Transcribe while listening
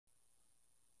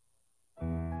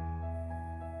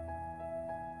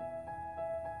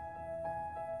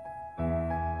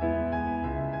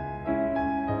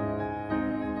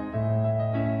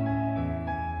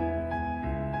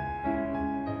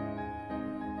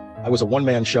I was a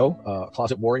one-man show,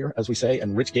 closet warrior, as we say,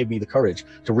 and Rich gave me the courage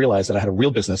to realize that I had a real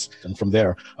business. And from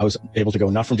there, I was able to go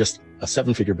not from just a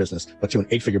 7-figure business, but to an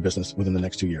 8-figure business within the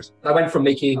next 2 years. I went from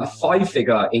making a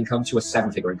 5-figure income to a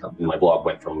 7-figure income. My blog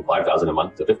went from $5,000 a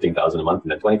month to $15,000 a month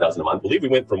and then $20,000 a month. I believe we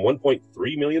went from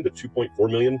 1.3 million to 2.4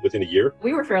 million within a year.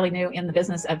 We were fairly new in the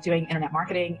business of doing internet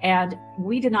marketing, and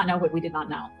we did not know what we did not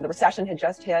know. The recession had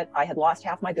just hit. I had lost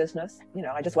half my business.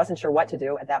 I just wasn't sure what to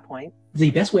do at that point. The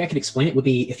best way I could explain it would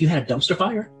be if you had a dumpster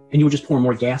fire and you were just pouring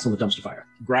more gas on the dumpster fire.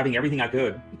 Grabbing everything I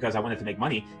could because I wanted to make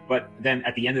money. But then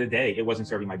at the end of the day, it wasn't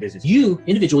serving my business. You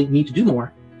individually need to do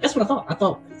more. That's what I thought. I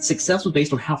thought success was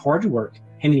based on how hard you work,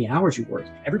 how many hours you work.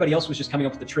 Everybody else was just coming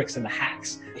up with the tricks and the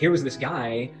hacks. Here was this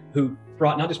guy who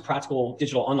brought not just practical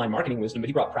digital online marketing wisdom, but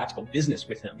he brought practical business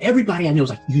with him. Everybody I know was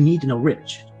like, you need to know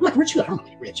Rich. I'm like, Rich who? I don't want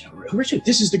to be Rich. Rich who?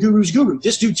 This is the guru's guru.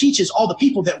 This dude teaches all the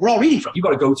people that we're all reading from. You got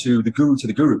to go to the guru to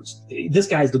the gurus. This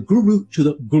guy is the guru to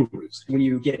the gurus. When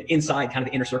you get inside kind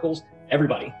of the inner circles,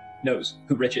 everybody knows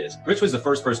who Rich is. Rich was the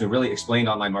first person who really explained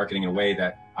online marketing in a way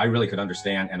that I really could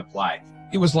understand and apply.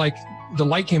 It was like the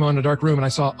light came on in a dark room and I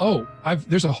saw,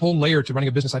 there's a whole layer to running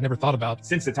a business I'd never thought about.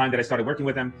 Since the time that I started working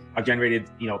with them, I've generated,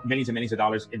 millions and millions of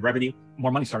dollars in revenue. More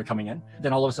money started coming in.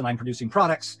 Then all of a sudden I'm producing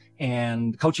products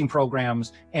and coaching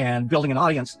programs and building an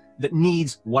audience that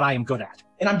needs what I am good at.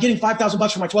 And I'm getting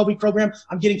 $5,000 for my 12-week program.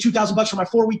 I'm getting $2,000 for my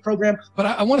 4-week program. But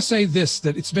I want to say this,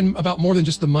 that it's been about more than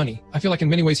just the money. I feel like in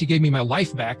many ways he gave me my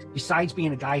life back. Besides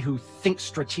being a guy who thinks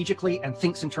strategically and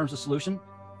thinks in terms of solution,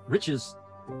 Rich is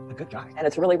a good guy. And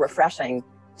it's really refreshing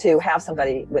to have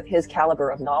somebody with his caliber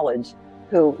of knowledge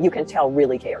who you can tell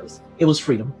really cares. It was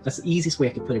freedom. That's the easiest way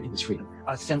I could put it. It was freedom.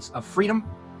 A sense of freedom,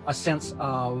 a sense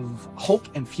of hope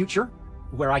and future,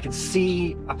 where I could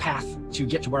see a path to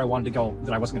get to where I wanted to go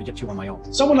that I wasn't going to get to on my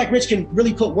own. Someone like Rich can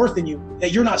really put worth in you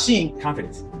that you're not seeing.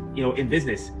 Confidence. In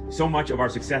business, so much of our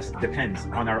success depends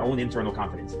on our own internal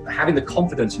confidence. Having the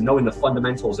confidence and knowing the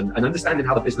fundamentals and understanding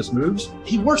how the business moves.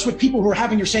 He works with people who are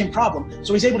having your same problem.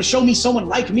 So he's able to show me someone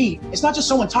like me. It's not just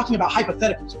someone talking about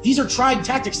hypotheticals. These are tried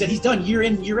tactics that he's done year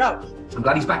in, year out. I'm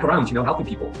glad he's back around, helping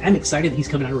people. I'm excited that he's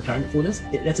coming out of retirement for this.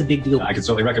 That's a big deal. I can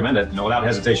certainly recommend it, without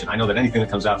hesitation. I know that anything that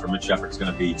comes out from Rich Schefren is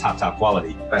going to be top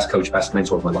quality. Best coach, best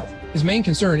mentor of my life. His main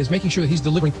concern is making sure that he's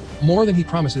delivering more than he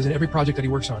promises in every project that he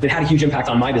works on. It had a huge impact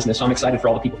on my business, so I'm excited for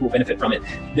all the people who will benefit from it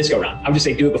this go around. I would just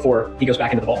say do it before he goes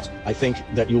back into the vault. I think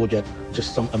that you will get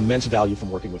just some immense value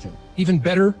from working with him. Even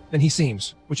better than he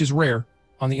seems, which is rare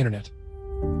on the internet.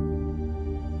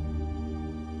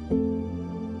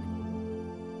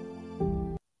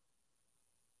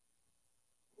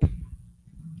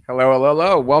 Hello, hello,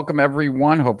 hello. Welcome,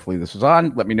 everyone. Hopefully this is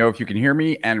on. Let me know if you can hear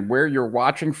me and where you're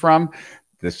watching from.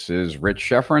 This is Rich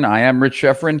Schefren. I am Rich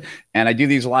Schefren, and I do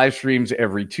these live streams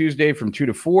every Tuesday from 2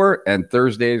 to 4 and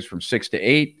Thursdays from 6 to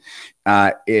 8.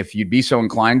 If you'd be so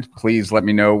inclined, please let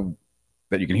me know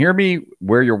that you can hear me,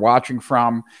 where you're watching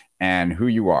from, and who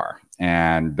you are.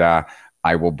 And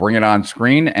I will bring it on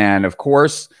screen. And, of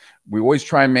course, we always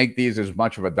try and make these as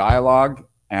much of a dialogue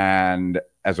and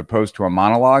as opposed to a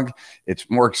monologue. It's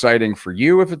more exciting for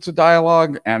you if it's a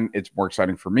dialogue, and it's more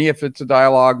exciting for me if it's a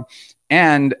dialogue.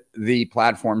 And the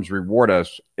platforms reward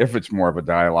us if it's more of a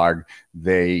dialogue.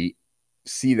 They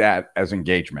see that as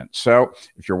engagement. So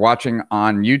if you're watching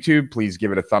on YouTube, please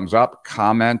give it a thumbs up,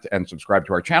 comment, and subscribe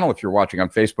to our channel. If you're watching on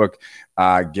Facebook,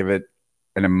 give it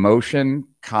an emotion,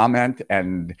 comment,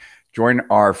 and join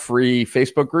our free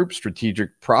Facebook group,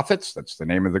 Strategic Profits. That's the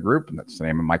name of the group, and that's the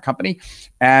name of my company.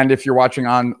 And if you're watching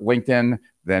on LinkedIn,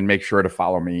 then make sure to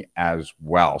follow me as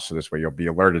well. So this way you'll be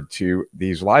alerted to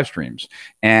these live streams.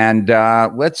 And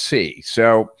let's see.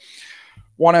 So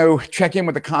want to check in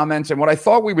with the comments. And what I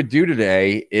thought we would do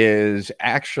today is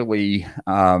actually,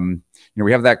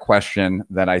 we have that question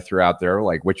that I threw out there,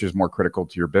 like, which is more critical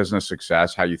to your business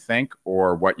success, how you think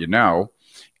or what you know?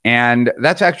 And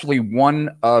that's actually one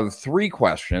of 3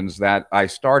 questions that I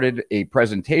started a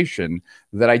presentation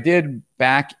that I did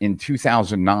back in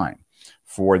 2009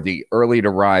 for the Early to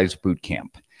Rise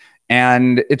Bootcamp.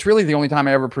 And it's really the only time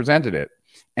I ever presented it.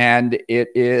 And it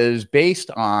is based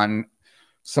on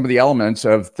some of the elements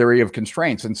of theory of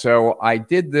constraints. And so I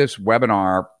did this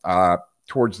webinar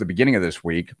towards the beginning of this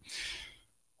week,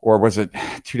 or was it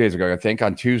 2 days ago, I think,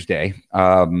 on Tuesday,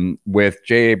 with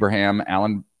Jay Abraham,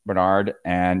 Alan Bernard,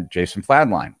 and Jason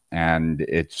Fladline. And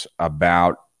it's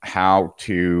about how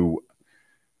to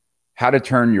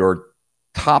turn your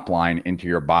top line into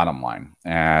your bottom line.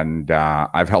 And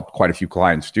I've helped quite a few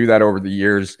clients do that over the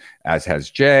years, as has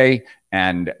Jay.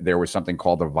 And there was something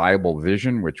called a viable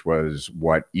vision, which was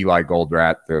what Eli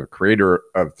Goldratt, the creator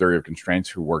of Theory of Constraints,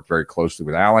 who worked very closely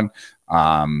with Alan,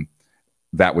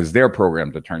 that was their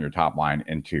program to turn your top line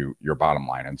into your bottom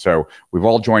line. And so we've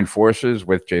all joined forces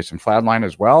with Jason Fladline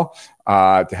as well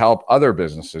to help other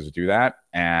businesses do that.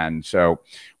 And so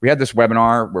we had this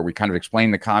webinar where we kind of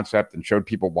explained the concept and showed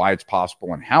people why it's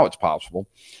possible and how it's possible.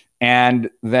 And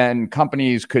then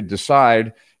companies could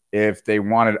decide if they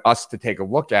wanted us to take a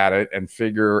look at it and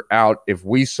figure out if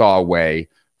we saw a way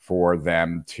for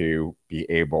them to be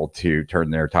able to turn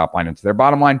their top line into their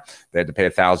bottom line. They had to pay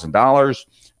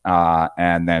 $1,000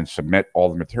 and then submit all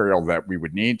the material that we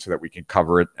would need so that we could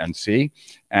cover it and see.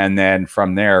 And then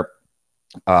from there,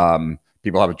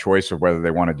 people have a choice of whether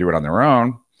they want to do it on their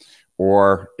own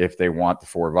or if they want the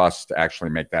four of us to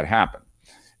actually make that happen.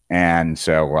 And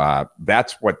so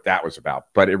that's what that was about.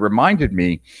 But it reminded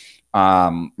me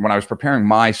when I was preparing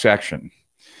my section,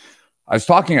 I was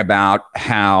talking about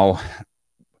how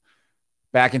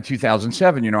back in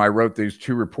 2007, you know, I wrote these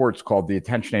two reports called the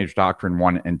Attention Age Doctrine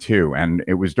 1 and 2. And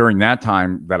it was during that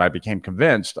time that I became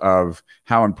convinced of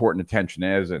how important attention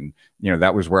is. And, you know,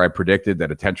 that was where I predicted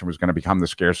that attention was going to become the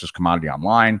scarcest commodity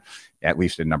online, at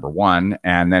least in number one.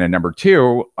 And then in number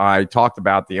two, I talked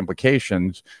about the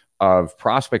implications of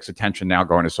prospects' attention now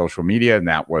going to social media. And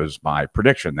that was my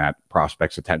prediction, that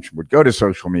prospects' attention would go to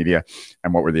social media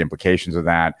and what were the implications of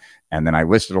that. And then I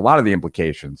listed a lot of the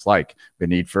implications, like the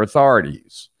need for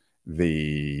authorities,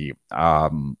 the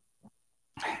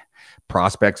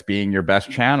prospects being your best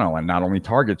channel and not only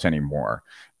targets anymore,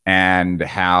 and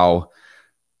how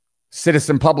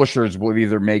citizen publishers will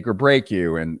either make or break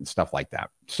you and stuff like that.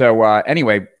 So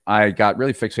anyway, I got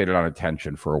really fixated on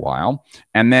attention for a while.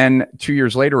 And then 2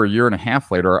 years later, a year and a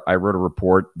half later, I wrote a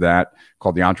report that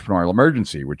called The Entrepreneurial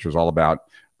Emergency, which was all about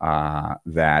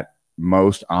that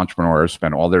most entrepreneurs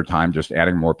spend all their time just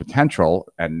adding more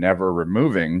potential and never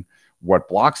removing what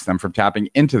blocks them from tapping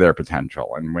into their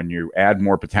potential. And when you add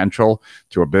more potential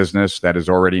to a business that is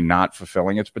already not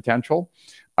fulfilling its potential,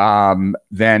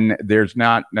 then there's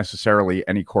not necessarily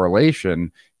any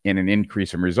correlation in an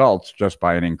increase in results just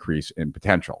by an increase in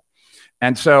potential.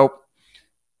 And so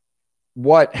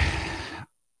during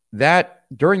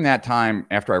that time,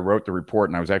 after I wrote the report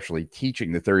and I was actually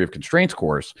teaching the Theory of Constraints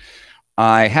course,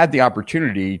 I had the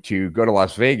opportunity to go to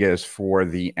Las Vegas for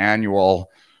the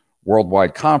annual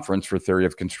worldwide conference for Theory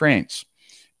of Constraints.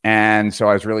 And so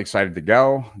I was really excited to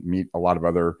go meet a lot of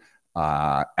other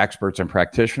experts and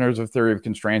practitioners of Theory of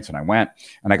Constraints. And I went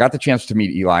and I got the chance to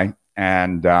meet Eli.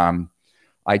 And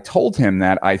I told him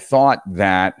that I thought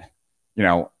that, you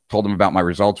know, told him about my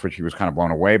results, which he was kind of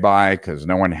blown away by because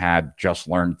no one had just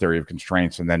learned Theory of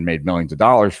Constraints and then made millions of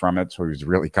dollars from it. So he was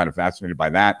really kind of fascinated by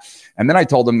that. And then I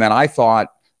told him that I thought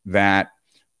that,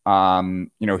 you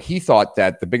know, he thought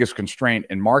that the biggest constraint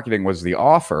in marketing was the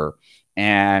offer.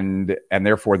 And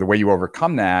therefore, the way you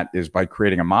overcome that is by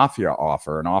creating a mafia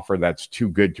offer, an offer that's too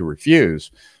good to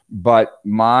refuse. But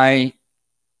my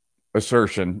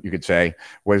assertion, you could say,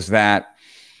 was that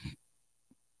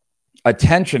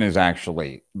attention is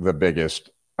actually the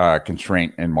biggest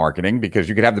constraint in marketing, because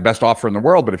you could have the best offer in the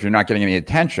world, but if you're not getting any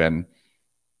attention,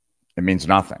 it means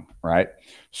nothing, right?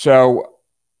 So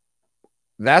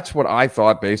that's what I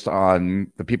thought based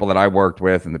on the people that I worked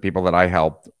with and the people that I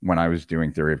helped when I was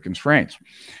doing Theory of Constraints.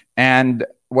 And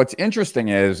what's interesting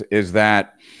is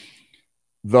that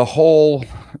the whole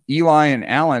Eli and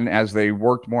Alan, as they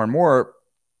worked more and more,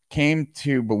 came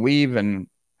to believe, and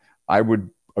I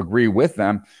would agree with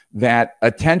them, that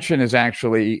attention is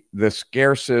actually the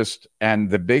scarcest and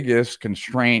the biggest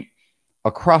constraint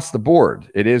across the board.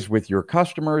 It is with your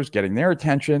customers, getting their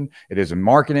attention. It is in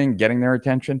marketing, getting their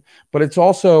attention, but it's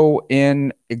also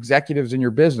in executives in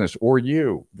your business or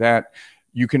you, that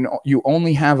you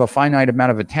only have a finite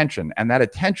amount of attention, and that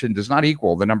attention does not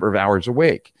equal the number of hours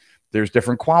awake. There's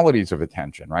different qualities of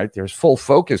attention, right? There's full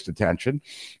focused attention,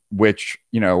 which,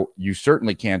 you know, you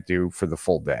certainly can't do for the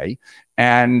full day.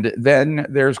 And then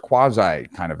there's quasi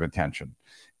kind of attention.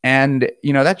 And,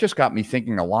 you know, that just got me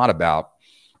thinking a lot about,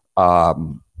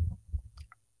 well,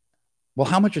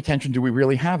 how much attention do we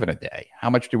really have in a day? How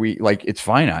much do we, like, it's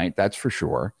finite, that's for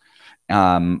sure.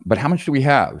 But how much do we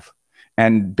have?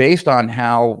 And based on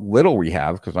how little we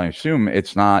have, because I assume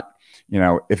it's not, you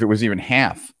know, if it was even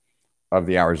half of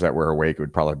the hours that we're awake, it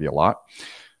would probably be a lot.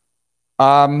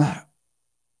 How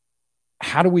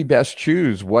do we best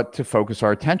choose what to focus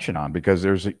our attention on? Because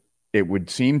it would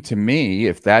seem to me,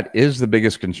 if that is the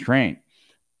biggest constraint,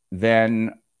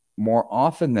 then more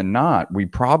often than not, we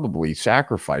probably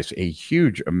sacrifice a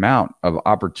huge amount of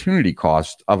opportunity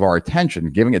cost of our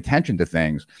attention, giving attention to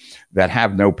things that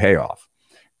have no payoff.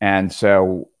 And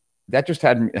so that just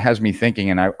has me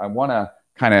thinking, and I want to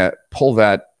kind of pull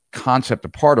that concept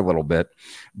apart a little bit,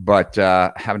 but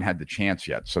haven't had the chance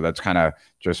yet. So that's kind of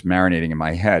just marinating in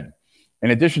my head.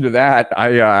 In addition to that,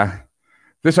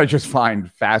 this I just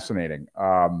find fascinating.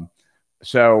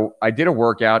 So I did a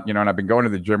workout, and I've been going to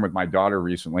the gym with my daughter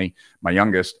recently, my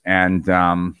youngest, and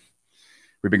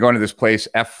we've been going to this place,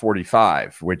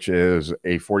 F45, which is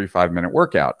a 45-minute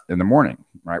workout in the morning,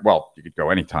 right? Well, you could go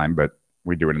anytime, but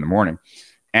we do it in the morning.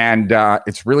 And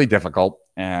it's really difficult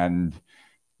and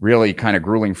really kind of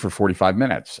grueling for 45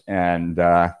 minutes. And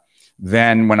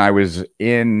then when I was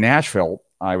in Nashville,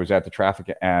 I was at the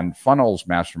Traffic and Funnels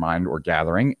Mastermind or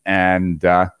Gathering, and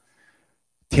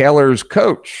Taylor's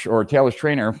coach or Taylor's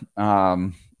trainer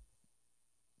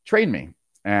trained me.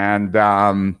 And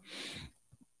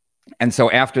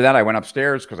so after that, I went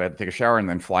upstairs because I had to take a shower and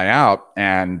then fly out.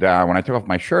 And when I took off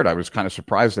my shirt, I was kind of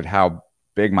surprised at how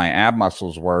big my ab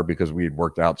muscles were because we had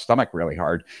worked out stomach really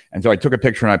hard. And so I took a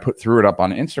picture and I threw it up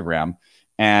on Instagram.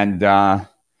 And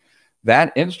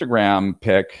that Instagram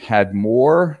pic had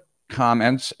more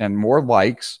comments and more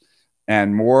likes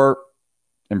and more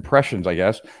impressions, I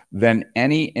guess, than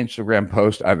any Instagram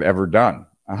post I've ever done,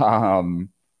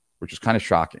 which is kind of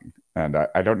shocking. And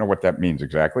I don't know what that means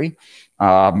exactly.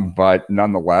 But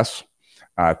nonetheless,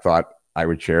 I thought I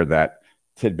would share that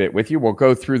tidbit with you. We'll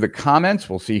go through the comments.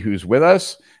 We'll see who's with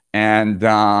us. And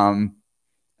then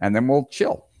we'll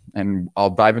chill. And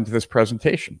I'll dive into this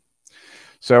presentation.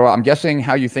 So I'm guessing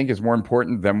how you think is more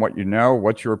important than what you know.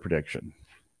 What's your prediction?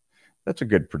 That's a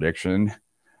good prediction,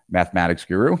 mathematics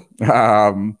guru.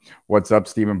 What's up,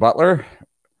 Stephen Butler?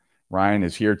 Ryan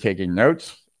is here taking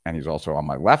notes, and he's also on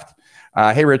my left.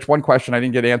 Hey, Rich, one question I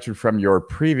didn't get answered from your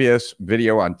previous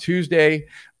video on Tuesday.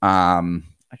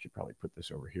 I should probably put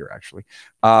this over here, actually.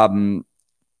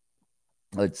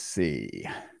 Let's see.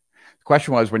 The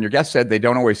question was, when your guest said they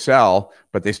don't always sell,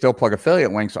 but they still plug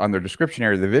affiliate links on their description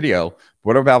area of the video,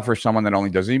 what about for someone that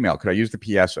only does email? Could I use the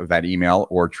PS of that email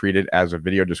or treat it as a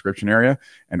video description area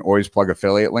and always plug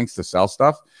affiliate links to sell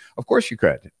stuff? Of course you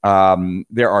could.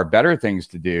 There are better things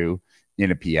to do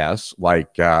in a PS,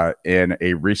 like in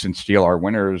a recent Steal Our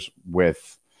Winners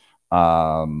with,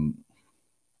 what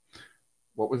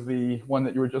was the one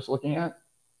that you were just looking at?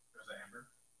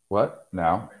 What?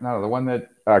 No, the one that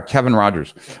Kevin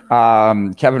Rogers.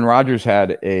 Kevin Rogers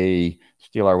had a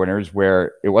Steal Our Winners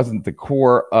where it wasn't the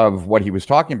core of what he was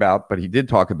talking about, but he did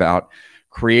talk about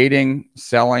creating,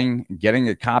 selling, getting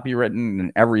a copywritten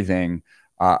and everything,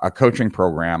 a coaching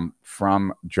program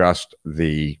from just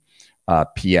the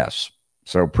PS.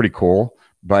 So pretty cool,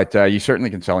 but you certainly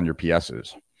can sell in your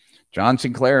PSs. John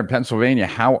Sinclair in Pennsylvania,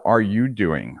 how are you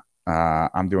doing?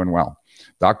 I'm doing well.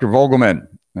 Dr. Vogelman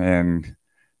in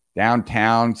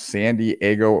downtown San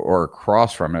Diego or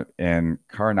across from it in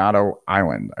Coronado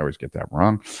Island. I always get that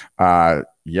wrong.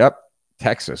 Yep,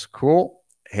 Texas. Cool.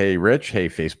 Hey, Rich. Hey,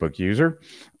 Facebook user.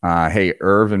 Hey,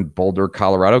 Irv in Boulder,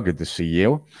 Colorado. Good to see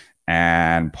you.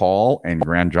 And Paul in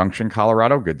Grand Junction,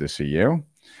 Colorado. Good to see you.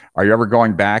 Are you ever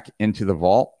going back into the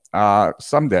vault?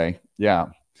 Someday. Yeah.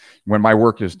 When my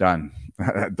work is done,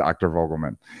 Dr.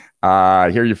 Vogelman.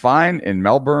 Here you find in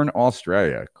Melbourne,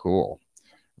 Australia. Cool.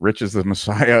 Rich is the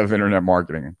messiah of internet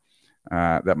marketing.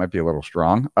 That might be a little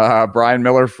strong. Brian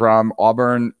Miller from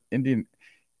Auburn, Indian.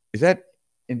 Is that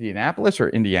Indianapolis or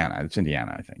Indiana? It's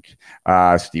Indiana, I think.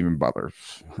 Stephen Butler.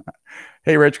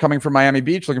 Hey, Rich, coming from Miami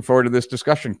Beach. Looking forward to this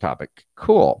discussion topic.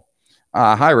 Cool.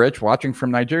 Hi, Rich, watching from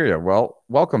Nigeria. Well,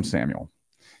 welcome, Samuel.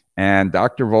 And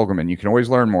Dr. Vogelman, you can always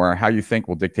learn more. How you think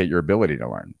will dictate your ability to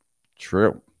learn.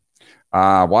 True.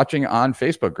 Watching on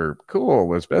Facebook group. Cool,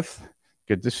 Elizabeth.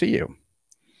 Good to see you.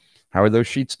 How are those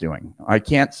sheets doing? I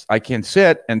can't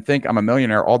sit and think I'm a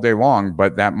millionaire all day long,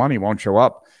 but that money won't show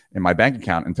up in my bank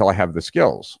account until I have the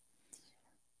skills.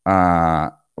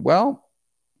 Well,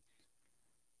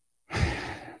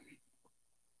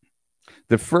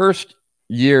 the first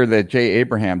year that Jay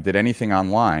Abraham did anything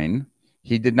online,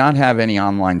 he did not have any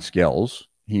online skills.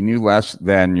 He knew less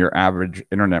than your average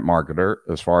internet marketer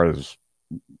as far as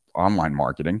online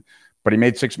marketing, but he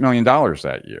made $6 million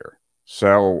that year.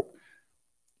 So,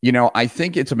 I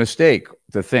think it's a mistake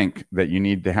to think that you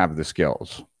need to have the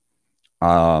skills.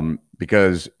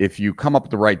 Because if you come up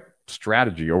with the right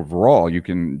strategy overall, you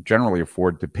can generally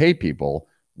afford to pay people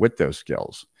with those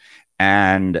skills.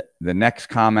 And the next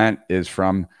comment is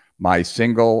from my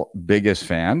single biggest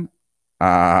fan,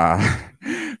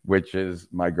 which is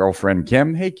my girlfriend,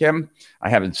 Kim. Hey, Kim. I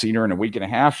haven't seen her in a week and a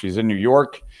half. She's in New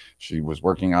York. She was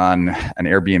working on an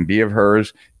Airbnb of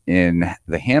hers in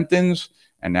the Hamptons.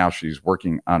 And now she's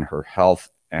working on her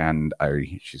health, and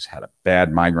she's had a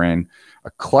bad migraine, a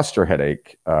cluster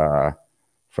headache for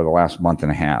the last month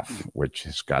and a half, which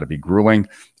has got to be grueling.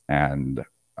 And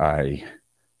I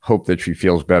hope that she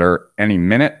feels better any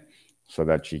minute so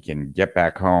that she can get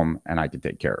back home and I can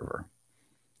take care of her.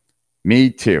 Me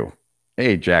too.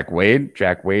 Hey, Jack Wade.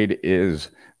 Jack Wade is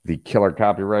the killer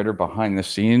copywriter behind the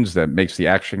scenes that makes the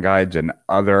action guides and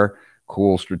other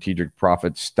cool strategic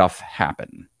profit stuff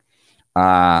happen.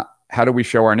 How do we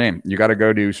show our name? You got to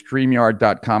go to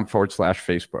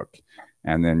StreamYard.com/Facebook.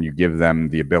 And then you give them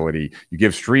the ability, you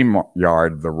give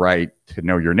StreamYard the right to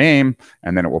know your name,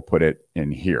 and then it will put it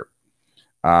in here.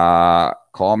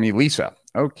 Call me Lisa.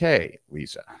 Okay,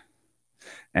 Lisa.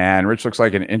 And Rich looks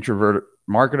like an introvert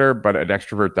marketer, but an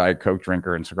extrovert Diet Coke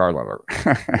drinker and cigar lover.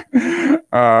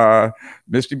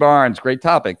 Misty Barnes, great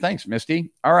topic. Thanks, Misty.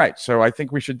 All right, so I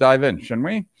think we should dive in, shouldn't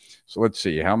we? So let's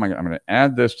see. How am I'm going to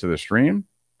add this to the stream.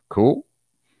 Cool.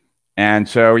 And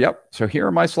so, yep. So here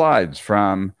are my slides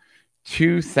from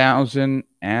 2009,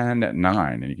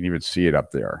 and you can even see it up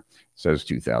there. It says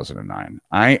 2009.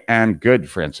 I am good,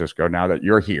 Francisco, now that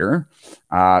you're here.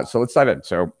 So let's dive in.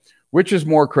 So which is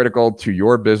more critical to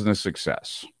your business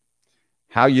success?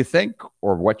 How you think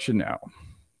or what you know?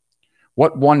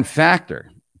 What one factor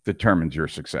determines your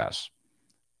success?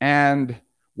 And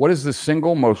what is the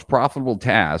single most profitable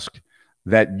task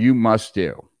that you must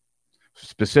do,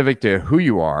 specific to who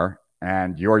you are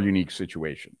and your unique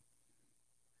situation?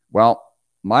 Well,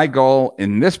 my goal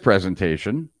in this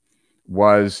presentation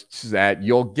was that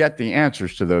you'll get the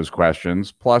answers to those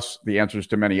questions, plus the answers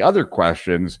to many other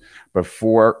questions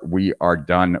before we are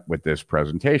done with this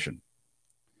presentation.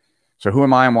 So who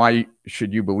am I and why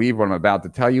should you believe what I'm about to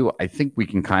tell you? I think we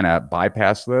can kind of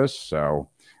bypass this. So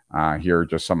here are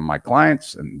just some of my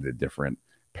clients and the different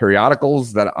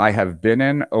periodicals that I have been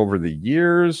in over the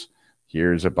years.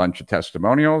 Here's a bunch of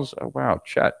testimonials. Oh, wow,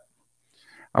 Chet.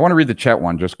 I want to read the Chet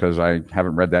one just because I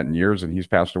haven't read that in years and he's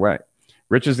passed away.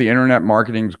 Rich is the internet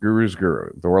marketing's guru's guru.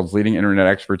 The world's leading internet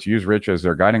experts use Rich as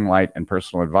their guiding light and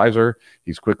personal advisor.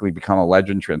 He's quickly become a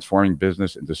legend, transforming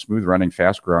business into smooth-running,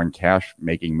 fast-growing,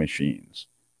 cash-making machines.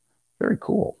 Very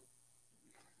cool.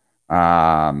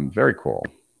 Very cool.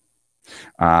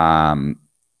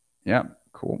 Yeah,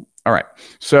 cool. All right.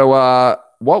 So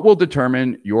what will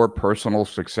determine your personal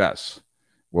success?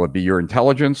 Will it be your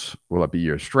intelligence? Will it be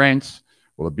your strengths?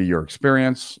 Will it be your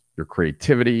experience, your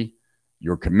creativity,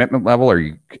 your commitment level? Are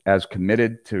you as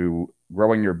committed to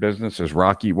growing your business as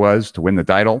Rocky was to win the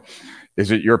title? Is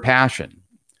it your passion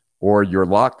or your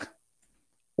luck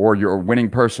or your winning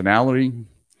personality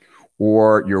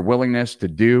or your willingness to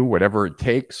do whatever it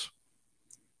takes,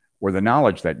 or the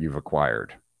knowledge that you've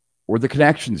acquired or the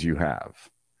connections you have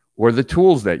or the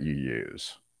tools that you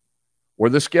use or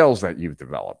the skills that you've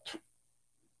developed?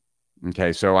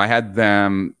 Okay, so I had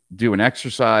them do an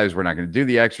exercise. We're not going to do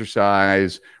the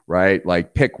exercise, right?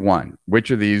 Like pick one.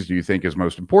 Which of these do you think is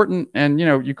most important? And, you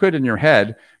know, you could in your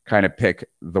head kind of pick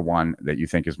the one that you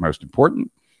think is most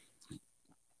important.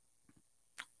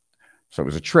 So it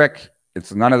was a trick.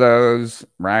 It's none of those,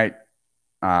 right?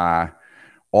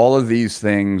 All of these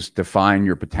things define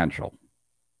your potential,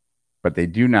 but they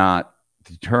do not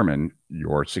determine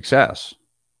your success.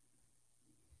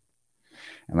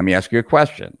 And let me ask you a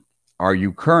question. Are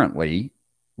you currently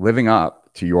living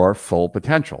up to your full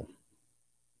potential?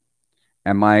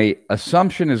 And my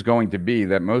assumption is going to be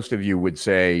that most of you would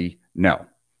say no,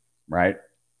 right?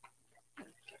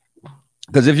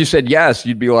 Because if you said yes,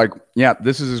 you'd be like, yeah,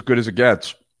 this is as good as it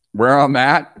gets. Where I'm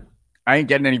at, I ain't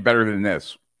getting any better than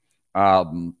this. I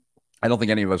don't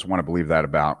think any of us want to believe that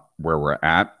about where we're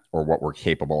at or what we're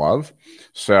capable of.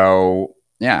 So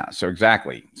yeah, so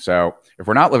exactly. So if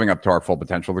we're not living up to our full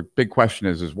potential, the big question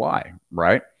is why,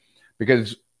 right?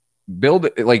 Because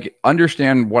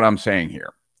understand what I'm saying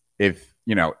here.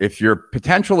 If your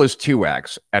potential is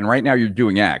 2x and right now you're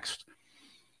doing X,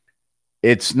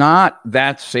 it's not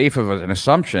that safe of an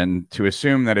assumption to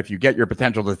assume that if you get your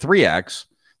potential to 3x,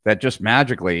 that just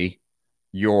magically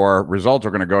your results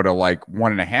are going to go to like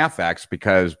 1.5x,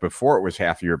 because before it was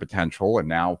half of your potential and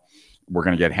now we're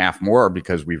going to get half more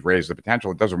because we've raised the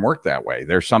potential. It doesn't work that way.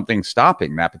 There's something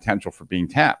stopping that potential from being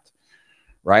tapped,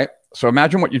 right? So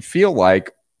imagine what you'd feel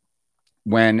like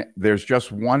when there's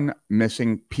just one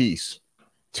missing piece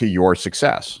to your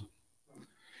success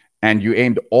and you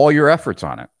aimed all your efforts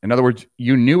on it. In other words,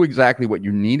 you knew exactly what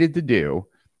you needed to do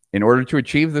in order to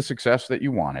achieve the success that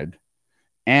you wanted,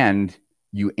 and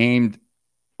you aimed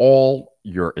all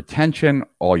your attention,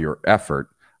 all your effort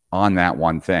on that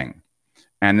one thing.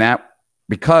 And that,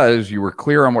 because you were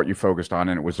clear on what you focused on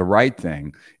and it was the right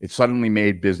thing, it suddenly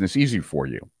made business easy for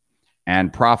you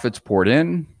and profits poured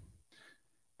in.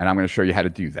 And I'm going to show you how to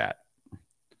do that,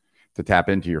 to tap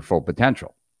into your full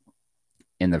potential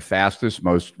in the fastest,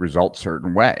 most result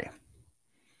certain way.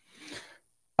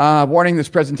 Warning, this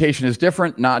presentation is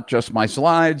different, not just my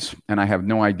slides. And I have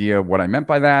no idea what I meant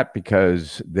by that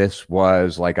because this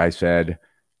was, like I said,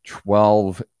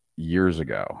 12 years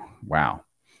ago. Wow.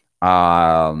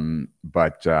 Wow,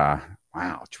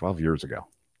 12 years ago.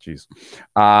 Jeez.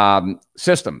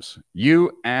 Systems,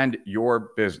 you and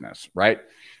your business, right?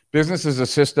 Business is a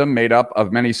system made up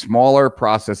of many smaller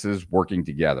processes working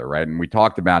together, right? And we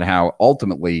talked about how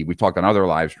ultimately, we talked on other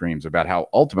live streams about how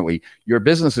ultimately your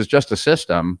business is just a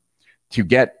system to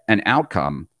get an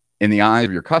outcome in the eyes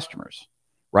of your customers,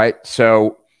 right?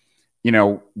 So, you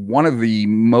know, one of the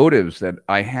motives that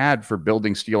I had for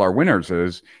building Steal Our Winners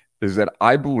is that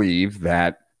I believe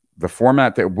that the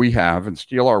format that we have in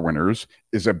Steal Our Winners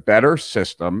is a better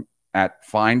system at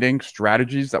finding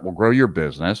strategies that will grow your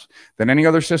business than any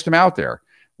other system out there.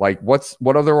 Like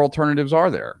what other alternatives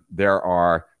are there? There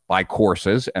are buy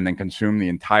courses and then consume the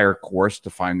entire course to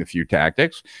find the few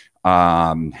tactics,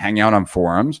 hang out on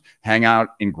forums, hang out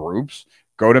in groups,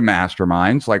 go to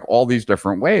masterminds, like all these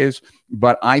different ways.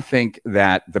 But I think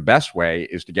that the best way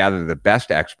is to gather the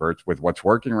best experts with what's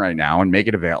working right now and make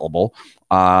it available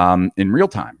in real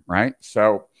time, right?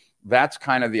 So that's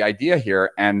kind of the idea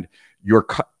here. And you're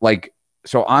like,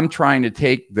 so I'm trying to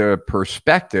take the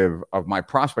perspective of my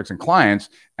prospects and clients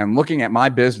and looking at my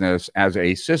business as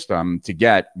a system to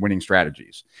get winning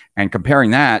strategies and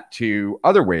comparing that to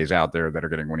other ways out there that are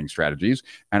getting winning strategies.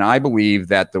 And I believe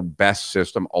that the best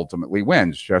system ultimately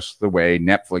wins, just the way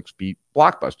Netflix beat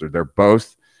Blockbuster. They're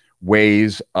both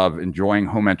ways of enjoying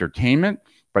home entertainment,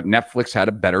 but Netflix had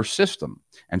a better system.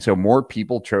 And so more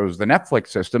people chose the Netflix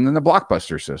system than the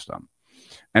Blockbuster system.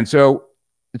 And so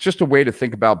it's just a way to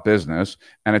think about business,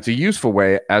 and it's a useful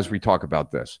way as we talk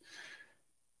about this.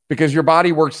 Because your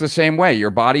body works the same way. Your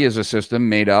body is a system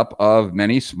made up of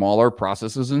many smaller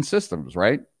processes and systems,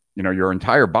 right? You know, your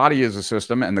entire body is a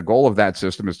system, and the goal of that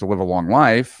system is to live a long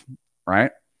life,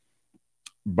 right?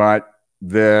 But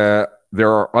there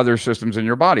are other systems in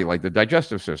your body, like the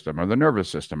digestive system or the nervous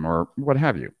system or what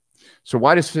have you. So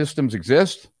why do systems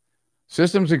exist?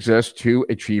 Systems exist to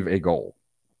achieve a goal.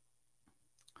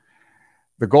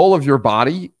 The goal of your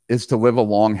body is to live a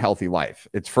long, healthy life.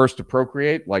 It's first to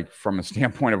procreate, like from a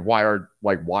standpoint of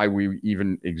why we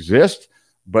even exist.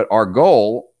 But our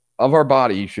goal of our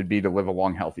body should be to live a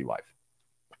long, healthy life.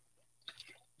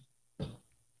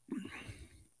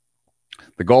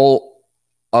 The goal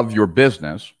of your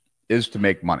business is to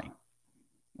make money,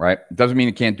 right? It doesn't mean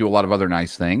it can't do a lot of other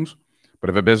nice things, but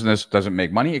if a business doesn't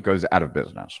make money, it goes out of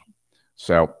business.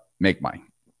 So make money.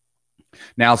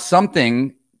 Now,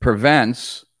 something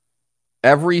prevents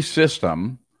every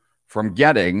system from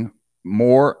getting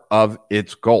more of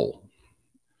its goal,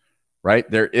 right?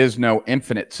 There is no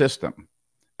infinite system.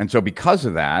 And so because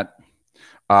of that,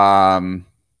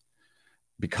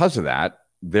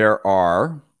 there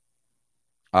are,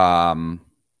 I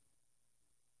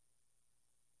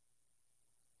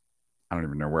don't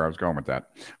even know where I was going with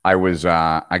that.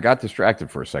 I got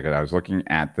distracted for a second. I was looking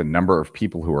at the number of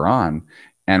people who are on.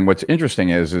 And what's interesting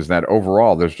is that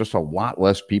overall, there's just a lot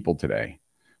less people today.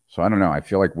 So I don't know. I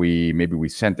feel like maybe we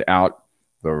sent out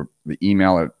the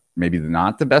email at maybe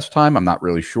not the best time. I'm not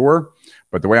really sure.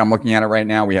 But the way I'm looking at it right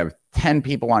now, we have 10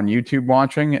 people on YouTube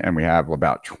watching, and we have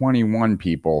about 21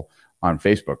 people on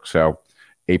Facebook. So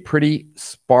a pretty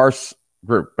sparse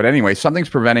group. But anyway, something's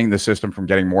preventing the system from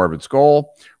getting more of its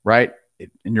goal, right?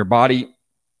 In your body,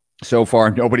 so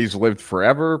far, nobody's lived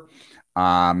forever.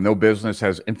 No business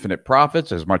has infinite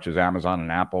profits as much as Amazon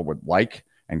and Apple would like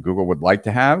and Google would like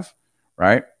to have,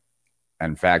 right?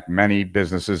 In fact, many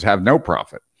businesses have no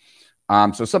profit.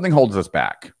 So something holds us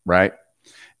back, right?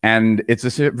 And it's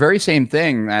the very same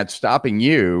thing that's stopping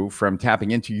you from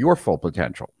tapping into your full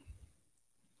potential.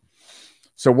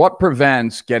 So what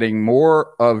prevents getting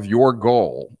more of your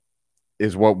goal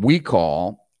is what we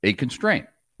call a constraint,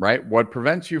 right? What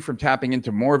prevents you from tapping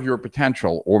into more of your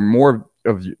potential or more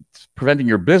of preventing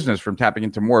your business from tapping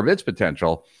into more of its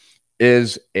potential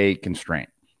is a constraint.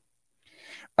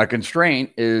 A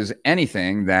constraint is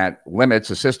anything that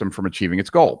limits a system from achieving its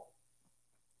goal.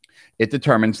 It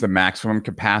determines the maximum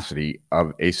capacity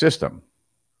of a system,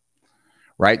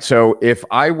 right? So if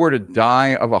I were to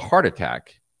die of a heart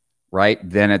attack, right,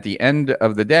 then at the end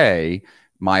of the day,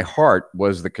 my heart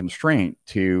was the constraint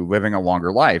to living a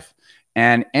longer life.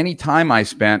 And any time I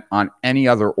spent on any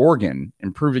other organ,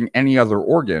 improving any other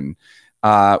organ,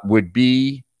 would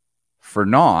be for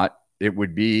naught. It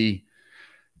would be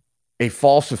a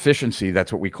false efficiency.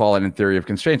 That's what we call it in theory of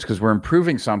constraints, because we're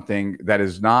improving something that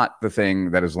is not the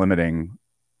thing that is limiting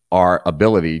our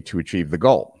ability to achieve the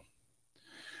goal.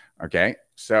 Okay,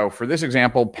 so for this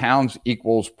example, pounds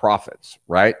equals profits,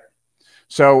 right?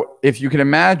 So if you can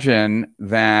imagine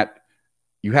that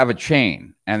you have a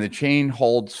chain and the chain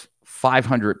holds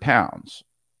 500 pounds,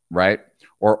 right?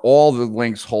 Or all the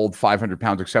links hold 500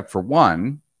 pounds except for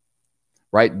one,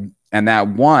 right? And that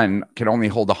one can only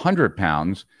hold 100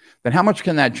 pounds, then how much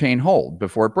can that chain hold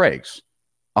before it breaks?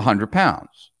 100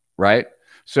 pounds, right?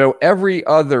 So every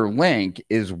other link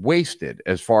is wasted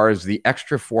as far as the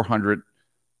extra 400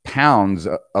 pounds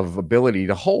of ability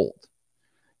to hold.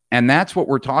 And that's what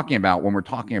we're talking about when we're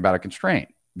talking about a constraint.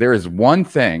 There is one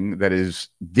thing that is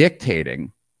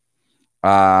dictating.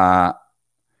 So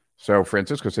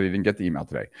Francisco said he didn't get the email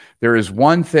today. There is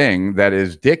one thing that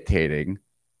is dictating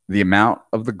the amount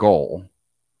of the goal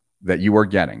that you are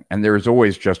getting. And there is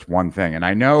always just one thing. And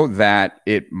I know that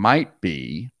it might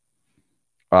be,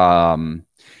 it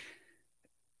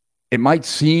might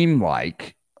seem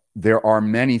like there are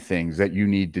many things that you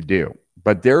need to do,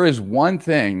 but there is one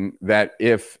thing that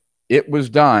if it was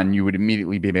done, you would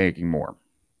immediately be making more.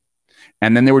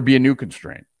 And then there would be a new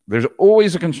constraint. There's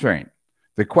always a constraint.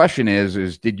 The question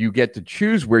is did you get to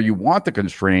choose where you want the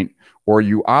constraint, or are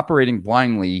you operating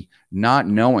blindly, not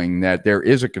knowing that there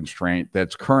is a constraint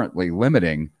that's currently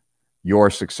limiting your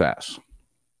success?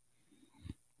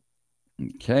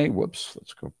 Okay, whoops.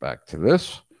 Let's go back to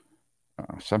this.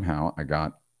 Somehow I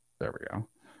got, there we go.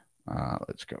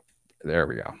 Let's go. There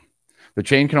we go. The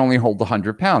chain can only hold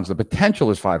 100 pounds. The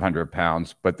potential is 500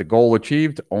 pounds, but the goal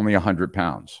achieved, only 100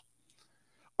 pounds.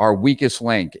 Our weakest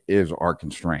link is our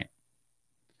constraint.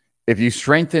 If you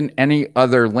strengthen any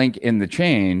other link in the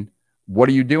chain, what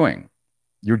are you doing?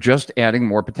 You're just adding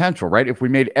more potential, right? If we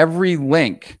made every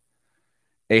link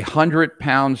 100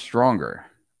 pounds stronger,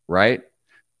 right,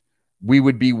 we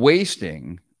would be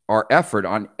wasting our effort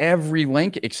on every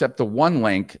link except the one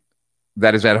link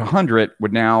that is at 100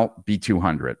 would now be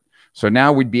 200. So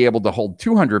now we'd be able to hold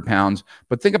 200 pounds,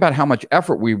 but think about how much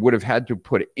effort we would have had to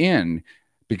put in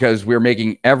because we're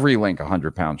making every link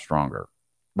 100 pounds stronger,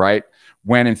 right?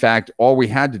 When in fact, all we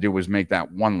had to do was make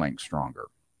that one link stronger.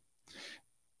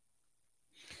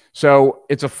 So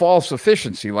it's a false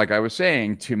efficiency, like I was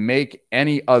saying, to make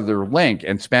any other link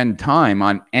and spend time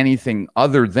on anything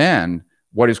other than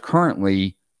what is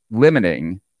currently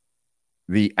limiting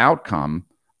the outcome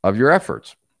of your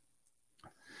efforts.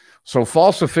 So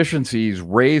false efficiencies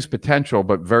raise potential,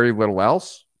 but very little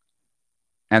else.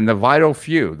 And the vital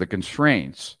few, the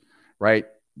constraints, right,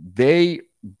 they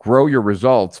grow your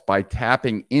results by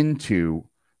tapping into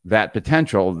that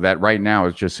potential that right now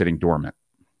is just sitting dormant.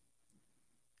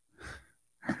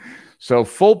 So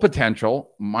full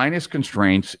potential minus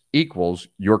constraints equals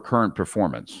your current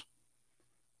performance.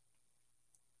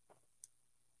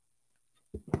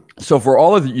 So for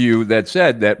all of you that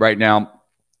said that right now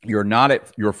you're not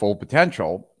at your full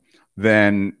potential,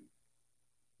 then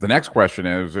the next question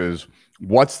is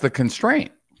what's the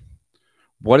constraint?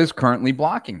 What is currently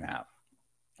blocking that?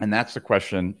 And that's the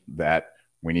question that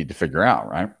we need to figure out,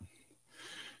 right?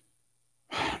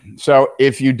 So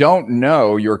if you don't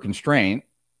know your constraint,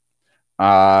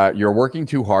 you're working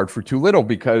too hard for too little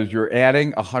because you're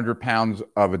adding 100 pounds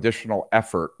of additional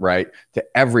effort, right, to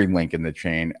every link in the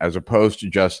chain as opposed to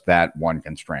just that one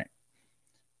constraint.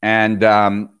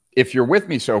 And if you're with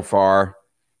me so far,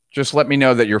 just let me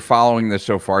know that you're following this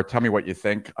so far. Tell me what you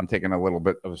think. I'm taking a little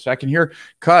bit of a second here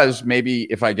because maybe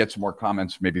if I get some more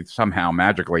comments, maybe somehow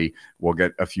magically we'll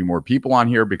get a few more people on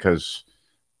here because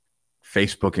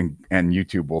Facebook and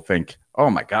YouTube will think, oh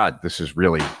my God, this is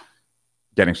really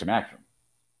getting some action.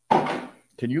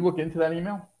 Can you look into that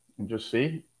email and just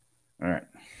see? All right.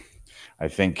 I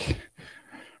think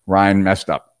Ryan messed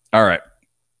up. All right.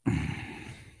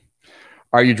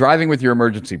 Are you driving with your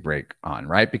emergency brake on,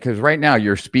 right? Because right now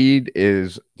your speed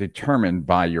is determined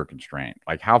by your constraint.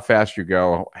 Like how fast you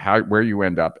go, where you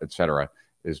end up, etc.,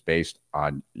 is based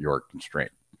on your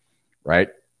constraint, right?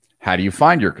 How do you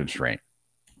find your constraint?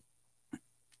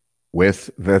 With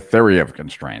the theory of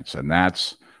constraints. And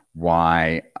that's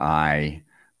why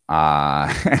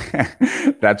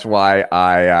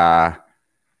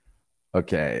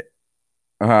okay.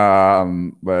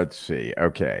 Let's see.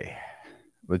 Okay.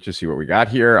 Let's just see what we got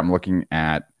here. I'm looking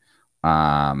at,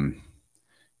 yeah.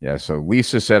 So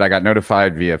Lisa said, I got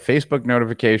notified via Facebook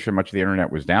notification. Much of the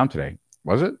internet was down today.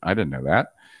 Was it? I didn't know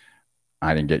that.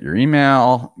 I didn't get your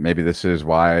email. Maybe this is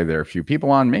why there are a few people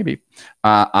on. Maybe.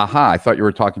 I thought you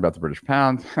were talking about the British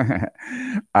pound.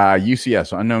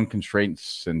 UCS, unknown constraint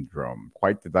syndrome.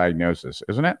 Quite the diagnosis,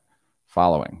 isn't it?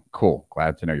 Following. Cool.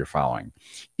 Glad to know you're following.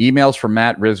 Emails from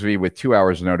Matt Risby with 2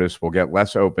 hours notice will get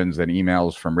less opens than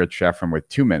emails from Rich Schefren with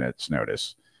 2 minutes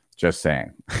notice. Just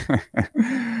saying.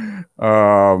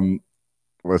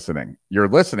 listening. You're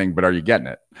listening, but are you getting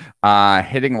it?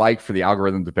 Hitting like for the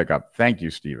algorithm to pick up. Thank you,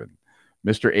 Stephen.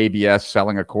 Mr. ABS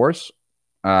selling a course?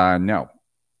 No,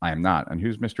 I am not. And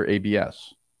who's Mr.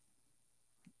 ABS?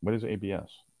 What is ABS?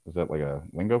 Is that like a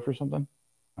lingo for something?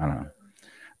 I don't know.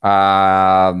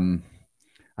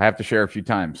 I have to share a few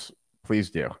times. Please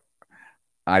do.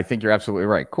 I think you're absolutely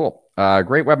right. Cool.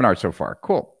 Great webinar so far.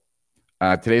 Cool.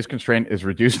 Today's constraint is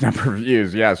reduced number of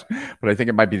views. Yes, but I think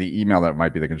it might be the email that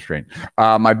might be the constraint.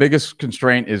 My biggest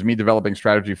constraint is me developing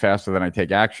strategy faster than I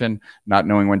take action, not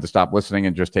knowing when to stop listening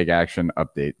and just take action,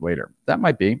 update later. That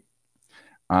might be.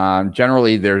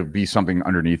 Generally, there'll be something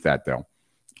underneath that, though.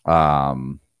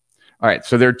 All right,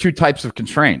 so there are two types of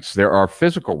constraints. There are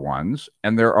physical ones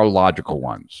and there are logical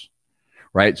ones,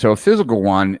 right? So a physical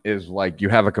one is like you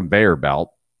have a conveyor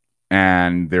belt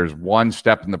and there's one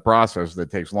step in the process that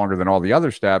takes longer than all the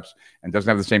other steps and doesn't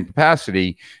have the same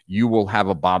capacity, you will have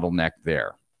a bottleneck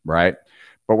there, right?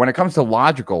 But when it comes to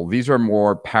logical, these are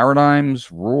more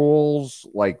paradigms, rules,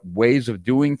 like ways of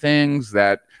doing things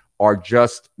that are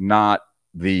just not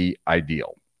the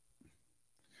ideal.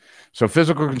 So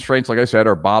physical constraints, like I said,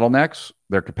 are bottlenecks.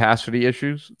 They're capacity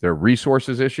issues. They're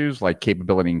resources issues like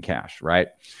capability and cash, right?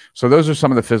 So those are some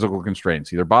of the physical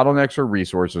constraints, either bottlenecks or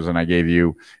resources, and I gave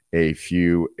you a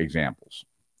few examples,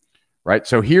 right?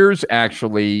 So here's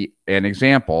actually an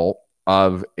example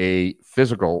of a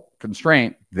physical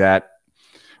constraint that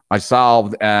I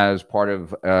solved as part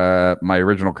of my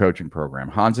original coaching program.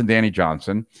 Hans and Danny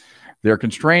Johnson. Their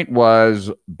constraint was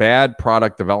bad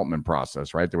product development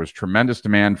process, right? There was tremendous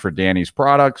demand for Danny's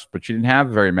products, but she didn't have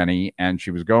very many. And she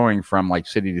was going from like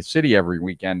city to city every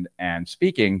weekend and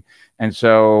speaking. And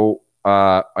so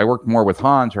I worked more with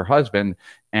Hans, her husband,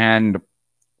 and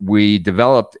we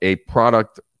developed a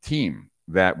product team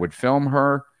that would film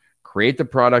her, create the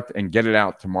product, and get it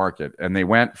out to market. And they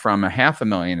went from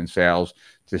 $500,000 in sales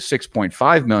to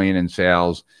 $6.5 million in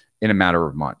sales in a matter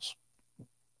of months.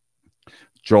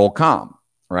 Joel Comm,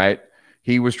 right?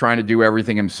 He was trying to do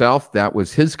everything himself. That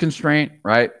was his constraint,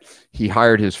 right? He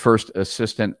hired his first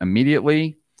assistant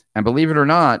immediately. And believe it or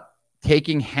not,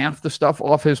 taking half the stuff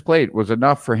off his plate was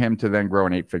enough for him to then grow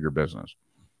an 8-figure business,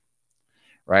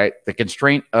 right? The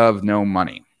constraint of no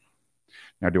money.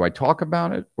 Now, do I talk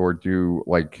about it or do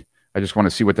like, I just want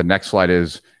to see what the next slide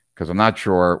is because I'm not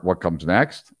sure what comes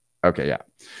next. Okay, yeah.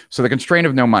 So the constraint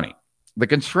of no money. The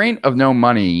constraint of no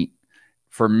money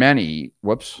for many,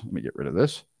 whoops, let me get rid of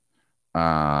this.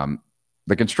 The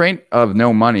constraint of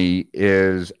no money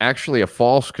is actually a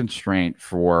false constraint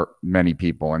for many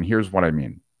people. And here's what I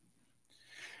mean.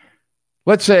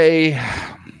 Let's say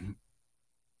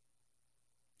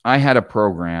I had a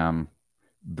program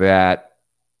that,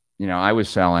 you know, I was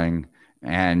selling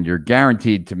and you're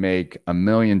guaranteed to make $1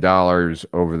 million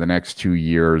over the next 2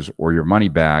 years or your money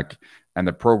back. And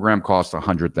the program costs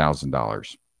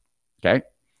 $100,000. Okay.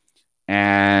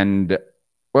 And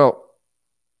well,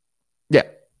 yeah,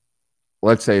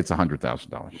 let's say it's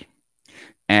 $100,000.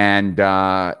 And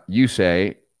you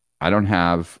say, I don't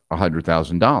have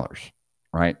 $100,000,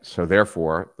 right? So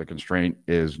therefore, the constraint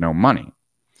is no money.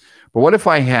 But what if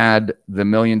I had the $1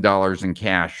 million in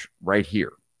cash right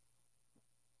here?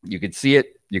 You could see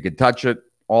it, you could touch it,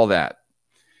 all that.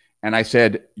 And I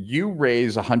said, you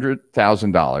raise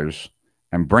 $100,000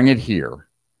 and bring it here,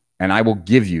 and I will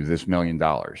give you this $1 million.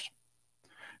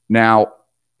 Now,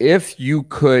 if you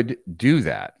could do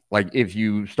that, like if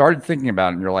you started thinking about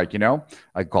it and you're like, you know,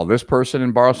 I could call this person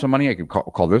and borrow some money. I could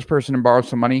call this person and borrow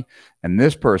some money and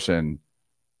this person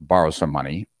borrow some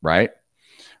money, right?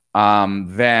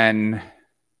 Then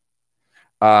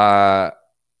the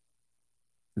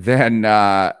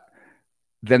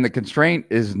constraint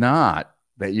is not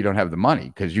that you don't have the money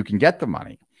because you can get the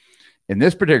money. In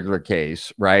this particular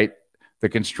case, right, the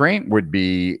constraint would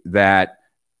be that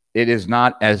it is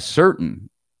not as certain,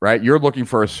 right? You're looking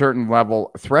for a certain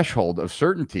level threshold of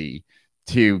certainty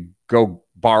to go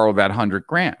borrow that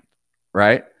 $100,000,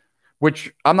 right?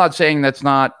 Which I'm not saying that's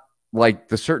not like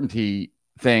the certainty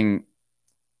thing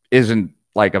isn't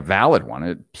like a valid one.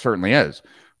 It certainly is,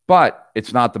 but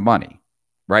it's not the money,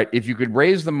 right? If you could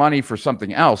raise the money for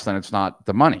something else, then it's not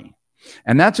the money.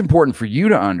 And that's important for you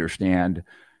to understand,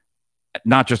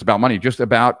 not just about money, just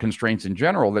about constraints in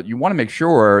general, that you want to make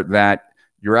sure that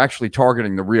you're actually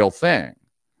targeting the real thing.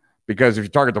 Because if you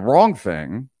target the wrong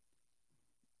thing,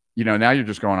 you know, now you're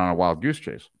just going on a wild goose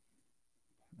chase.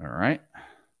 All right.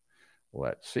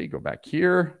 Let's see. Go back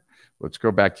here. Let's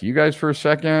go back to you guys for a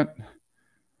second.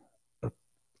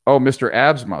 Oh, Mr.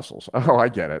 Abs muscles. Oh, I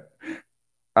get it.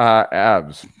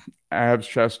 Abs,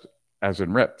 chest as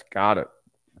in ripped. Got it.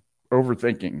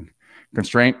 Overthinking.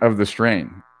 Constraint of the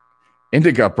strain.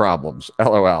 Indica problems.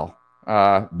 LOL.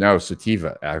 No,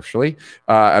 sativa, actually.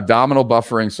 Abdominal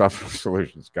buffering software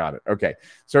solutions. Got it. Okay.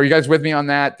 So are you guys with me on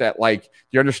that? That, like,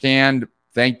 you understand?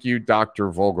 Thank you, Dr.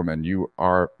 Vogelman. You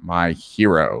are my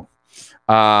hero.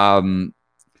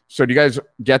 So do you guys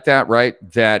get that, right?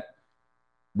 That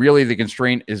really the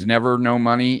constraint is never no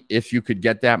money if you could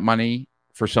get that money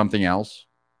for something else.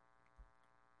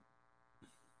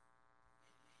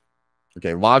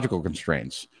 Okay, logical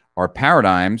constraints are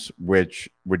paradigms, which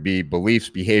would be beliefs,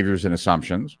 behaviors, and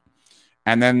assumptions.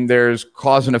 And then there's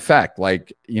cause and effect,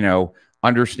 like, you know,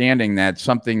 understanding that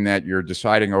something that you're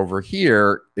deciding over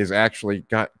here is actually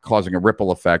causing a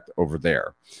ripple effect over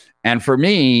there. And for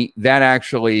me, that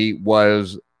actually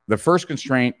was the first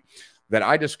constraint that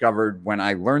I discovered when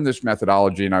I learned this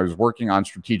methodology and I was working on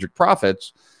strategic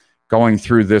profits, going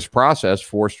through this process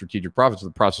for strategic profits,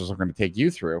 the process I'm going to take you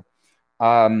through.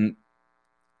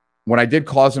 When I did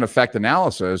cause and effect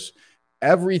analysis,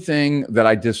 everything that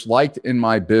I disliked in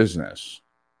my business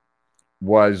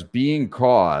was being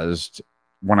caused,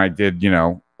 when I did, you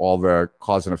know, all the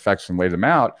cause and effects and laid them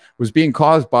out, was being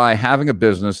caused by having a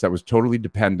business that was totally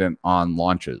dependent on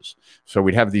launches. So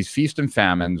we'd have these feast and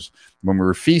famines. When we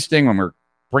were feasting, when we were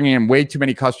bringing in way too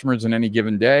many customers in any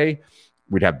given day,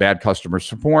 we'd have bad customer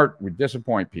support. We'd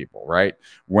disappoint people, right?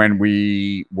 When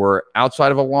we were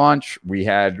outside of a launch, we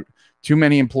had too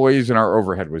many employees and our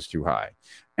overhead was too high.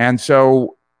 And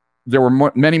so there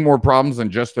were many more problems than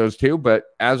just those two. But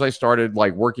as I started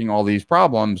like working all these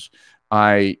problems,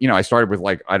 I started with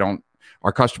like,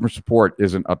 our customer support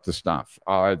isn't up to snuff.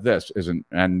 This isn't.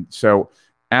 And so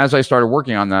as I started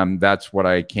working on them, that's what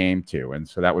I came to. And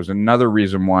so that was another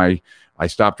reason why I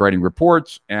stopped writing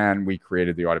reports and we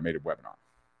created the automated webinar.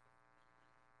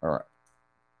 All right.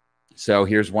 So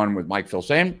here's one with Mike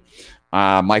Filsaime.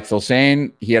 Mike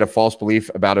Filsaime, he had a false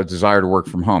belief about a desire to work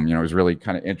from home. You know, it was really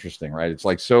kind of interesting, right? It's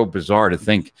like so bizarre to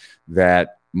think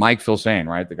that Mike Filsaime,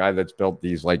 right, the guy that's built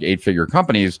these like 8-figure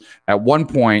companies, at one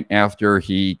point after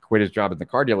he quit his job at the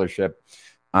car dealership,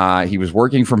 he was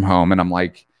working from home, and I'm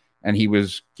like, and he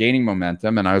was gaining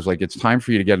momentum, and I was like, it's time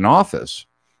for you to get an office.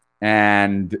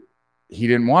 And he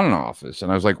didn't want an office.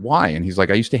 And I was like, why? And he's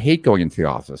like, I used to hate going into the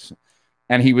office.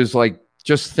 And he was like,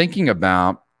 just thinking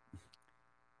about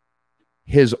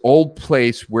his old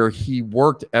place where he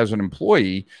worked as an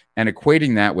employee and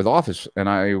equating that with office. And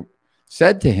I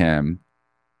said to him,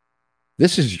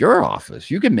 this is your office.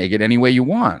 You can make it any way you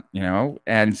want, you know?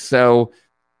 And so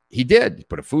he did. He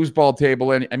put a foosball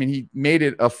table in. I mean, he made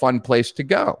it a fun place to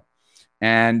go.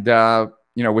 And,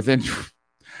 you know,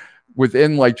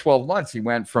 within like 12 months, he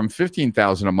went from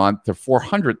 $15,000 a month to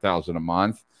 $400,000 a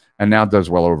month, and now does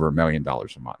well over $1 million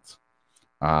a month.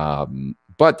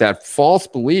 But that false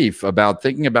belief about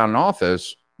thinking about an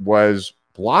office was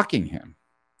blocking him.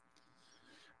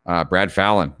 Brad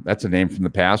Fallon, that's a name from the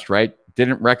past, right?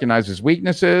 Didn't recognize his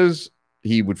weaknesses.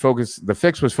 He would focus, the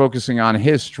fix was focusing on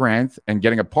his strength and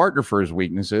getting a partner for his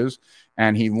weaknesses.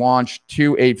 And he launched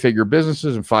 2 8-figure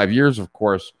businesses in 5 years. Of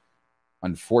course,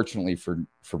 unfortunately for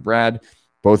Brad,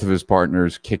 both of his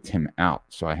partners kicked him out.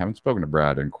 So I haven't spoken to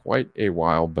Brad in quite a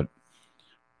while, but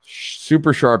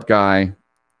super sharp guy.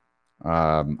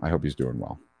 I hope he's doing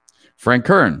well. Frank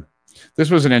Kern. This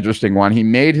was an interesting one. He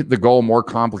made the goal more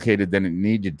complicated than it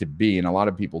needed to be, and a lot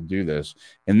of people do this.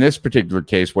 In this particular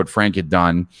case, what Frank had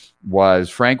done was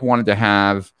Frank wanted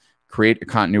to create a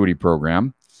continuity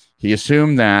program. He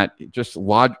assumed that just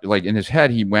like in his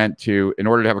head, he went to, in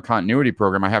order to have a continuity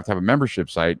program, I have to have a membership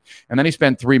site. And then he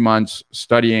spent 3 months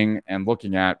studying and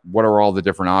looking at what are all the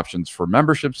different options for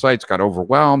membership sites, got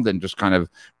overwhelmed, and just kind of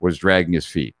was dragging his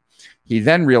feet. He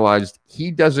then realized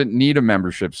he doesn't need a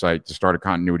membership site to start a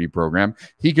continuity program.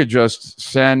 He could just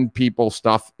send people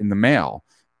stuff in the mail.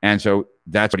 And so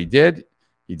that's what he did.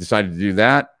 He decided to do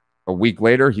that. A week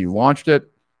later, he launched it.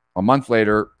 A month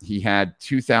later, he had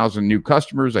 2,000 new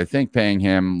customers, I think, paying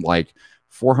him like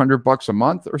 $400 a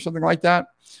month or something like that.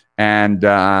 And,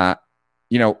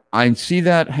 you know, I see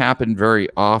that happen very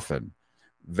often,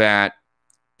 that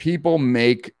people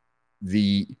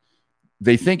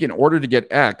they think in order to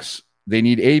get X, they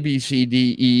need A, B, C,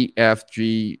 D, E, F,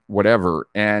 G, whatever.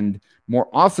 And more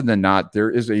often than not, there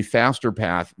is a faster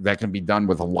path that can be done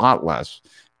with a lot less.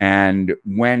 And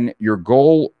when your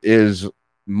goal is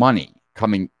money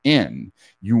coming in,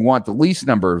 you want the least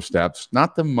number of steps,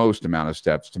 not the most amount of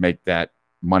steps, to make that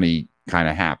money kind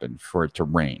of happen, for it to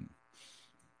rain.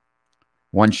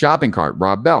 One shopping cart,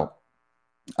 Rob Bell.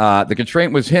 The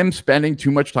constraint was him spending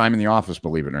too much time in the office,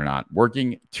 believe it or not,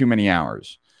 working too many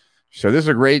hours. So this is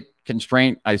a great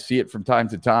constraint. I see it from time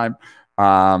to time.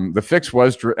 The fix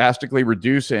was drastically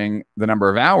reducing the number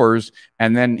of hours,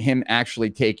 and then him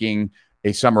actually taking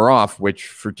a summer off, which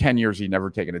for 10 years he'd never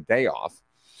taken a day off.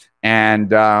 And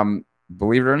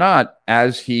believe it or not,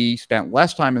 as he spent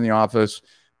less time in the office,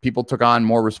 people took on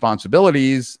more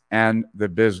responsibilities, and the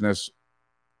business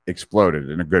exploded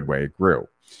in a good way. It grew.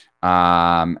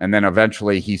 And then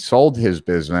eventually he sold his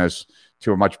business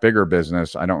to a much bigger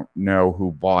business. I don't know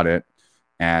who bought it.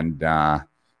 And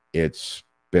it's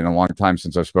been a long time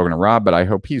since I've spoken to Rob, but I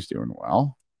hope he's doing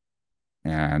well.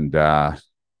 And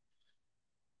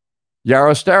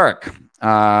Yarrow Starrick.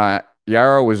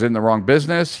 Yarrow was in the wrong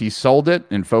business. He sold it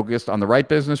and focused on the right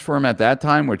business for him at that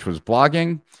time, which was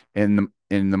blogging. In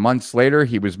the months later,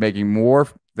 he was making more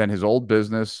than his old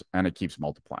business, and it keeps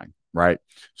multiplying, right?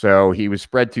 So he was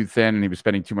spread too thin, and he was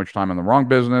spending too much time on the wrong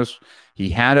business. He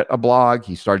had a blog.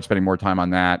 He started spending more time on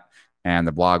that, and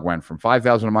the blog went from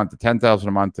 5,000 a month to 10,000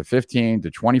 a month to 15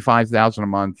 to 25,000 a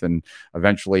month, and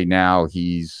eventually now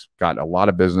he's got a lot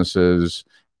of businesses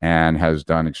and has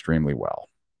done extremely well.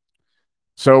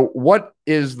 So what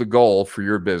is the goal for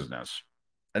your business?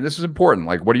 And this is important.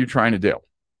 Like, what are you trying to do?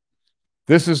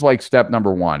 This is like step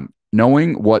number one,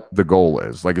 knowing what the goal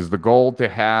is. Like, is the goal to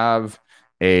have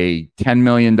a $10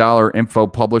 million info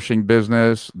publishing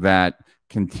business that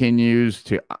continues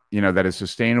to, that is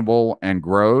sustainable and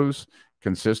grows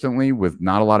consistently with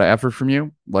not a lot of effort from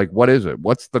you? Like, what is it?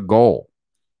 What's the goal?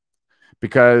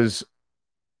 Because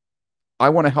I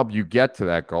want to help you get to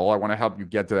that goal. I want to help you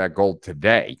get to that goal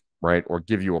today, right? Or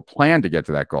give you a plan to get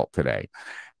to that goal today.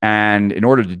 And in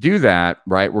order to do that,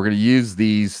 right, we're going to use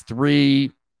these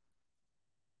 3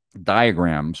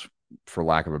 diagrams, for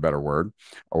lack of a better word,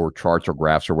 or charts or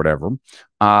graphs or whatever,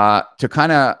 to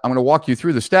kind of, I'm going to walk you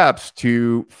through the steps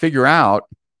to figure out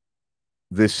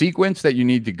the sequence that you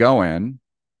need to go in.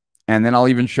 And then I'll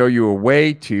even show you a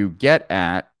way to get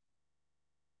at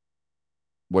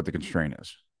what the constraint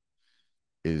is.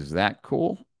 Is that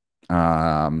cool?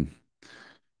 So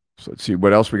let's see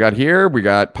what else we got here. We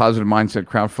got positive mindset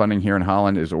crowdfunding here in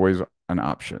Holland is always an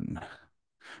option.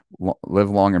 Live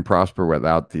long and prosper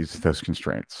without those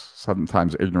constraints.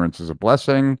 Sometimes ignorance is a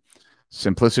blessing.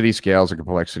 Simplicity scales and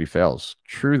complexity fails.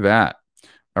 True that.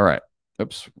 All right.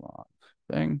 Oops. Wrong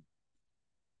thing.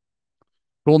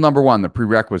 Rule number 1, the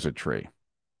prerequisite tree.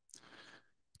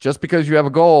 Just because you have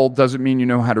a goal doesn't mean you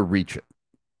know how to reach it.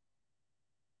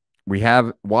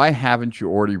 Why haven't you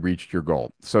already reached your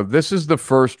goal? So this is the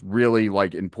first really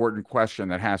important question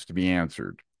that has to be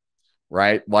answered,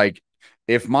 right? Like,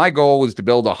 if my goal was to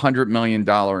build a $100 million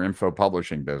info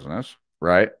publishing business,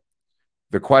 right?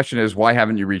 The question is, why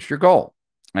haven't you reached your goal?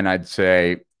 And I'd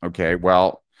say, okay,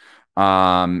 well,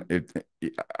 I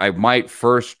might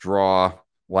first draw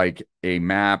like a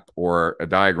map or a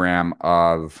diagram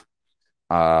of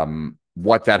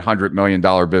what that $100 million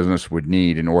business would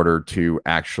need in order to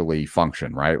actually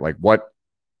function, right? Like, what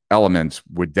elements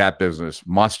would that business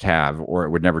must have, or it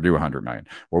would never do 100 million?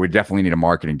 Well, we definitely need a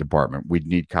marketing department. We'd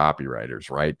need copywriters,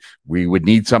 right? We would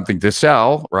need something to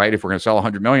sell, right? If we're going to sell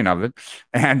 100 million of it.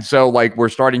 And so we're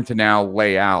starting to now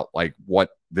lay out what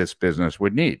this business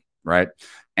would need, right?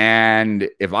 And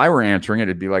if I were answering it,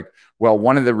 it'd be like, well,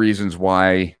 one of the reasons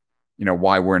why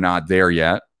we're not there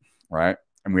yet, right?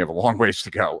 And we have a long ways to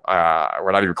go.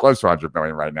 We're not even close to 100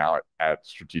 million right now at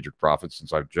Strategic Profits,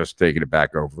 since I've just taken it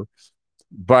back over.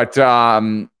 But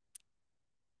I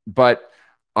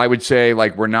would say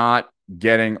we're not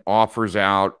getting offers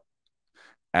out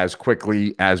as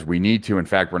quickly as we need to. In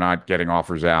fact, we're not getting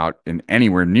offers out in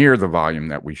anywhere near the volume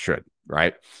that we should,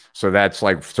 right? So that's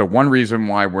so one reason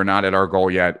why we're not at our goal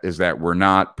yet is that we're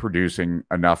not producing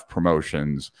enough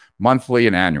promotions monthly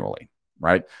and annually,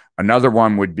 right? Another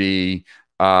one would be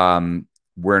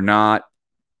we're not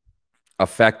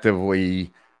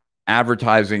effectively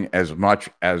advertising as much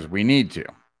as we need to,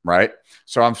 right?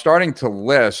 So I'm starting to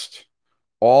list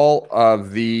all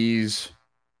of these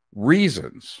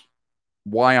reasons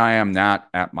why I am not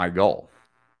at my goal,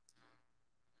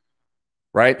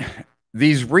 right?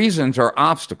 These reasons are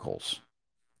obstacles.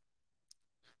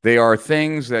 They are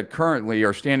things that currently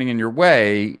are standing in your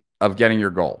way of getting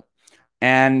your goal.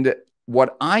 And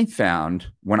what I found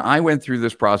when I went through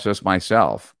this process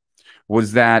myself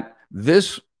was that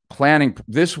this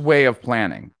way of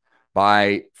planning,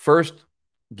 by first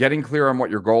getting clear on what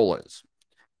your goal is,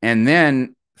 and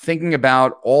then thinking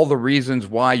about all the reasons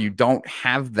why you don't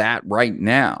have that right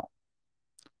now,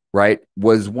 right,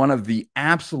 was one of the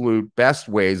absolute best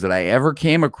ways that I ever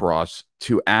came across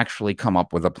to actually come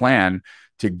up with a plan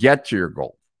to get to your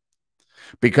goal.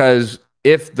 Because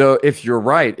if you're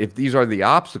right, if these are the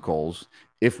obstacles,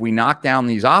 if we knock down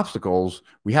these obstacles,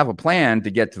 we have a plan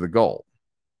to get to the goal.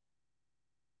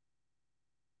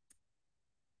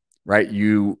 right?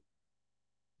 You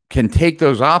can take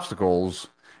those obstacles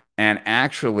and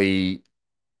actually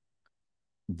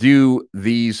do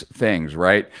these things,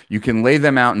 right? You can lay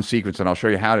them out in sequence, and I'll show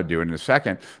you how to do it in a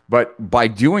second. But by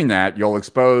doing that, you'll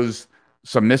expose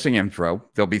some missing info.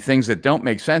 There'll be things that don't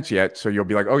make sense yet. So you'll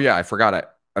be like, oh yeah, I forgot it.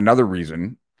 Another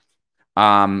reason.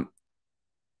 I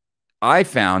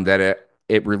found that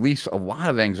it released a lot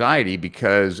of anxiety,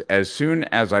 because as soon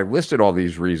as I listed all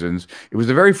these reasons, it was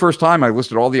the very first time I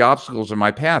listed all the obstacles in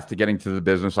my path to getting to the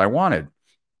business I wanted.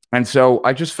 And so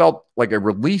I just felt like a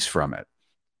release from it.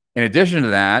 In addition to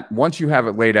that, once you have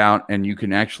it laid out and you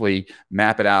can actually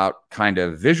map it out kind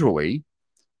of visually,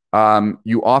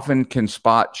 you often can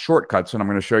spot shortcuts, and I'm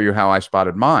going to show you how I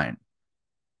spotted mine.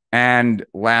 And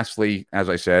lastly, as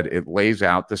I said, it lays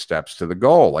out the steps to the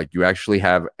goal. Like, you actually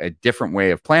have a different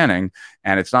way of planning,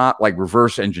 and it's not like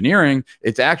reverse engineering.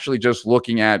 It's actually just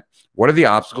looking at what are the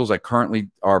obstacles that currently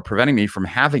are preventing me from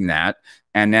having that,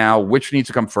 and now which needs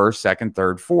to come first, second,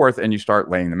 third, fourth, and you start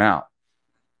laying them out.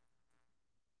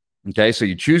 Okay, so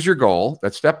you choose your goal.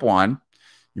 That's step one.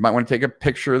 You might want to take a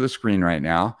picture of the screen right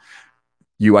now.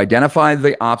 You identify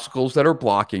the obstacles that are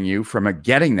blocking you from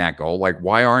getting that goal. Like,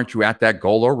 why aren't you at that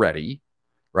goal already?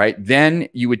 Right? Then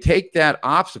you would take that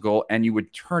obstacle and you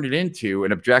would turn it into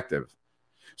an objective.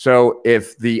 So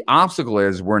if the obstacle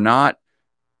is we're not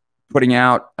putting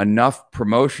out enough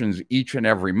promotions each and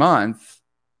every month,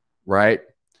 right?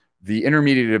 The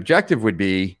intermediate objective would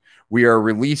be we are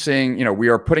releasing, we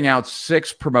are putting out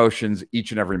 6 promotions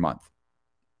each and every month,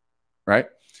 right?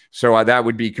 So that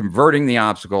would be converting the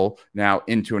obstacle now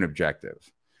into an objective.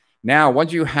 Now,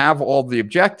 once you have all the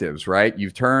objectives, right,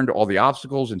 you've turned all the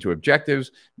obstacles into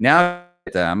objectives. Now,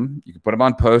 you can put them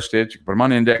on Post-its, you can put them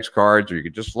on index cards, or you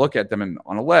could just look at them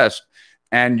on a list,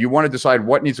 and you want to decide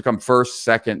what needs to come first,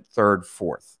 second, third,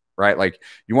 fourth, right? Like,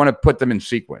 you want to put them in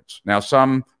sequence. Now,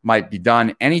 some might be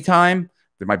done anytime.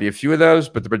 There might be a few of those,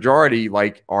 but the majority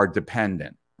are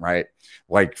dependent, right?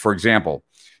 Like, for example,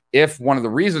 if one of the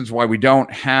reasons why we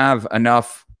don't have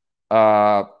enough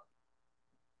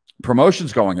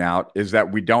promotions going out is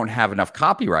that we don't have enough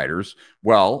copywriters,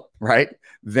 well, right,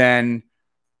 then,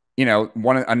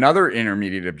 another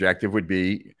intermediate objective would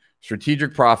be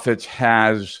Strategic Profits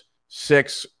has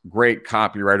 6 great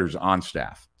copywriters on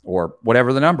staff, or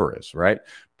whatever the number is, right?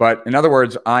 But in other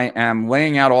words, I am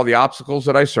laying out all the obstacles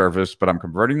that I service, but I'm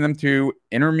converting them to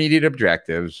intermediate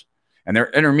objectives. And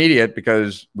they're intermediate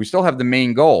because we still have the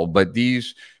main goal, but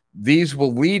these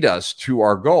will lead us to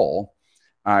our goal.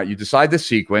 You decide the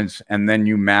sequence, and then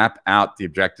you map out the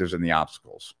objectives and the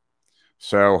obstacles.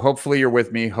 So hopefully you're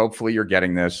with me. Hopefully you're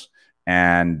getting this.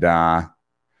 And let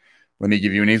me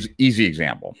give you an easy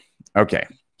example. Okay,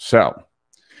 so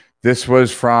this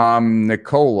was from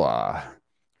Nicola,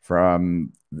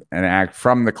 from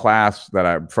the class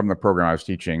from the program I was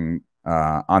teaching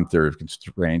on theory of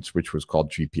constraints, which was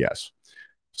called GPS.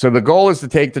 So the goal is to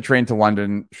take the train to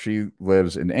London. She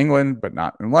lives in England, but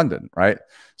not in London, right?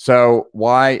 So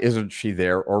why isn't she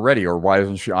there already? Or why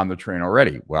isn't she on the train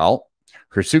already? Well,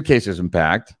 her suitcase isn't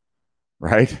packed,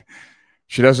 right?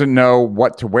 She doesn't know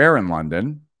what to wear in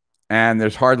London, and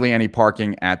there's hardly any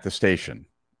parking at the station,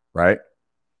 right?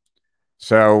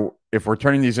 So if we're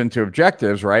turning these into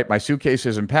objectives, right? My suitcase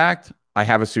isn't packed. I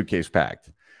have a suitcase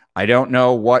packed. I don't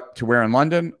know what to wear in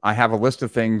London. I have a list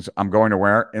of things I'm going to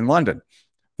wear in London.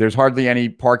 There's hardly any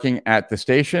parking at the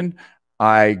station.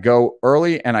 I go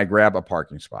early and I grab a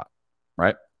parking spot,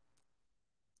 right?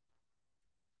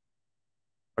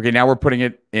 Okay, now we're putting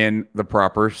it in the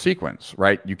proper sequence,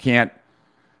 right? You can't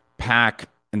pack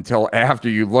until after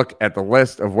you look at the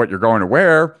list of what you're going to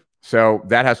wear. So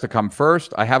that has to come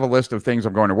first. I have a list of things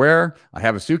I'm going to wear. I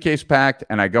have a suitcase packed,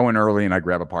 and I go in early and I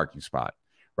grab a parking spot,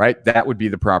 right? That would be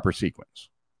the proper sequence.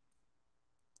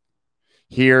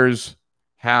 Here's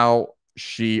how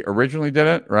she originally did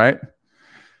it, right?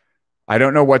 I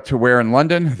don't know what to wear in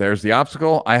London. There's the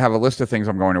obstacle. I have a list of things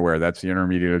I'm going to wear. That's the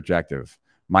intermediate objective.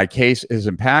 My case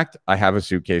isn't packed. I have a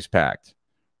suitcase packed,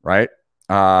 right?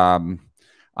 I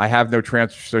have no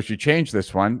transfer. So she changed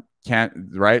this one.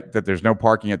 Right? That there's no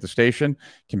parking at the station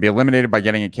can be eliminated by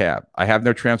getting a cab. I have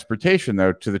no transportation,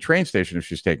 though, to the train station if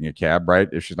she's taking a cab, right?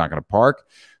 If she's not going to park.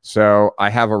 So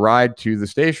I have a ride to the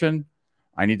station.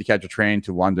 I need to catch a train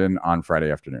to London on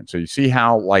Friday afternoon. So you see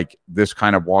how this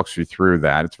kind of walks you through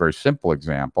that. It's a very simple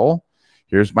example.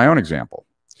 Here's my own example.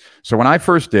 So when I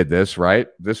first did this, right,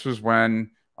 this was when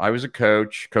I was a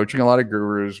coach, coaching a lot of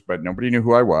gurus, but nobody knew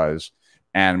who I was.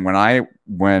 And when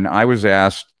I was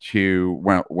asked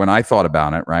to, when I thought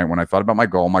about it, right, when I thought about my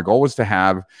goal was to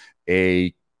have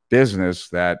a business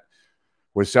that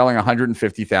was selling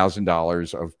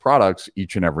 $150,000 of products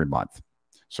each and every month.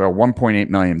 So a $1.8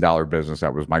 million business,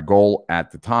 that was my goal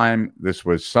at the time. This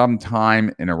was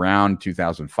sometime in around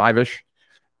 2005-ish.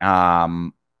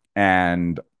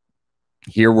 And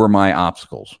here were my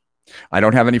obstacles. I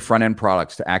don't have any front-end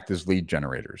products to act as lead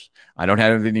generators. I don't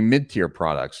have any mid-tier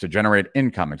products to generate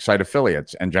income, excite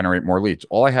affiliates, and generate more leads.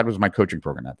 All I had was my coaching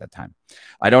program at that time.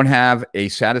 I don't have a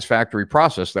satisfactory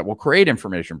process that will create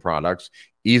information products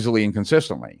easily and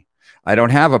consistently. I don't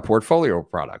have a portfolio of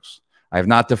products. I have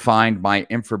not defined my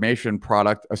information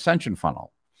product ascension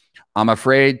funnel. I'm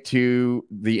afraid the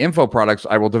info products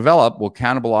I will develop will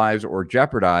cannibalize or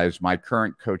jeopardize my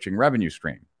current coaching revenue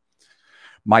stream.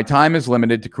 My time is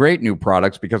limited to create new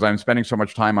products because I'm spending so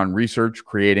much time on research,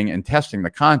 creating, and testing the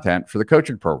content for the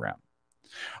coaching program.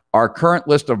 Our current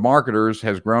list of marketers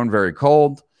has grown very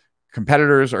cold.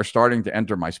 Competitors are starting to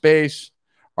enter my space.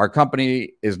 Our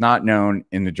company is not known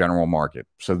in the general market.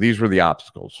 So these were the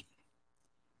obstacles.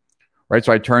 Right?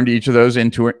 So I turned each of those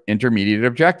into intermediate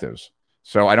objectives.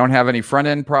 So I don't have any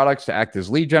front-end products to act as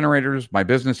lead generators. My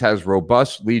business has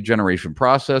robust lead generation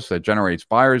process that generates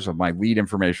buyers of my lead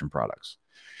information products.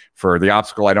 For the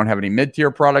obstacle, I don't have any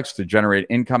mid-tier products to generate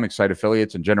income, excite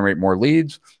affiliates, and generate more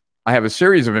leads. I have a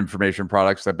series of information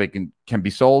products that can be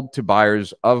sold to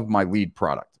buyers of my lead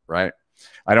product, right?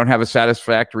 I don't have a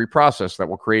satisfactory process that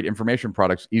will create information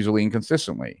products easily and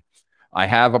consistently. I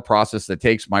have a process that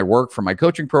takes my work from my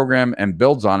coaching program and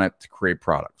builds on it to create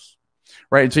products,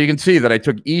 right? And so you can see that I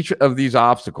took each of these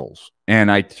obstacles and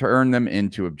I turned them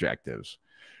into objectives,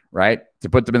 right? To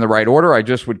put them in the right order, I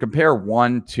just would compare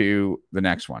one to the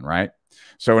next one, right?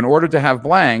 So in order to have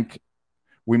blank,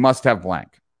 we must have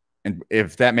blank. And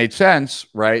if that made sense,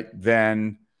 right,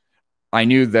 then I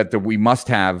knew that the we must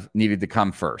have needed to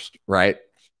come first, right?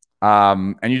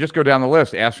 And you just go down the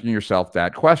list asking yourself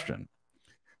that question.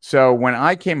 So when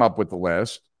I came up with the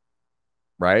list,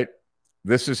 right,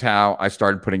 this is how I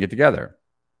started putting it together,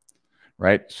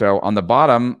 right? So on the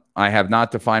bottom, I have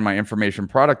not defined my information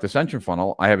product ascension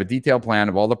funnel. I have a detailed plan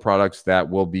of all the products that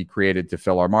will be created to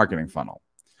fill our marketing funnel.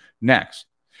 Next,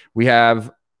 we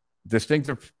have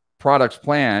distinctive products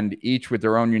planned, each with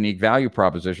their own unique value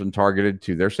proposition targeted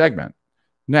to their segment.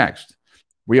 Next,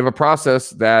 we have a process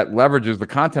that leverages the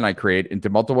content I create into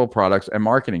multiple products and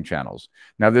marketing channels.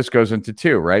 Now, this goes into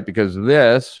two, right? Because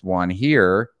this one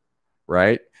here,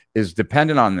 right, is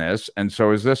dependent on this, and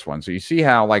so is this one. So you see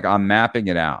how, like, I'm mapping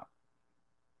it out.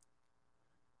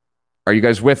 Are you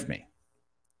guys with me?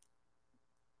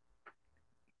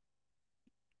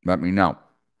 Let me know.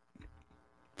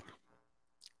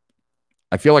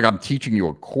 I feel like I'm teaching you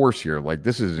a course here. Like,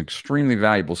 this is extremely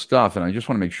valuable stuff, and I just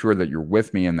want to make sure that you're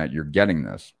with me and that you're getting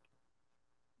this.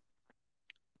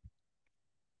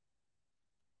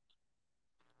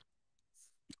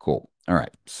 Cool. All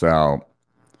right. So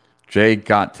Jay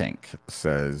Gottink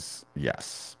says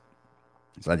yes.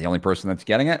 Is that the only person that's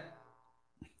getting it?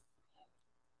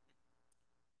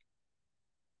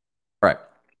 All right.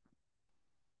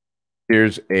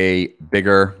 Here's a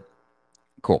bigger,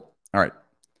 cool. All right.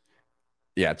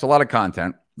 Yeah, it's a lot of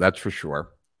content, that's for sure.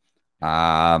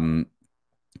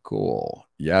 Cool.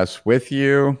 Yes, with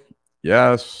you.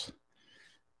 Yes.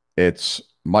 It's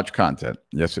much content.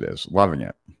 Yes, it is. Loving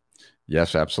it.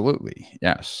 Yes, absolutely.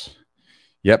 Yes.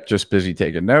 Yep, just busy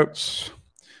taking notes.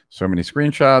 So many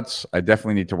screenshots. I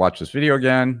definitely need to watch this video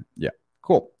again. Yeah,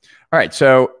 cool. All right,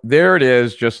 so there it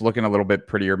is, just looking a little bit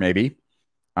prettier maybe.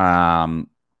 And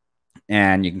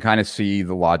you can kind of see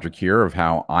the logic here of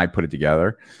how I put it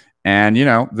together. And, you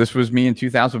know, this was me in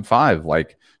 2005,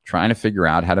 like trying to figure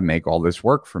out how to make all this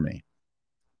work for me.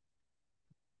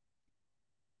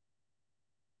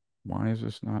 Why is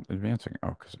this not advancing?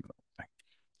 Oh, because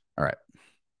all right.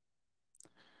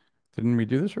 Didn't we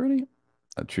do this already?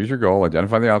 Choose your goal,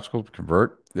 identify the obstacles,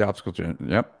 convert the obstacles.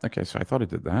 Yep. Okay, so I thought I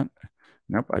did that.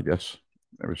 Nope, I guess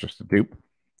it was just a dupe.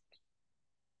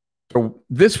 So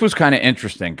this was kind of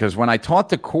interesting because when I taught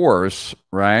the course,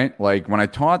 right, like when I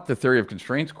taught the Theory of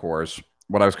Constraints course,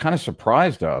 what I was kind of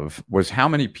surprised of was how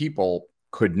many people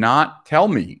could not tell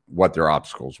me what their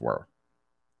obstacles were,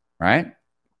 right?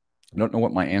 I don't know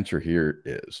what my answer here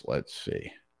is. Let's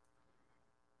see.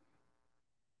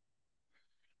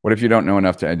 What if you don't know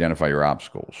enough to identify your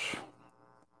obstacles?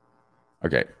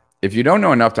 Okay. If you don't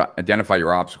know enough to identify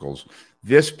your obstacles,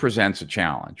 this presents a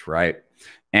challenge, right?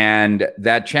 And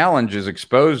that challenge is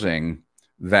exposing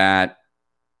that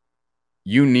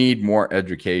you need more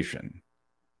education.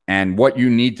 And what you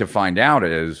need to find out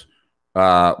is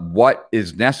what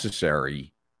is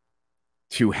necessary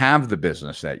to have the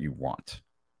business that you want.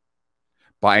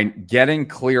 By getting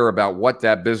clear about what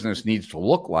that business needs to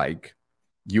look like,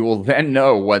 you will then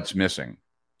know what's missing.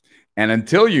 And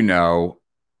until you know,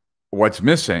 what's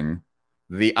missing,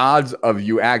 the odds of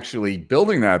you actually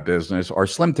building that business are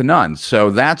slim to none. So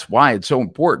that's why it's so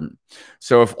important.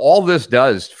 So if all this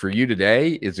does for you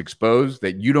today is expose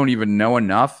that you don't even know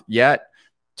enough yet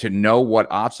to know what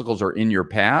obstacles are in your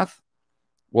path,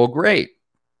 well, great.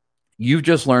 You've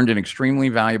just learned an extremely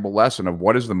valuable lesson of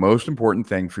what is the most important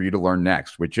thing for you to learn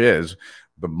next, which is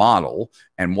the model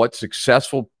and what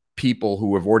successful people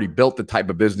who have already built the type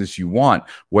of business you want,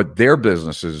 what their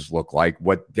businesses look like,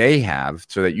 what they have,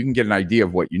 so that you can get an idea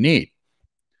of what you need.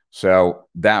 So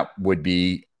that would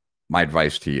be my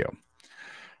advice to you.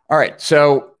 All right.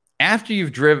 So after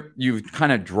you've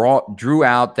kind of drew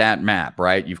out that map,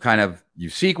 right? You've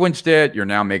sequenced it. You're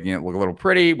now making it look a little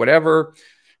pretty, whatever.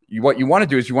 What you want to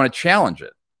do is you want to challenge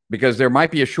it, because there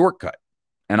might be a shortcut.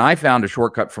 And I found a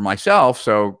shortcut for myself.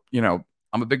 So,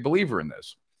 I'm a big believer in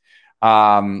this.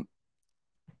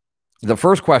 The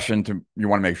first question you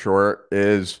want to make sure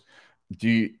is,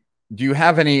 do you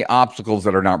have any obstacles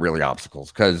that are not really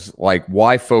obstacles? Because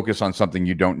why focus on something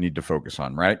you don't need to focus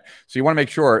on, right? So you want to make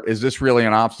sure, is this really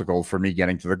an obstacle for me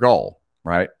getting to the goal,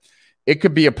 right? It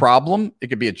could be a problem. It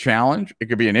could be a challenge. It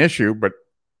could be an issue. But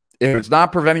if it's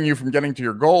not preventing you from getting to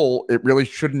your goal, it really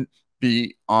shouldn't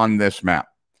be on this map.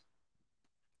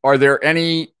 Are there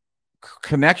any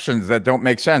connections that don't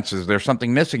make sense? Is there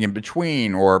something missing in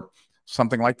between or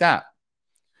something like that?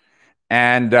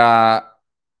 And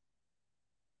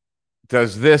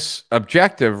does this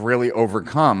objective really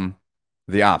overcome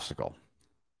the obstacle?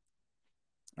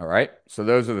 All right. So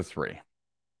those are the three.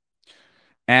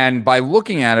 And by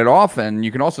looking at it often,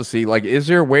 you can also see, is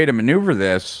there a way to maneuver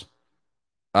this?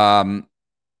 Well,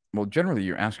 generally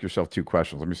you ask yourself two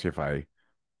questions. Let me see if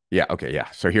yeah. Okay. Yeah.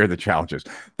 So here are the challenges.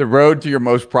 The road to your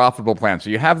most profitable plan. So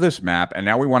you have this map, and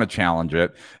now we want to challenge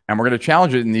it. And we're going to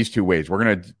challenge it in these two ways. We're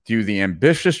going to do the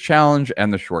ambitious challenge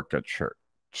and the shortcut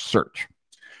search.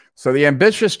 So the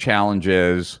ambitious challenge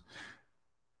is,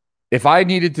 if I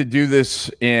needed to do this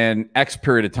in X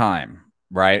period of time,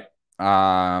 right?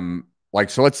 So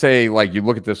let's say you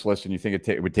look at this list and you think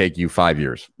it would take you 5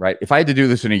 years, right? If I had to do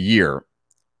this in a year,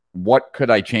 what could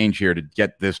I change here to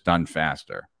get this done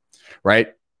faster, right?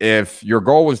 If your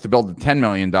goal was to build a $10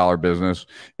 million business,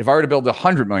 if I were to build a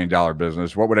 $100 million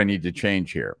business, what would I need to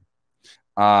change here?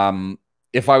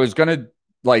 If I was going to,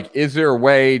 is there a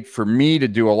way for me to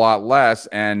do a lot less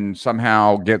and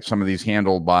somehow get some of these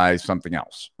handled by something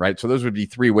else, right? So those would be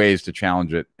three ways to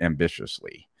challenge it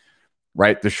ambitiously,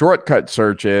 right? The shortcut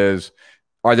search is,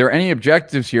 are there any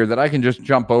objectives here that I can just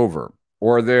jump over?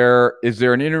 Or is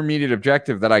there an intermediate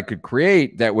objective that I could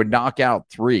create that would knock out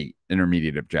 3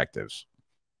 intermediate objectives?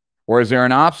 Or is there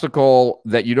an obstacle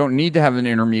that you don't need to have an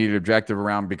intermediate objective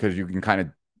around because you can kind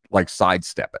of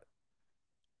sidestep it?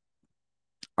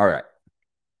 All right.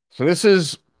 So this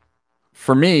is,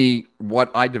 for me, what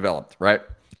I developed, right?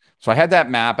 So I had that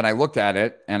map and I looked at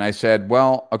it and I said,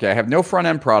 well, okay, I have no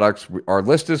front-end products. Our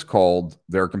list is cold.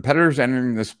 There are competitors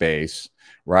entering the space,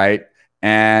 right?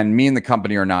 And me and the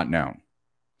company are not known.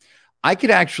 I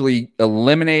could actually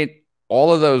eliminate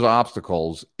all of those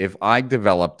obstacles if I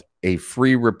developed a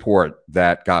free report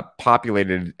that got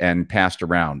populated and passed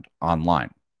around online.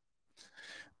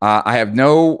 I have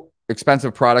no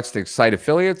expensive products to excite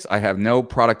affiliates. I have no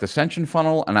product ascension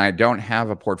funnel, and I don't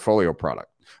have a portfolio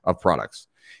of products.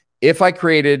 If I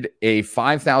created a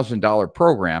 $5,000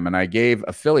 program and I gave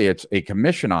affiliates a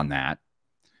commission on that,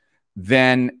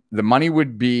 then the money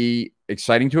would be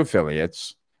exciting to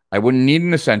affiliates. I wouldn't need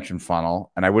an ascension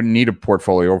funnel, and I wouldn't need a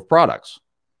portfolio of products,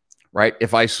 right?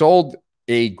 If I sold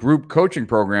a group coaching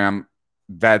program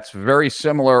that's very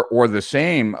similar or the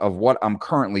same of what I'm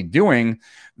currently doing,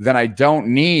 then I don't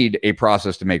need a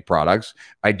process to make products.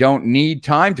 I don't need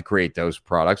time to create those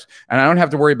products. And I don't have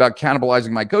to worry about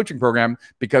cannibalizing my coaching program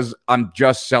because I'm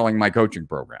just selling my coaching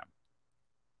program.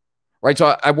 Right.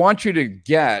 So I want you to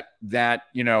get that,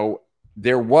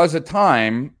 there was a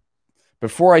time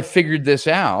before I figured this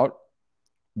out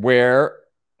where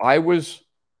I was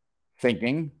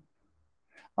thinking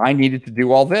I needed to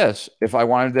do all this if I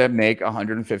wanted to make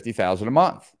 $150,000 a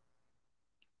month.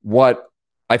 What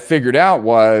I figured out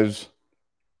was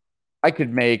I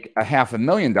could make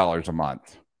 $500,000 a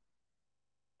month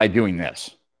by doing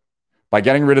this, by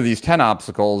getting rid of these 10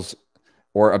 obstacles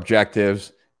or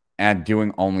objectives and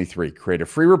doing only 3. Create a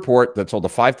free report that sold a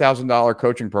 $5,000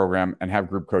 coaching program and have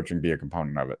group coaching be a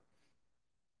component of it.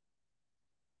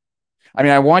 I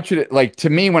mean, I want you to, to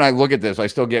me, when I look at this, I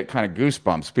still get kind of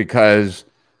goosebumps because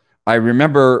I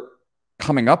remember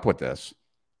coming up with this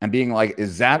and being like,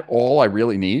 is that all I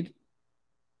really need?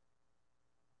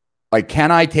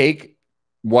 Can I take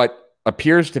what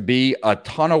appears to be a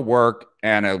ton of work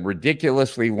and a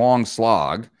ridiculously long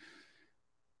slog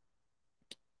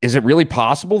is it really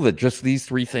possible that just these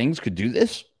three things could do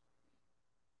this?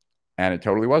 And it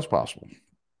totally was possible.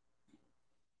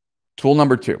 Tool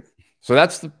number 2. So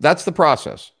that's the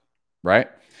process, right?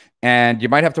 And you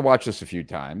might have to watch this a few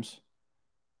times,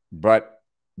 but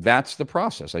that's the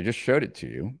process. I just showed it to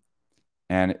you,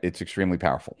 and it's extremely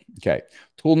powerful. Okay.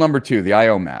 Tool number 2, the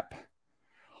IO map.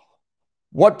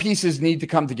 What pieces need to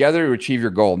come together to achieve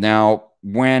your goal? Now,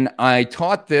 when I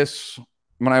taught this,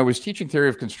 when I was teaching theory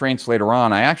of constraints later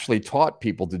on, I actually taught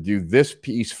people to do this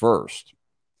piece first.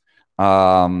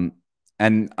 And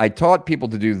I taught people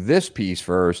to do this piece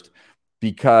first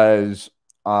because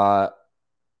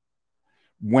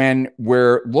when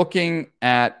we're looking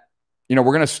at, we're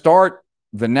going to start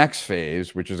the next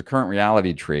phase, which is a current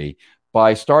reality tree,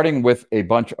 by starting with a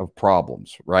bunch of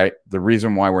problems, right? The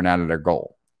reason why we're not at our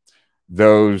goal,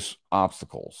 those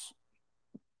obstacles.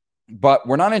 But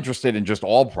we're not interested in just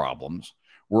all problems.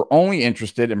 We're only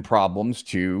interested in problems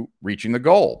to reaching the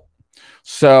goal.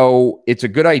 So it's a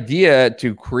good idea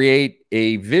to create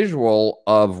a visual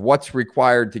of what's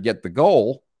required to get the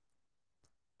goal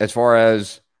as far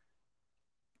as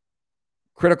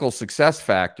critical success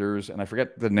factors. And I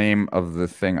forget the name of the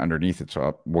thing underneath it,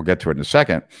 so we'll get to it in a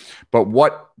second. But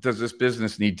what does this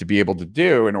business need to be able to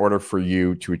do in order for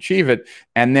you to achieve it?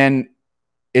 And then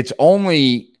it's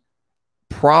only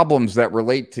problems that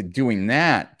relate to doing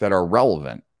that that are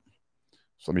relevant.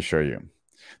 So let me show you.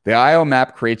 The IO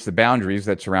map creates the boundaries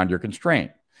that surround your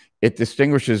constraint. It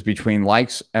distinguishes between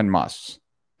likes and musts.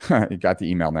 You got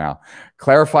the email now.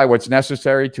 Clarify what's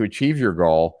necessary to achieve your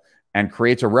goal and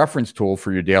creates a reference tool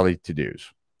for your daily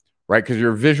to-dos, right? Because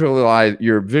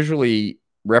you're visually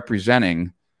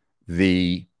representing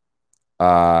the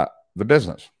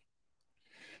business.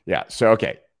 Yeah. So,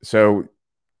 okay. So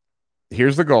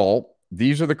here's the goal.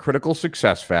 These are the critical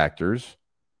success factors,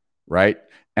 right?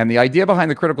 And the idea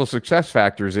behind the critical success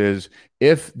factors is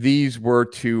if these were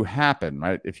to happen,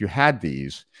 right? If you had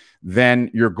these,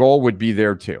 then your goal would be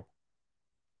there too,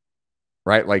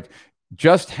 right? Like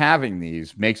just having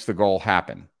these makes the goal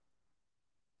happen.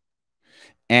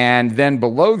 And then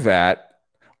below that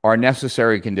are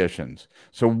necessary conditions.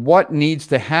 So what needs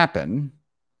to happen?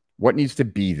 What needs to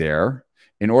be there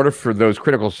in order for those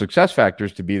critical success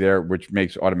factors to be there, which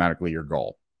makes automatically your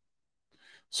goal?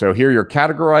 So here you're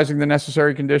categorizing the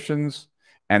necessary conditions,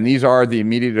 and these are the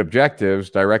immediate objectives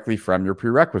directly from your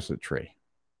prerequisite tree.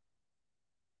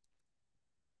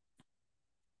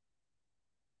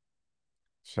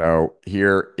 So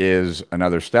here is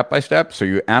another step-by-step. So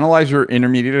you analyze your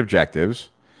intermediate objectives,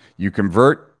 you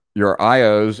convert your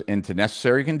IOs into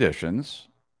necessary conditions,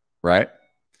 right?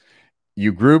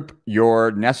 You group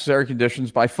your necessary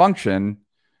conditions by function.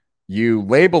 You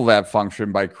label that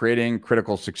function by creating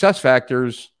critical success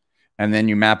factors, and then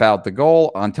you map out the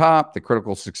goal on top, the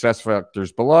critical success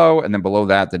factors below, and then below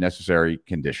that, the necessary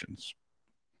conditions.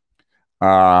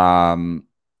 All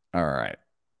right.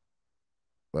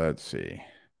 Let's see.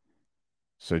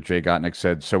 So Jay Gottnick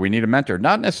said, so we need a mentor.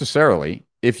 Not necessarily.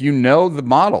 If you know the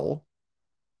model,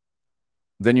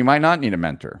 then you might not need a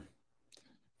mentor.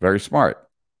 Very smart.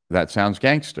 That sounds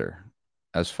gangster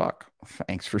as fuck.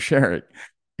 Thanks for sharing.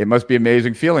 It must be an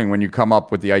amazing feeling when you come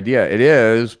up with the idea. It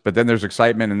is, but then there's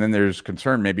excitement and then there's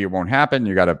concern. Maybe it won't happen.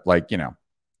 You got to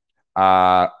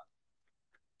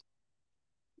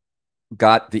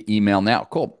got the email now.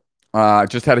 Cool.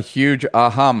 Just had a huge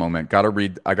aha moment. I got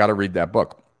to read that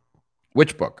book.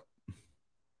 Which book?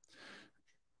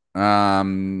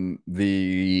 There's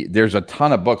a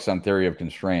ton of books on theory of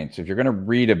constraints. If you're going to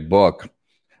read a book,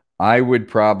 I would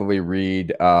probably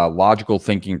read Logical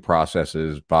Thinking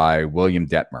Processes by William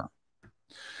Detmer.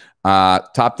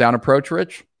 Top-down approach,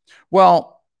 Rich?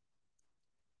 Well,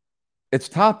 it's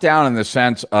top-down in the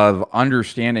sense of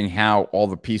understanding how all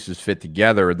the pieces fit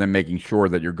together and then making sure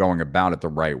that you're going about it the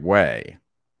right way.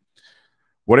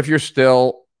 What if you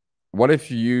still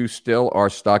are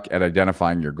stuck at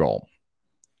identifying your goal?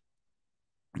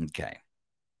 Okay.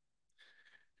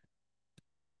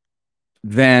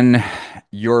 Then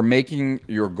you're making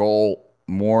your goal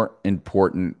more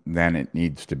important than it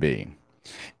needs to be.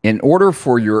 In order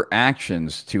for your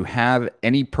actions to have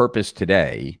any purpose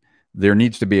today, there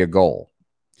needs to be a goal.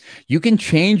 You can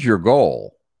change your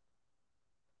goal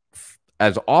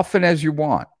as often as you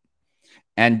want.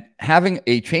 And having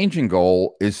a changing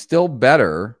goal is still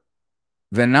better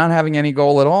than not having any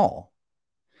goal at all.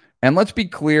 And let's be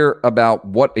clear about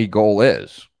what a goal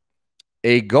is.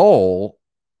 A goal,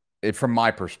 from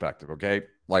my perspective, okay?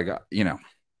 Like,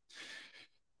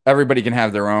 everybody can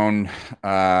have their own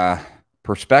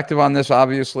perspective on this,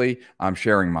 obviously. I'm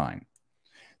sharing mine.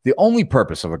 The only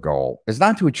purpose of a goal is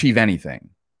not to achieve anything.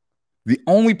 The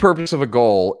only purpose of a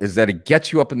goal is that it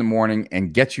gets you up in the morning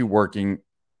and gets you working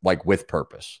like with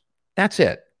purpose. That's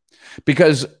it.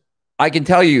 Because I can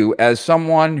tell you, as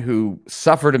someone who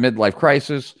suffered a midlife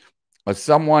crisis, as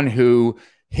someone who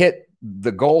hit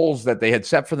the goals that they had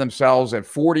set for themselves at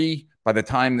 40 by the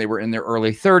time they were in their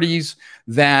early 30s,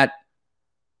 that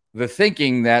the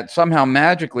thinking that somehow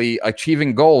magically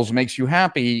achieving goals makes you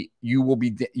happy, you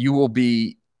will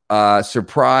be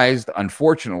surprised,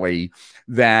 unfortunately,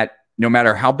 that no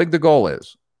matter how big the goal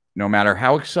is, no matter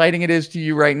how exciting it is to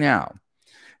you right now,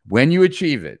 when you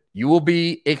achieve it, you will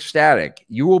be ecstatic.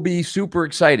 You will be super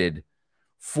excited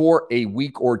for a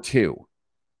week or two,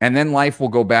 and then life will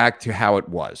go back to how it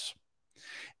was.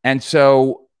 And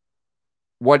so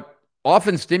what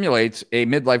often stimulates a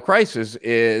midlife crisis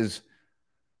is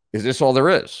this all there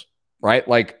is, right?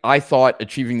 Like, I thought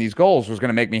achieving these goals was going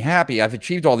to make me happy. I've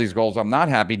achieved all these goals. I'm not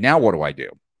happy. Now what do I do?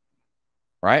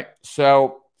 Right?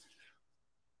 So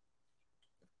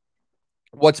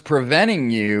what's preventing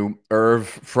you, Irv,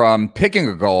 from picking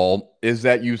a goal is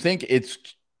that you think it's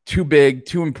too big,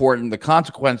 too important. The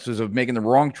consequences of making the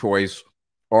wrong choice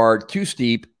are too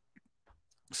steep,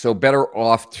 so better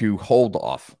off to hold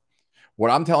off.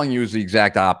 What I'm telling you is the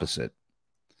exact opposite,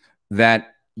 that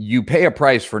you pay a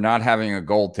price for not having a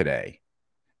goal today.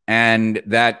 And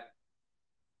that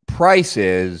price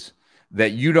is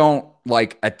that you don't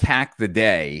like attack the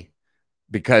day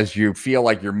because you feel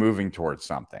like you're moving towards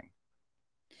something.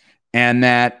 And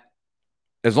that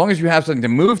as long as you have something to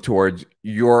move towards,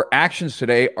 your actions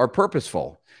today are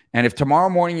purposeful. And if tomorrow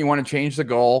morning you want to change the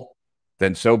goal,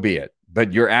 then so be it.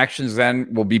 But your actions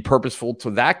then will be purposeful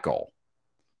to that goal.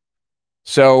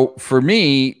 So for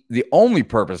me, the only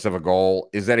purpose of a goal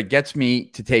is that it gets me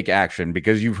to take action,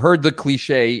 because you've heard the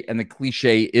cliche, and the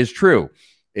cliche is true.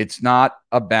 It's not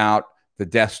about the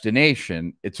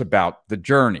destination. It's about the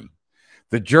journey.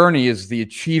 The journey is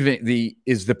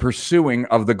the pursuing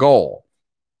of the goal,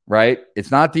 right? It's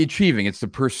not the achieving, it's the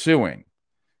pursuing.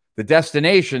 The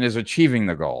destination is achieving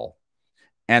the goal.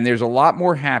 And there's a lot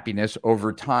more happiness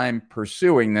over time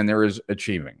pursuing than there is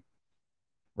achieving,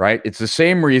 right? It's the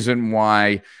same reason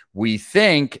why we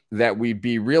think that we'd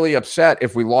be really upset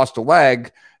if we lost a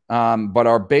leg, but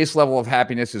our base level of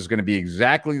happiness is going to be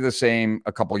exactly the same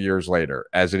a couple years later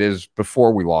as it is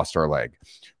before we lost our leg.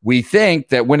 We think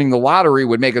that winning the lottery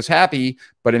would make us happy,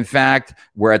 but in fact,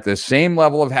 we're at the same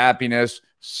level of happiness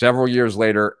several years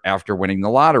later after winning the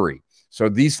lottery. So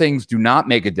these things do not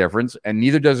make a difference, and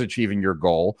neither does achieving your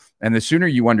goal. And the sooner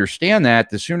you understand that,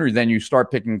 the sooner then you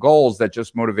start picking goals that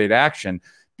just motivate action,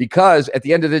 because at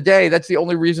the end of the day, that's the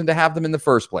only reason to have them in the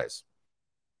first place.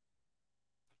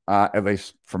 At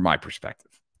least from my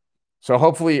perspective. So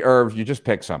hopefully, Irv, you just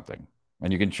pick something,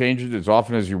 and you can change it as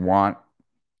often as you want.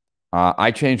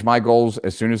 I change my goals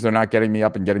as soon as they're not getting me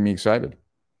up and getting me excited.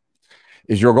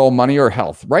 Is your goal money or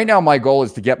health? Right now, my goal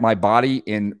is to get my body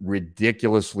in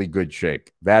ridiculously good shape.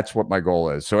 That's what my goal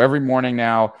is. So every morning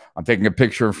now, I'm taking a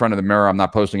picture in front of the mirror. I'm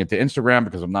not posting it to Instagram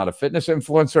because I'm not a fitness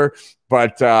influencer,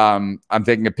 but I'm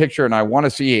taking a picture, and I want to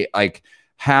see, like,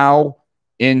 how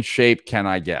in shape can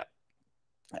I get?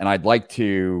 And I'd like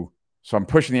to, so I'm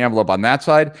pushing the envelope on that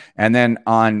side. And then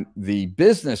on the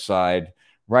business side,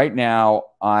 right now,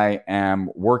 I am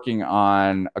working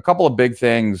on a couple of big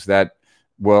things that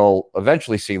will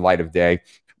eventually see light of day,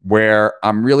 where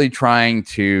I'm really trying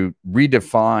to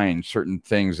redefine certain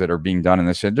things that are being done in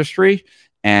this industry.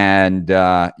 And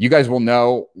you guys will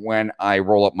know when I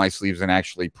roll up my sleeves and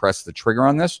actually press the trigger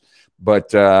on this.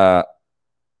 But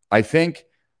I think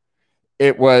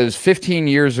it was 15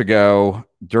 years ago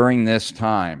during this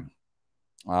time.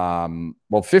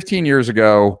 15 years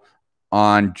ago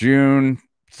on June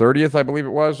 30th, I believe it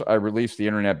was, I released the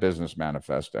Internet Business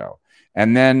Manifesto.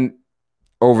 And then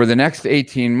over the next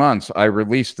 18 months, I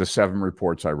released the 7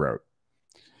 reports I wrote.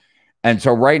 And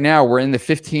so right now we're in the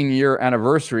 15-year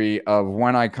anniversary of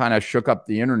when I kind of shook up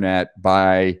the internet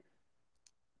by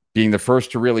being the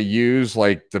first to really use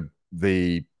like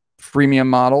the freemium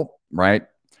model, right?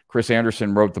 Chris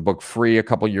Anderson wrote the book Free a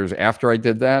couple years after I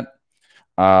did that.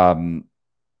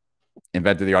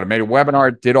 Invented the automated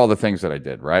webinar, did all the things that I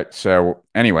did, right? So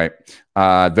anyway,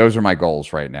 those are my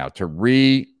goals right now: to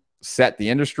reset the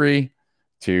industry,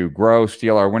 to grow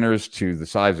Steal Our Winners to the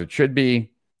size it should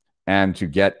be, and to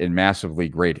get in massively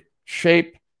great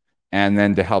shape, and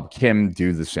then to help Kim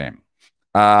do the same.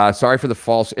 Sorry for the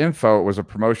false info. It was a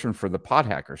promotion for the pot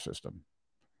hacker system.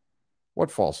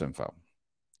 What false info?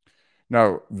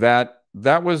 No, that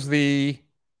was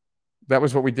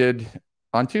what we did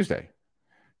on Tuesday.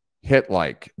 Hit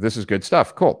like. This is good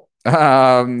stuff. Cool.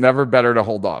 Never better to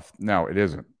hold off. No, it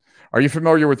isn't. Are you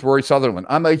familiar with Rory Sutherland?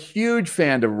 I'm a huge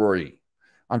fan of Rory.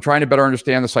 I'm trying to better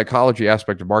understand the psychology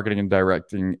aspect of marketing and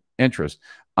directing interest.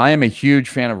 I am a huge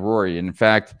fan of Rory. In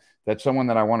fact, that's someone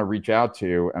that I want to reach out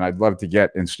to, and I'd love to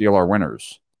get and steal our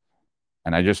winners.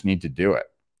 And I just need to do it.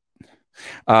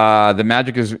 The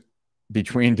magic is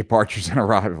between departures and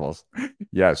arrivals.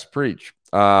 Yes, preach.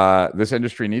 This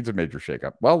industry needs a major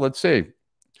shakeup. Well, let's see.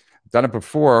 I've done it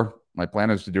before. My plan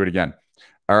is to do it again.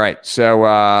 All right.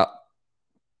 So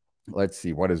let's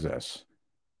see. What is this?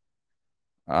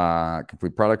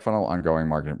 Complete product funnel, ongoing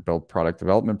marketing, build product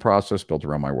development process built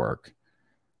around my work.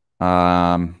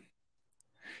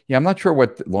 Yeah, I'm not sure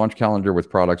what launch calendar with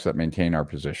products that maintain our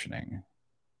positioning.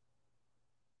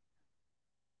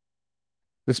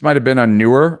 This might have been a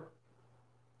newer.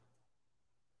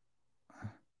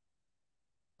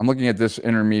 I'm looking at this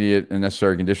intermediate and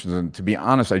necessary conditions, and to be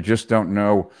honest, I just don't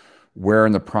know where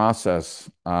in the process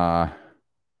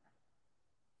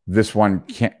this one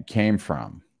came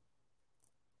from.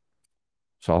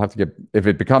 So I'll have to get, if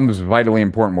it becomes vitally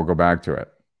important, we'll go back to it.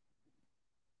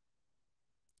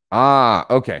 Ah,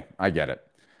 okay, I get it.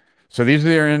 So these are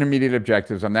their intermediate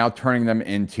objectives. I'm now turning them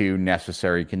into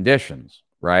necessary conditions,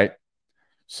 right?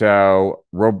 So,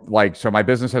 so my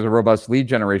business has a robust lead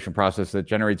generation process that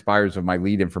generates buyers of my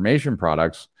lead information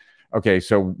products. Okay,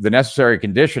 so the necessary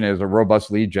condition is a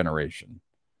robust lead generation,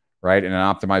 right? And an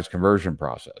optimized conversion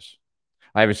process.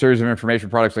 I have a series of information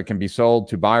products that can be sold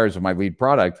to buyers of my lead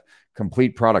product,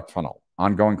 complete product funnel,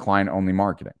 ongoing client-only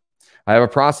marketing. I have a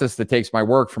process that takes my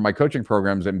work from my coaching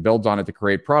programs and builds on it to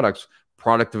create products,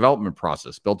 product development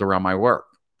process built around my work,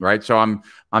 right? So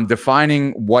I'm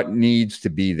defining what needs to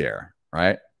be there,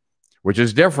 right? Which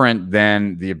is different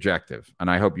than the objective. And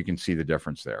I hope you can see the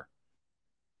difference there.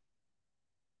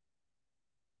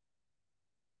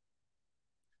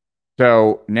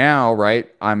 So now, right,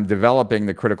 I'm developing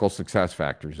the critical success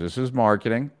factors. This is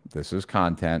marketing. This is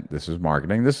content. This is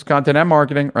marketing. This is content and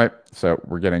marketing, right? So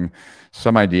we're getting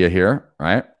some idea here,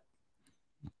 right?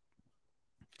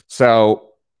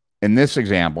 So in this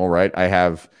example, right, I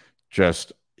have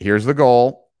just, here's the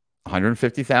goal,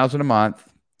 150,000 a month.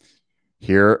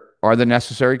 Here are the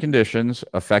necessary conditions: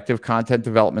 effective content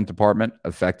development department,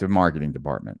 effective marketing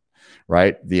department,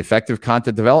 right? The effective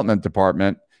content development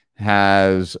department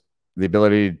has the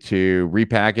ability to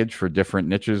repackage for different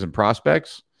niches and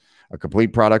prospects, a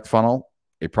complete product funnel,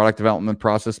 a product development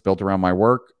process built around my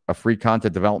work, a free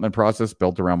content development process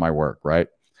built around my work, right?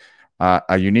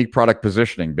 A unique product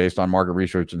positioning based on market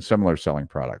research and similar selling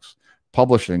products,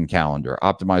 publishing calendar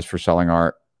optimized for selling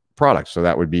our products. So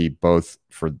that would be both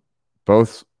for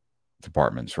both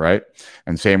departments, right?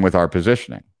 And same with our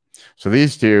positioning. So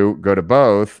these two go to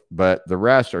both, but the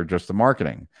rest are just the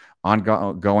marketing.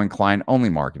 Ongoing client-only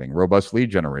marketing, robust lead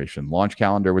generation, launch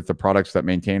calendar with the products that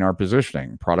maintain our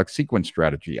positioning, product sequence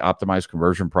strategy, optimized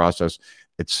conversion process,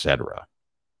 etc.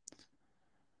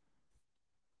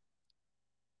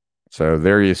 So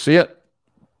there you see it.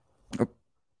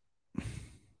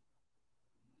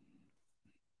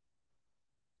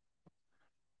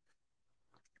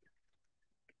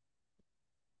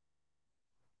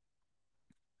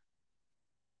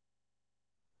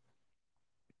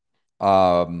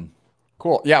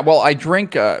 Cool. Yeah, well, I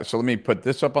drink, so let me put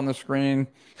this up on the screen.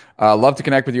 Love to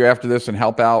connect with you after this and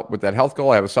help out with that health goal.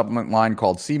 I have a supplement line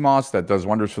called CMOS that does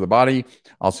wonders for the body.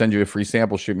 I'll send you a free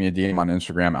sample. Shoot me a DM on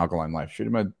Instagram, Alkaline Life. Shoot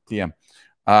him a DM.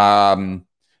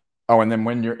 Oh, and then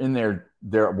when you're in there,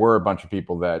 there were a bunch of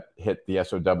people that hit the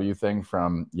SOW thing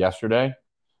from yesterday.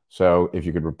 So if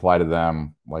you could reply to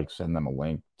them, like send them a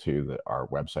link to our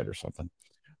website or something.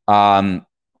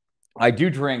 I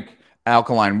do drink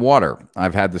alkaline water.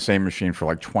 I've had the same machine for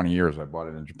like 20 years. I bought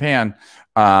it in Japan.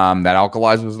 That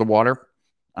alkalizes the water.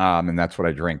 And that's what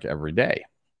I drink every day.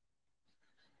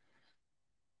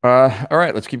 All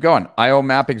right, let's keep going. IO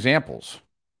map examples,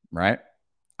 right?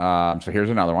 So here's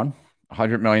another one.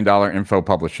 $100 million info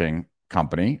publishing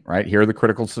company, right? Here are the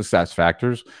critical success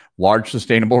factors: large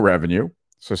sustainable revenue,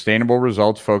 sustainable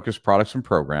results, focused products and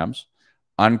programs,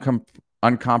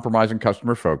 uncompromising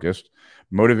customer focused,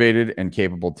 motivated and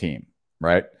capable team,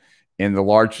 right? In the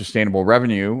large sustainable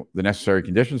revenue, the necessary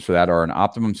conditions for that are an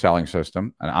optimum selling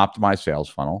system, an optimized sales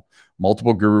funnel,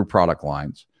 multiple guru product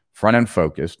lines, front-end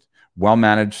focused,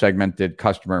 well-managed segmented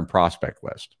customer and prospect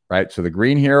list, right? So the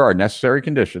green here are necessary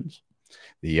conditions.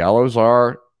 The yellows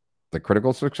are the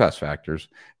critical success factors.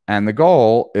 And the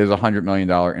goal is a $100 million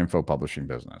info publishing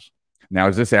business. Now,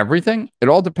 is this everything? It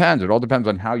all depends. It all depends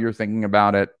on how you're thinking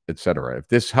about it, et cetera. If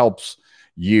this helps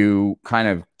you kind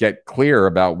of get clear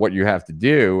about what you have to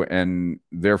do and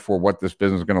therefore what this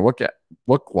business is going to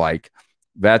look like,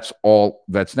 that's all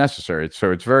that's necessary.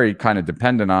 So it's very kind of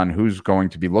dependent on who's going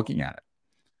to be looking at it.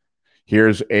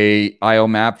 Here's a IO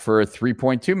map for a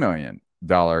 $3.2 million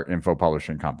info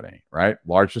publishing company, right?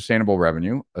 Large sustainable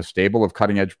revenue, a stable of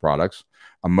cutting edge products,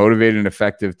 a motivated and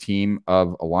effective team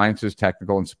of alliances,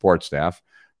 technical and support staff,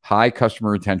 high customer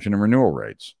retention and renewal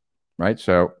rates, right?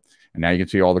 So, and now you can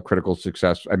see all the critical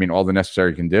success, all the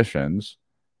necessary conditions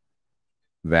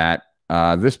that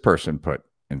this person put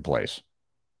in place.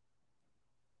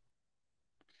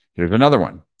 Here's another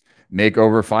one. Make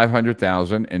over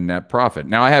 500,000 in net profit.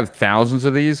 Now I have thousands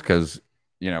of these because,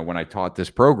 when I taught this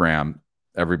program,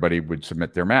 everybody would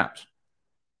submit their maps.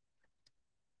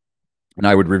 And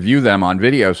I would review them on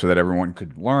video so that everyone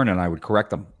could learn, and I would correct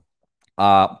them.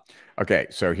 Okay,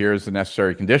 so here's the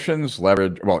necessary conditions.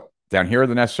 Leverage, well, down here are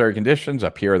the necessary conditions.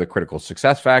 Up here are the critical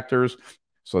success factors.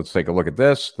 So let's take a look at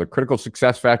this. The critical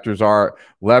success factors are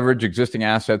leverage existing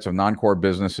assets of non-core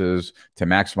businesses to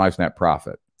maximize net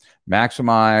profit.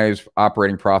 Maximize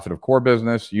operating profit of core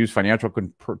business. Use financial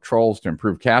controls to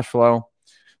improve cash flow.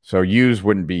 So use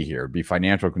wouldn't be here. It'd be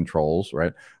financial controls,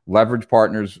 right? Leverage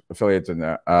partners, affiliates, and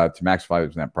to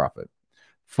maximize net profit.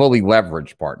 Fully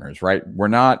leveraged partners, right? We're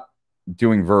not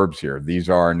doing verbs here. These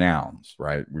are nouns,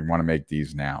 right? We want to make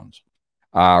these nouns.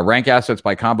 Rank assets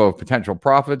by combo of potential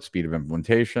profit, speed of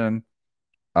implementation.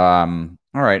 All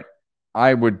right.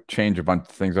 I would change a bunch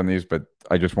of things on these, but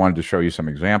I just wanted to show you some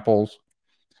examples.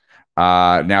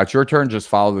 Now it's your turn. Just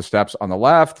follow the steps on the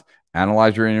left.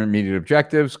 Analyze your intermediate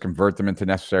objectives, convert them into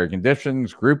necessary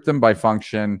conditions, group them by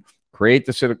function, create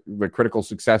the critical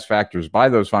success factors by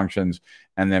those functions,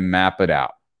 and then map it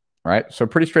out. Right? So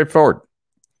pretty straightforward.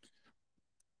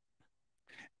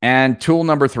 And tool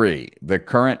number 3, the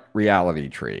current reality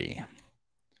tree.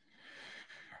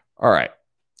 All right.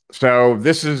 So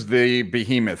this is the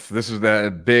behemoth. This is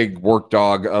the big work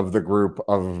dog of the group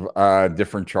of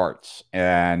different charts.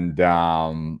 And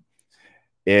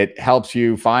it helps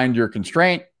you find your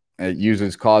constraint. It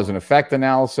uses cause and effect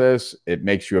analysis. It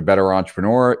makes you a better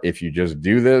entrepreneur if you just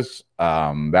do this.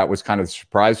 That was kind of a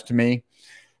surprise to me,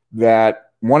 that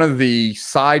one of the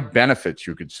side benefits,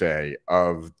 you could say,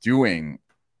 of doing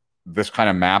this kind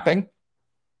of mapping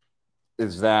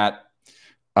is that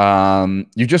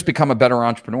you just become a better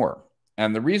entrepreneur.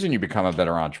 And the reason you become a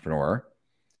better entrepreneur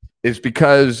is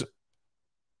because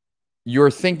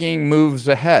your thinking moves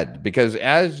ahead. Because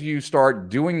as you start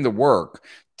doing the work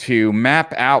to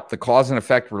map out the cause and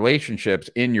effect relationships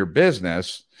in your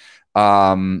business,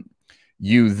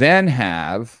 you then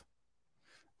have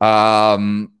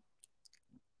a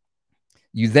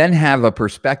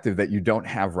perspective that you don't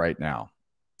have right now.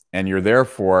 And you're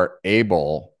therefore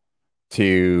able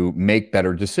to make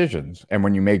better decisions. And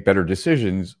when you make better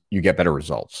decisions, you get better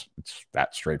results. It's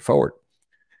that straightforward.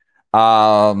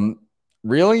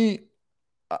 Really,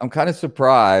 I'm kind of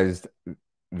surprised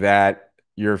that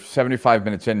you're 75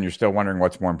 minutes in and you're still wondering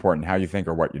what's more important, how you think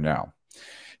or what you know.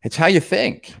 It's how you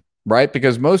think, right?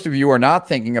 Because most of you are not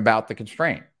thinking about the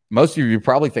constraint. Most of you are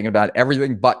probably thinking about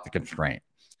everything but the constraint.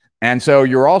 And so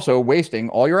you're also wasting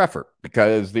all your effort,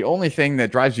 because the only thing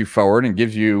that drives you forward and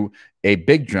gives you a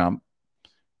big jump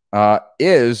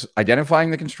is identifying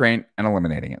the constraint and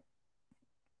eliminating it.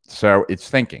 So it's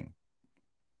thinking.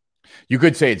 You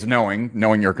could say it's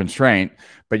knowing your constraint,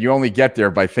 but you only get there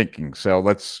by thinking. So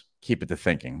let's keep it to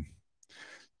thinking.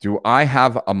 Do I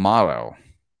have a motto?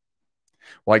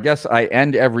 Well, I guess I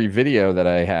end every video that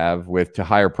I have with "to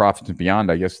higher profits and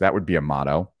beyond." I guess that would be a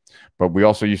motto. But we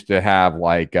also used to have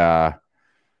like, what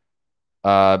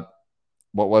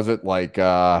was it? Like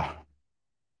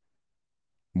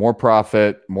more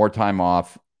profit, more time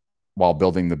off while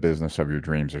building the business of your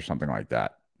dreams, or something like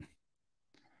that.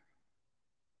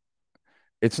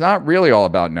 It's not really all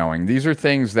about knowing. These are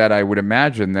things that I would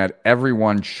imagine that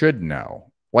everyone should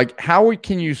know. Like, how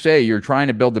can you say you're trying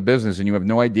to build a business and you have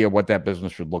no idea what that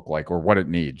business should look like, or what it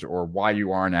needs, or why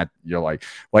you aren't at, you're like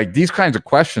these kinds of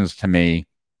questions to me.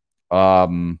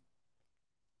 I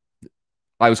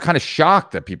was kind of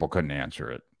shocked that people couldn't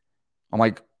answer it. I'm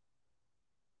like,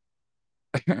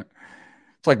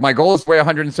 it's like, my goal is to weigh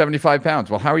 175 pounds.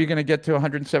 Well, how are you going to get to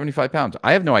 175 pounds?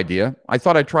 I have no idea. I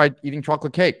thought I tried eating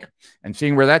chocolate cake and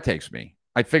seeing where that takes me.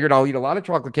 I figured I'll eat a lot of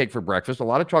chocolate cake for breakfast, a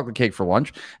lot of chocolate cake for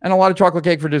lunch, and a lot of chocolate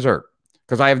cake for dessert,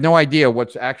 because I have no idea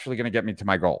what's actually going to get me to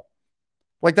my goal.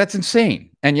 Like, that's insane.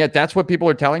 And yet that's what people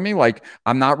are telling me. Like,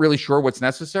 I'm not really sure what's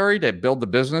necessary to build the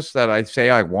business that I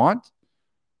say I want.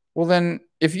 Well, then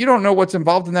if you don't know what's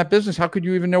involved in that business, how could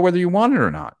you even know whether you want it or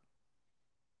not?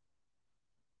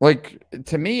 Like,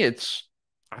 to me, it's,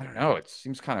 I don't know, it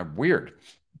seems kind of weird.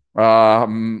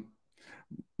 Mindset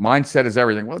is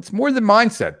everything. Well, it's more than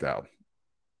mindset, though.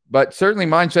 But certainly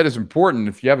mindset is important.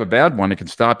 If you have a bad one, it can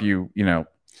stop you,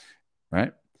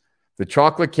 right? The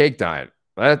chocolate cake diet.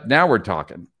 Now we're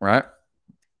talking, right?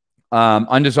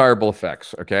 Undesirable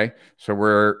effects. Okay. So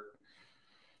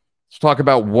let's talk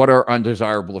about what are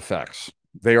undesirable effects.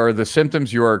 They are the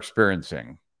symptoms you are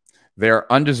experiencing. They are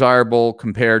undesirable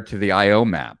compared to the IO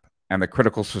map and the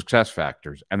critical success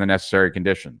factors and the necessary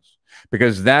conditions,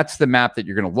 because that's the map that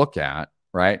you're going to look at,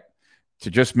 right?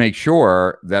 To just make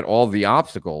sure that all the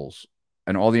obstacles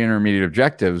and all the intermediate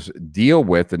objectives deal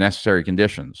with the necessary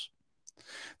conditions.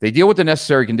 They deal with the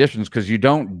necessary conditions because you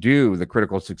don't do the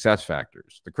critical success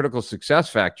factors. The critical success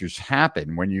factors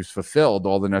happen when you've fulfilled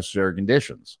all the necessary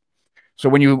conditions. So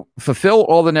when you fulfill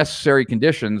all the necessary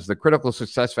conditions, the critical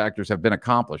success factors have been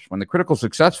accomplished. When the critical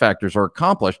success factors are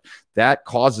accomplished, that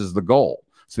causes the goal.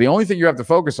 So the only thing you have to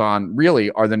focus on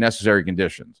really are the necessary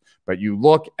conditions. But you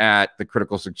look at the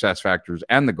critical success factors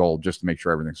and the goal just to make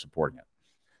sure everything's supporting it.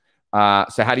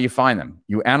 So how do you find them?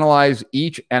 You analyze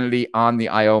each entity on the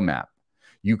IO map.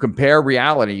 You compare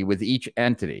reality with each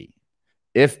entity.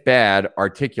 If bad,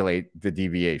 articulate the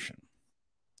deviation.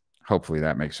 Hopefully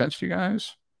that makes sense to you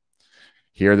guys.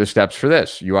 Here are the steps for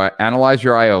this. You analyze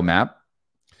your IO map.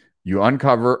 You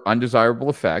uncover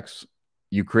undesirable effects.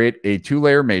 You create a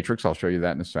two-layer matrix. I'll show you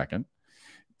that in a second.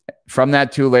 From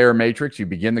that two-layer matrix, you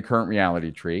begin the current reality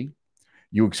tree.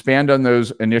 You expand on those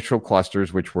initial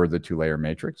clusters, which were the two-layer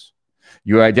matrix.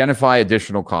 You identify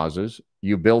additional causes.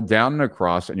 You build down and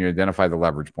across, and you identify the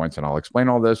leverage points. And I'll explain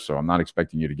all this, so I'm not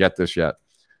expecting you to get this yet.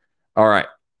 All right.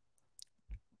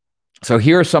 So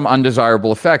here are some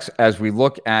undesirable effects as we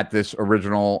look at this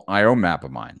original IO map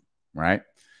of mine, right?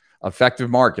 Effective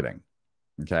marketing,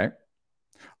 okay?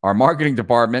 Our marketing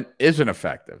department isn't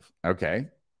effective, okay?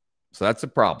 So that's a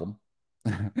problem.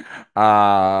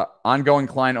 Ongoing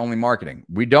client-only marketing.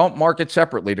 We don't market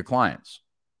separately to clients,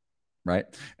 right?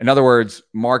 In other words,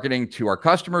 marketing to our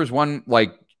customers, one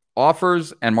like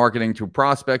offers, and marketing to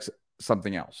prospects,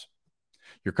 something else.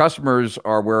 Your customers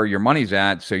are where your money's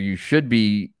at, so you should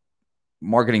be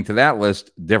marketing to that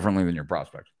list differently than your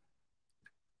prospects.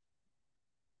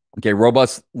 Okay,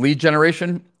 robust lead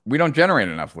generation. We don't generate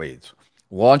enough leads.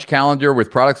 Launch calendar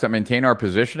with products that maintain our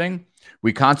positioning.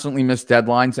 We constantly miss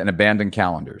deadlines and abandon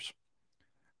calendars.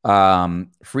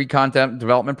 Free content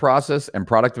development process and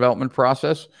product development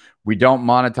process. We don't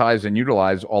monetize and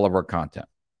utilize all of our content.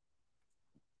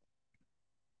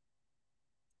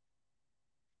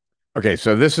 Okay,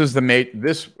 so this is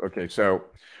the okay, so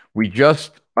we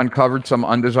just uncovered some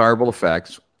undesirable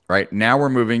effects, right? Now we're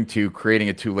moving to creating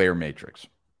a two-layer matrix.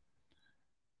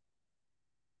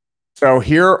 So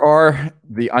here are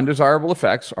the undesirable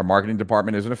effects. Our marketing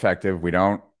department isn't effective. We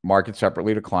don't market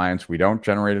separately to clients. We don't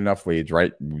generate enough leads,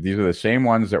 right? These are the same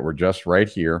ones that were just right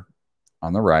here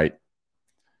on the right,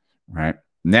 right?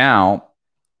 Now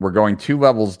we're going 2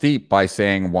 levels deep by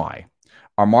saying why.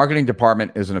 Our marketing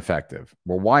department isn't effective.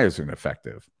 Well, why isn't it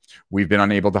effective? We've been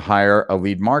unable to hire a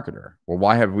lead marketer. Well,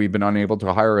 why have we been unable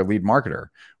to hire a lead marketer?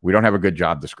 We don't have a good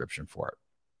job description for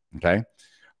it. Okay.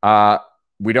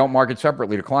 We don't market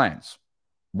separately to clients.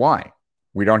 Why?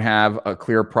 We don't have a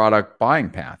clear product buying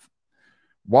path.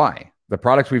 Why? The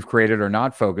products we've created are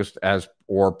not focused as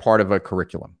or part of a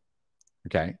curriculum.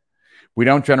 Okay. We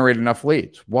don't generate enough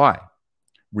leads. Why?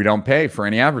 We don't pay for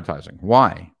any advertising.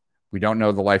 Why? We don't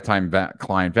know the lifetime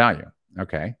client value.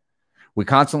 Okay. We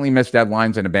constantly miss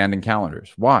deadlines and abandon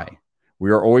calendars. Why?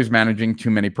 We are always managing too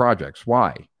many projects.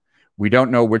 Why? We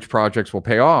don't know which projects will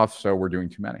pay off, so we're doing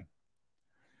too many.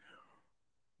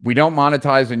 We don't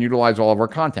monetize and utilize all of our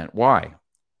content. Why?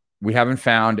 We haven't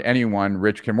found anyone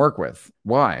Rich can work with.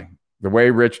 Why? The way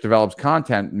Rich develops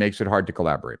content makes it hard to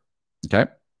collaborate. Okay.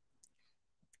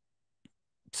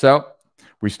 So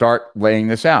we start laying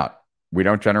this out. We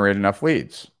don't generate enough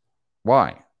leads.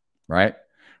 Why? Right?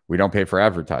 We don't pay for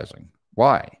advertising.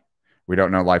 Why? We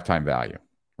don't know lifetime value,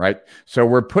 right? So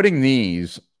we're putting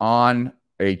these on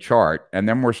a chart, and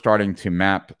then we're starting to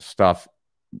map stuff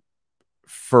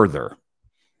further,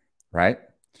 right?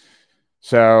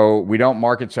 So we don't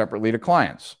market separately to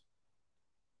clients.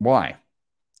 Why?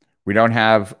 We don't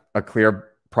have a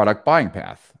clear product buying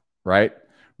path, right?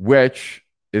 Which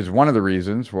is one of the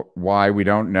reasons why we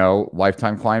don't know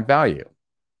lifetime client value.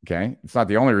 Okay. It's not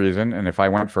the only reason. And if I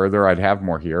went further, I'd have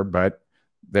more here, but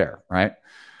there, right?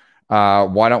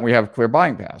 Why don't we have clear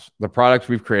buying paths? The products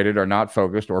we've created are not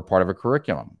focused or part of a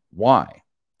curriculum. Why?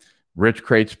 Rich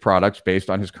creates products based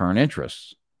on his current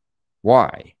interests.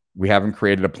 Why? We haven't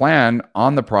created a plan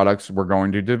on the products we're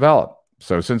going to develop.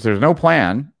 So since there's no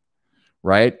plan,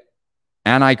 right?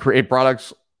 And I create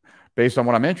products based on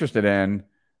what I'm interested in,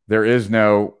 there is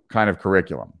no kind of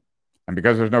curriculum. And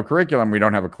because there's no curriculum, we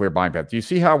don't have a clear buying path. Do you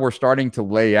see how we're starting to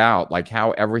lay out like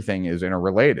how everything is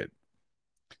interrelated?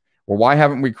 Well, why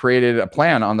haven't we created a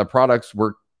plan on the products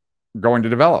we're going to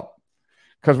develop?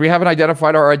 Because we haven't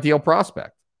identified our ideal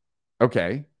prospect.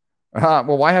 Okay.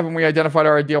 Well, why haven't we identified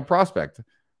our ideal prospect?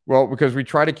 Well, because we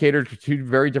try to cater to two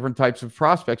very different types of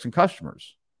prospects and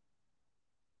customers.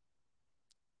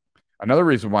 Another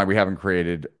reason why we haven't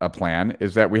created a plan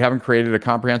is that we haven't created a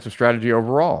comprehensive strategy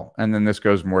overall. And then this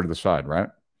goes more to the side, right?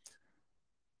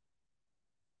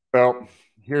 So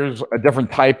here's a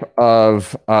different type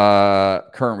of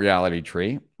current reality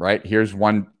tree, right? Here's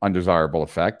one undesirable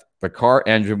effect. The car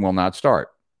engine will not start.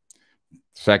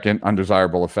 Second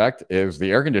undesirable effect is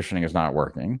the air conditioning is not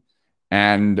working.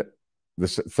 And the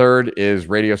third is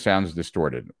radio sound is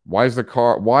distorted. Why is the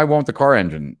car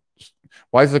engine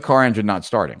not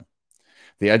starting?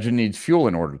 The engine needs fuel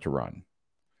in order to run.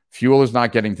 Fuel is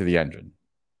not getting to the engine.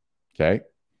 Okay.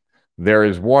 There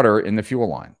is water in the fuel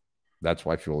line. That's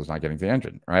why fuel is not getting to the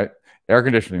engine, right? Air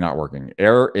conditioning not working.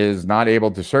 Air is not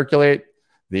able to circulate.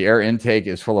 The air intake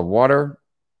is full of water,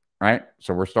 right?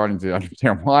 So we're starting to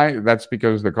understand why. That's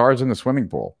because the car is in the swimming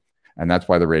pool. And that's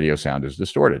why the radio sound is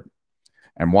distorted.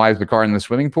 And why is the car in the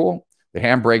swimming pool? The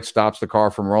handbrake stops the car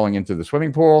from rolling into the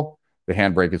swimming pool. The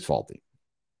handbrake is faulty.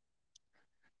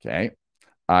 Okay.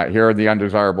 Here are the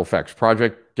undesirable effects.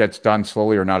 Project gets done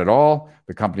slowly or not at all.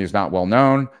 The company is not well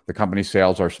known. The company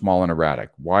sales are small and erratic.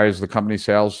 Why is the company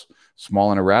sales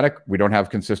small and erratic? We don't have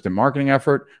consistent marketing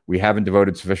effort. We haven't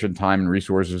devoted sufficient time and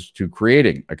resources to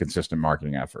creating a consistent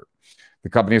marketing effort. The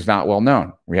company is not well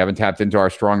known. We haven't tapped into our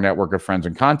strong network of friends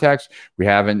and contacts. We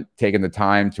haven't taken the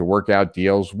time to work out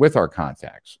deals with our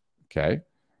contacts. Okay.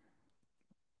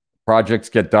 Projects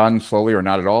get done slowly or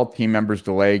not at all. Team members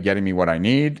delay getting me what I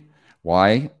need.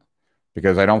 Why?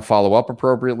 Because I don't follow up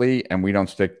appropriately and we don't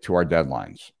stick to our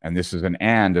deadlines. And this is an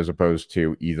and as opposed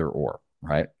to either or,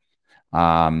 right?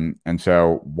 And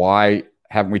so why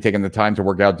haven't we taken the time to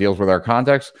work out deals with our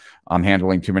contacts? I'm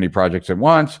handling too many projects at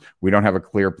once. We don't have a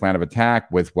clear plan of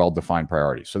attack with well-defined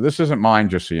priorities. So this isn't mine,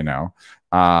 just so you know.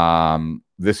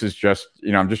 This is just,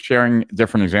 I'm just sharing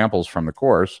different examples from the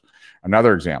course.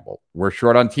 Another example, we're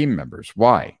short on team members.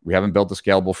 Why? We haven't built a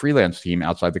scalable freelance team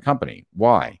outside the company.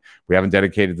 Why? We haven't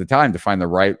dedicated the time to find the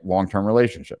right long-term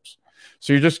relationships.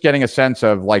 So you're just getting a sense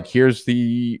of like, here's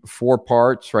the 4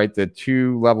 parts, right? The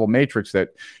 2-level matrix that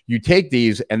you take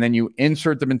these and then you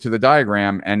insert them into the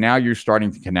diagram and now you're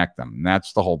starting to connect them. And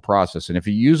that's the whole process. And if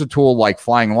you use a tool like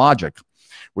Flying Logic,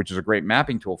 which is a great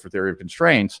mapping tool for theory of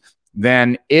constraints,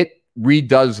 then it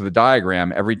redoes the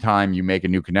diagram every time you make a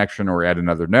new connection or add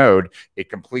another node. It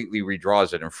completely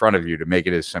redraws it in front of you to make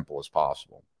it as simple as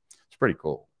possible. It's pretty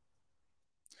cool.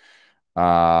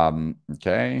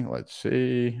 Okay, let's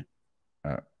see.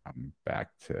 I'm back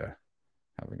to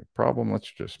having a problem.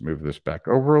 Let's just move this back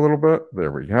over a little bit.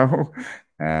 There we go.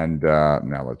 And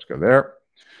now let's go there.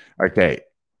 Okay.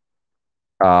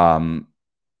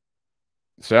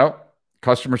 So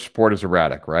customer support is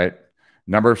erratic, right?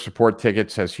 Number of support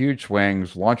tickets has huge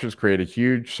swings. Launches create a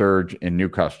huge surge in new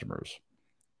customers,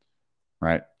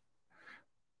 right?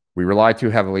 We rely too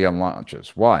heavily on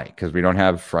launches. Why? Because we don't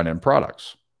have front-end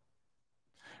products.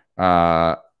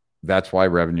 That's why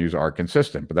revenues are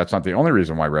consistent. But that's not the only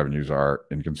reason why revenues are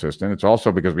inconsistent. It's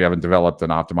also because we haven't developed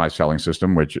an optimized selling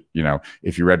system, which,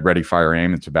 if you read Ready, Fire,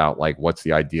 Aim, it's about like, what's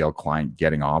the ideal client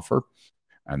getting offer?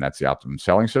 And that's the optimum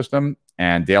selling system.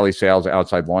 And daily sales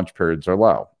outside launch periods are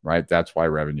low, right? That's why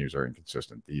revenues are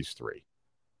inconsistent, these 3.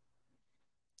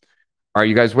 Are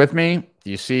you guys with me? Do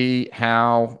you see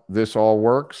how this all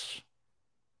works?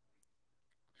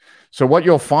 So what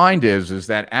you'll find is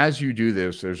that as you do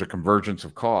this, there's a convergence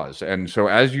of cause. And so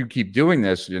as you keep doing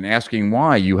this and asking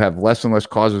why, you have less and less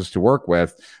causes to work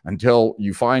with until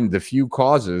you find the few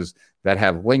causes that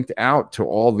have linked out to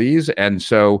all these. And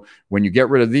so when you get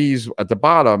rid of these at the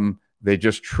bottom, they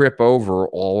just trip over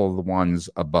all of the ones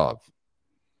above.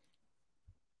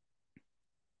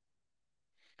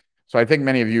 So I think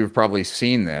many of you have probably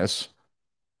seen this,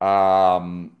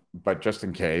 but just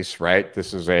in case, right?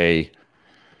 This was a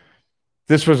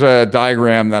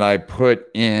diagram that I put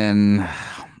in, I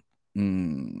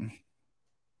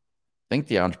think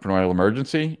the Entrepreneurial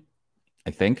Emergency,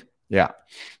 yeah.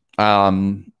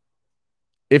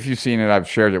 If you've seen it, I've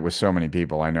shared it with so many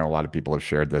people. I know a lot of people have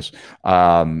shared this.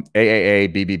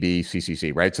 AAA, BBB,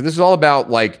 CCC, right? So this is all about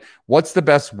like, what's the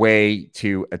best way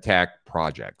to attack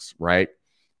projects, right?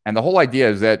 And the whole idea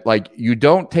is that like, you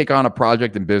don't take on a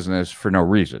project in business for no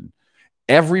reason.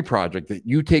 Every project that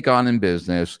you take on in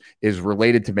business is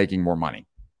related to making more money.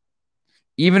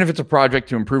 Even if it's a project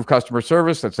to improve customer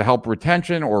service, that's to help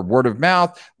retention or word of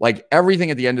mouth, like everything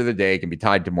at the end of the day can be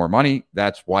tied to more money.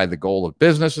 That's why the goal of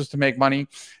business is to make money.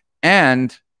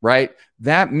 And right?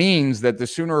 That means that the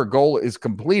sooner a goal is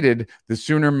completed, the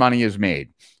sooner money is made.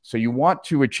 So you want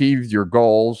to achieve your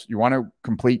goals. You want to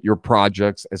complete your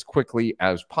projects as quickly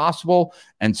as possible.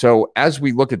 And so as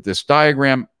we look at this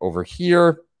diagram over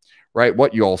here, right,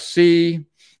 what you'll see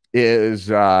is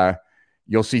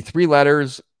you'll see 3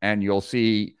 letters, and you'll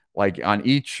see, like, on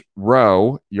each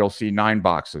row, you'll see 9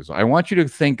 boxes. I want you to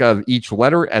think of each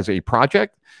letter as a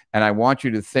project, and I want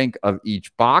you to think of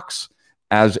each box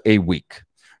as a week.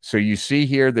 So you see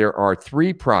here, there are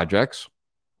 3 projects,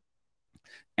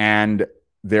 and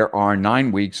there are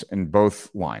 9 weeks in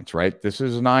both lines, right? This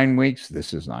is 9 weeks.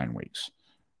 This is 9 weeks.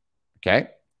 Okay.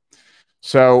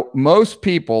 So most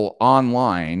people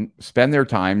online spend their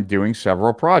time doing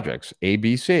several projects, A,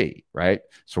 B, C, right?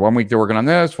 So 1 week they're working on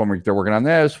this, 1 week they're working on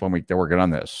this, 1 week they're working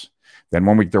on this. Then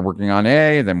 1 week they're working on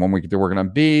A, then 1 week they're working on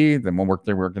B, then 1 week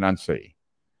they're working on C.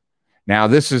 Now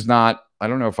this is not, I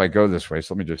don't know if I go this way,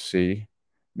 so let me just see.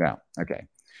 No, okay.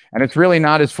 And it's really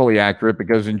not as fully accurate,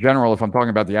 because in general, if I'm talking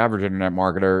about the average internet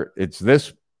marketer, it's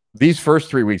these first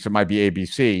 3 weeks, it might be A, B,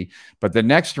 C, but the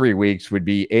next 3 weeks would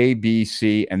be A, B,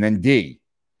 C, and then D.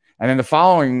 And then the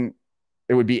following,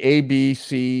 it would be A, B,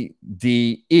 C,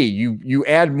 D, E. You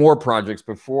add more projects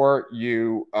before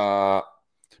you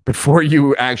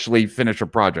actually finish a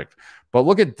project. But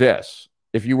look at this.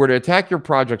 If you were to attack your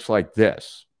projects like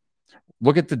this,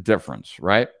 look at the difference,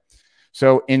 right?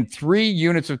 So in 3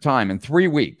 units of time, in 3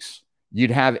 weeks,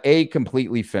 you'd have A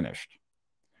completely finished,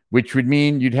 which would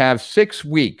mean you'd have 6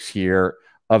 weeks here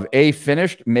of A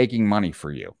finished, making money for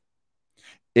you.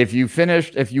 If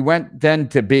you went then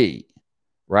to B,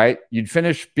 right, you'd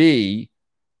finish B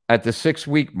at the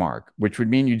 6-week mark, which would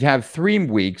mean you'd have 3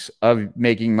 weeks of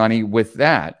making money with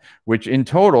that, which in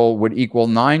total would equal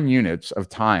 9 units of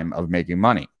time of making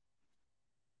money.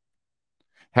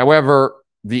 However,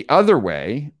 the other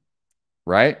way,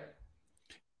 right,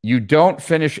 you don't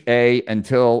finish A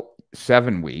until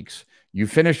 7 weeks. You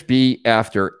finish B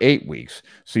after 8 weeks.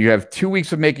 So you have 2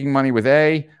 weeks of making money with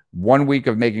A, 1 week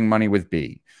of making money with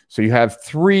B. So you have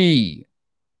 3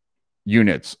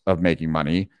 units of making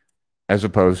money as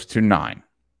opposed to 9.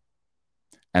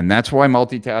 And that's why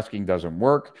multitasking doesn't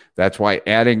work. That's why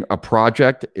adding a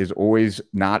project is always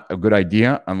not a good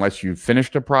idea unless you've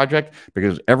finished a project,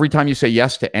 because every time you say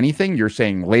yes to anything, you're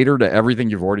saying later to everything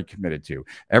you've already committed to.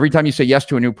 Every time you say yes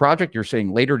to a new project, you're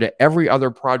saying later to every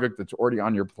other project that's already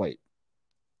on your plate.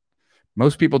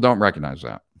 Most people don't recognize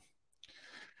that.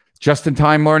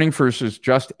 Just-in-time learning versus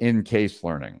just-in-case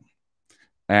learning.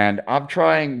 And I'm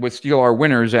trying with Steal Our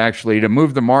Winners actually to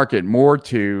move the market more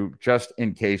to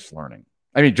just-in-case learning.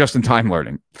 I mean, just-in-time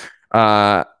learning.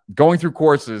 Going through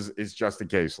courses is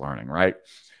just-in-case learning, right?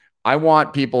 I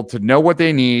want people to know what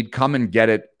they need, come and get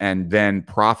it, and then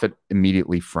profit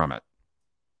immediately from it.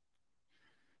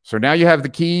 So now you have the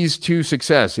keys to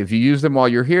success. If you use them while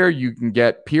you're here, you can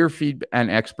get peer and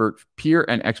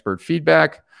expert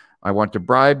feedback. I want to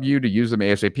bribe you to use them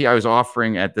ASAP. I was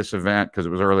offering at this event because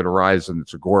it was early to rise and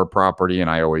it's Agora property, and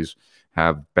I always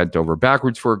have bent over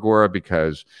backwards for Agora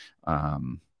because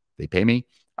they pay me.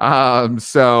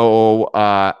 So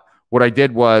what I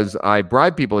did was I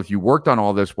bribed people. If you worked on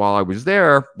all this while I was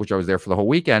there, which I was there for the whole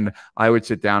weekend, I would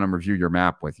sit down and review your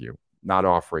map with you. Not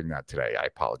offering that today. I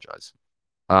apologize.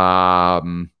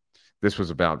 This was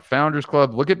about Founders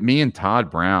Club. Look at me and Todd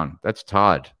Brown. That's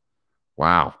Todd.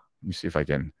 Wow. Let me see if I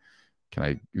can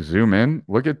I zoom in?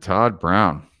 Look at Todd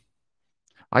Brown.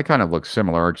 I kind of look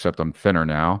similar, except I'm thinner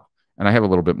now, and I have a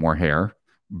little bit more hair.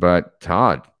 But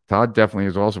Todd definitely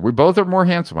is also. We both are more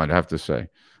handsome, I'd have to say.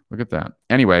 Look at that.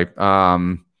 Anyway,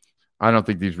 I don't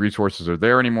think these resources are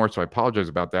there anymore, so I apologize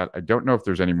about that. I don't know if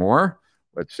there's any more.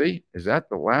 Let's see. Is that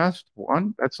the last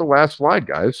one? That's the last slide,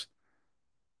 guys.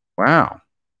 Wow.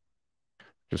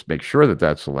 Just make sure that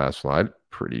that's the last slide.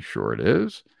 Pretty sure it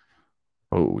is.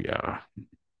 Oh, yeah.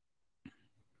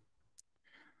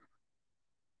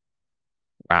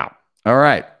 Wow. All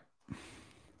right.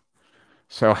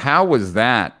 So how was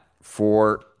that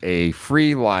for a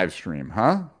free live stream,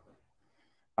 huh?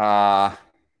 I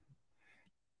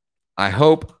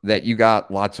hope that you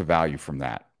got lots of value from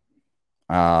that.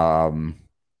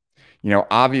 You know,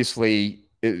 obviously,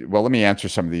 well, let me answer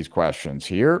some of these questions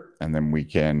here, and then we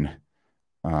can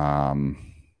all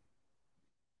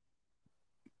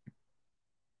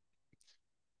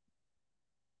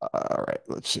right,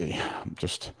 let's see.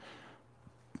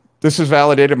 This has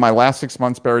validated my last 6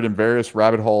 months buried in various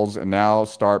rabbit holes and now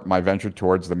start my venture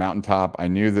towards the mountaintop. I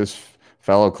knew this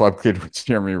fellow club kid would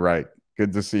steer me right.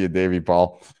 Good to see you, Davey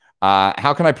Paul.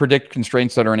 How can I predict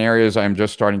constraints that are in areas I'm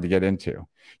just starting to get into?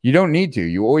 You don't need to.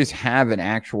 You always have an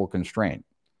actual constraint.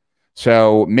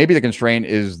 So maybe the constraint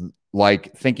is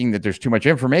like thinking that there's too much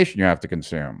information you have to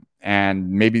consume, and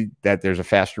maybe that there's a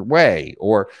faster way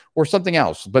or something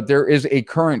else. But there is a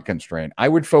current constraint. I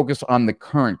would focus on the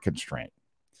current constraint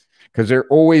because there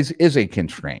always is a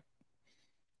constraint.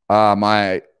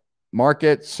 My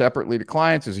market separately to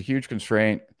clients is a huge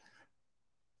constraint.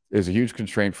 Is a huge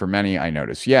constraint for many, I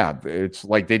notice. Yeah, it's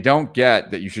like they don't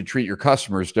get that you should treat your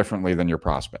customers differently than your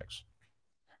prospects.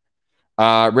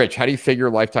 Rich, how do you figure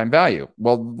lifetime value?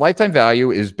 Well, lifetime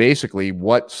value is basically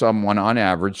what someone on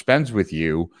average spends with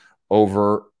you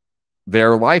over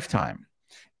their lifetime.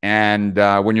 And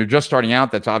when you're just starting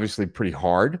out, that's obviously pretty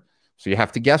hard. So you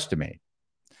have to guesstimate.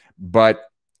 But,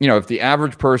 you know, if the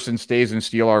average person stays in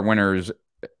Steal Our Winners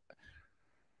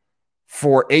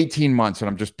for 18 months, and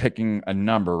I'm just picking a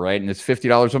number, right? And it's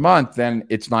 $50 a month, then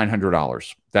it's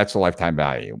 $900. That's the lifetime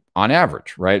value on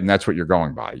average, right? And that's what you're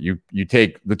going by. You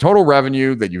take the total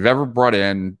revenue that you've ever brought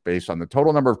in based on the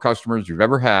total number of customers you've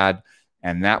ever had,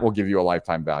 and that will give you a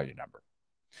lifetime value number.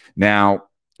 Now,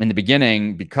 in the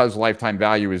beginning, because lifetime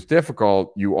value is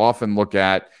difficult, you often look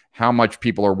at how much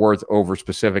people are worth over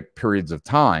specific periods of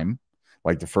time,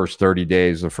 like the first 30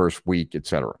 days, the first week,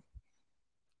 etc.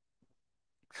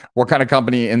 What kind of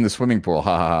company in the swimming pool?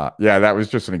 Ha ha ha. Yeah, that was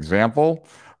just an example.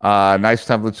 Nice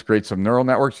templates to create some neural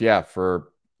networks. Yeah,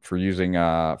 for using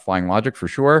Flying Logic for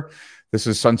sure. This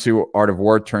is Sun Tzu Art of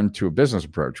War turned to a business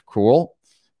approach. Cool.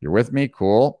 You're with me?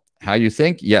 Cool. How you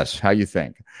think? Yes, how you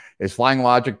think. Is Flying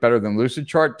Logic better than Lucid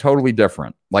Chart? Totally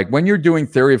different. Like when you're doing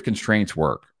theory of constraints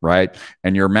work, right?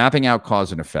 And you're mapping out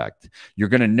cause and effect, you're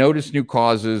going to notice new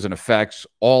causes and effects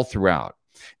all throughout.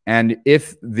 And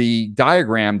if the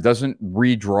diagram doesn't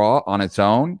redraw on its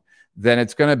own, then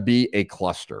it's going to be a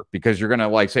cluster because you're going to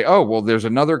like say, oh, well, there's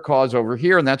another cause over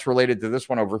here and that's related to this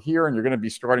one over here. And you're going to be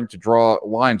starting to draw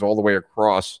lines all the way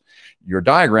across your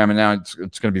diagram. And now it's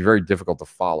going to be very difficult to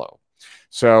follow.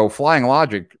 So Flying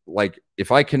Logic, like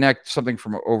if I connect something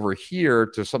from over here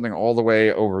to something all the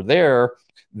way over there,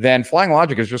 then Flying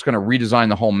Logic is just going to redesign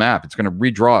the whole map. It's going to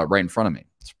redraw it right in front of me.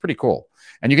 It's pretty cool.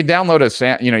 And you can download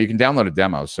you can download a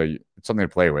demo. So it's something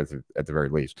to play with at the very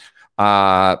least.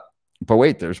 But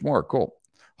wait, there's more. Cool.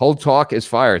 Whole talk is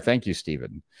fire. Thank you,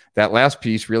 Stephen. That last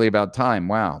piece really about time.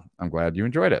 Wow. I'm glad you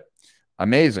enjoyed it.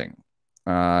 Amazing.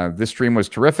 This stream was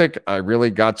terrific. I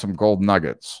really got some gold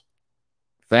nuggets.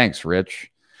 Thanks, Rich.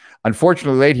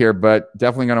 Unfortunately late here, but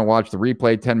definitely going to watch the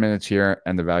replay. 10 minutes here,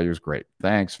 and the value is great.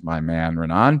 Thanks, my man,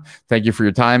 Renan. Thank you for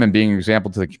your time and being an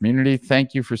example to the community.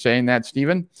 Thank you for saying that,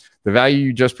 Stephen. The value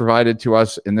you just provided to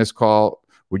us in this call,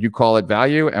 would you call it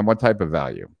value, and what type of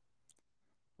value?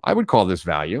 I would call this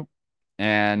value.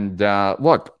 And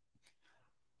look,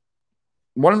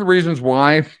 one of the reasons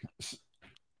why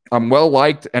I'm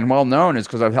well-liked and well-known is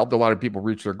because I've helped a lot of people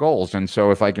reach their goals. And so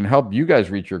if I can help you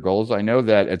guys reach your goals, I know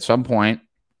that at some point,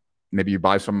 maybe you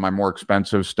buy some of my more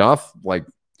expensive stuff, like,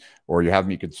 or you have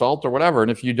me consult or whatever.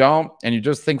 And if you don't, and you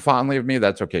just think fondly of me,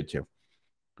 that's okay too.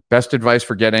 Best advice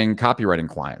for getting copywriting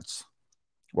clients.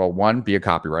 Well, one, be a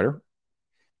copywriter.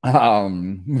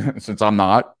 Since I'm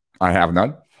not, I have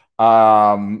none.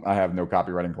 I have no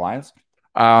copywriting clients.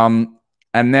 And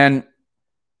then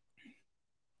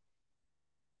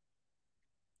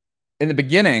in the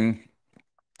beginning,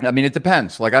 I mean, it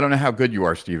depends. Like, I don't know how good you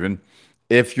are, Stephen.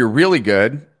 If you're really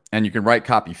good and you can write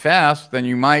copy fast, then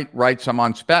you might write some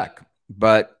on spec.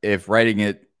 But if writing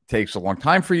it takes a long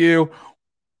time for you,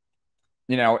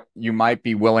 you know, you might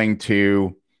be willing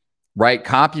to write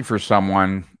copy for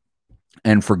someone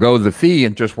and forgo the fee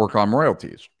and just work on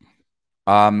royalties.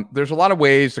 There's a lot of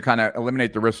ways to kind of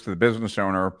eliminate the risk to the business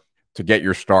owner to get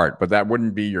your start, but that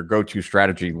wouldn't be your go-to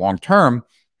strategy long-term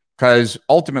because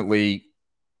ultimately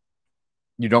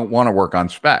you don't want to work on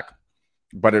spec,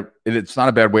 but it's not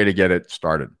a bad way to get it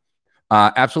started.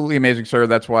 Absolutely amazing, sir.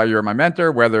 That's why you're my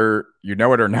mentor, whether you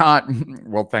know it or not.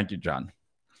 Well, thank you, John.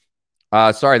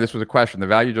 Sorry, this was a question. The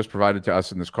value just provided to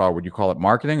us in this call, would you call it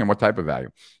marketing, and what type of value?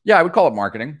 Yeah, I would call it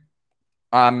marketing.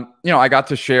 You know, I got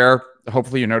to share,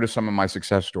 hopefully you noticed some of my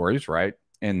success stories, right,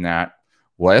 in that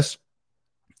list.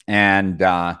 And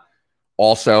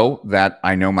also that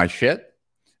I know my shit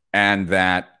and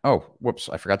that, oh, whoops,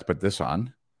 I forgot to put this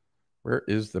on. Where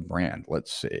is the brand?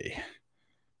 Let's see.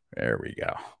 There we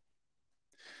go.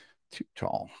 Too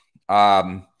tall.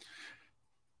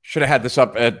 Should have had this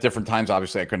up at different times.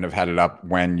 Obviously, I couldn't have had it up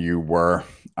when you were,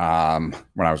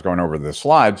 when I was going over the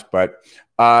slides. But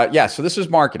yeah, so this is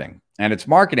marketing. And it's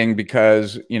marketing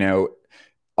because, you know,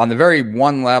 on the very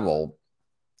one level,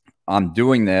 I'm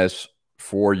doing this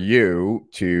for you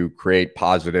to create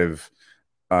positive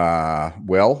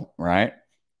will, right?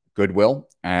 Goodwill.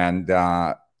 And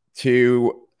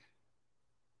to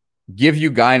give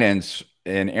you guidance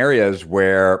in areas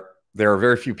where there are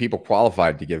very few people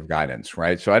qualified to give guidance,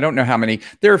 right? So I don't know how many.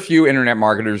 There are a few internet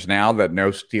marketers now that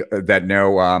know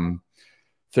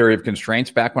theory of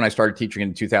constraints. Back when I started teaching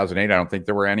in 2008, I don't think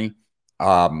there were any.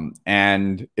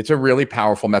 And it's a really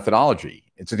powerful methodology.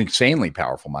 It's an insanely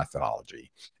powerful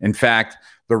methodology. In fact,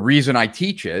 the reason I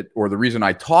teach it, or the reason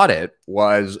I taught it,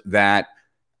 was that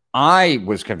I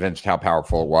was convinced how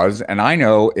powerful it was. And I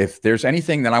know if there's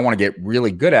anything that I want to get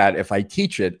really good at, if I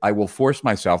teach it, I will force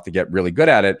myself to get really good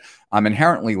at it. I'm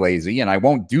inherently lazy, and I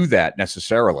won't do that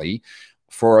necessarily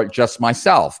for just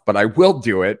myself, but I will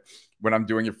do it when I'm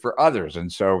doing it for others.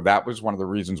 And so that was one of the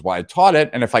reasons why I taught it.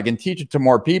 And if I can teach it to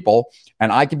more people,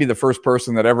 and I can be the first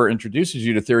person that ever introduces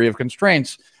you to theory of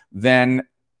constraints, then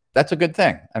that's a good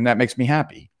thing. And that makes me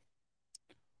happy.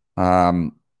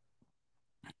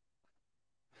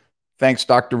 Thanks,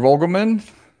 Dr. Vogelman.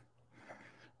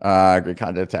 Good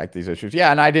kind of attack these issues.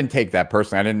 Yeah, and I didn't take that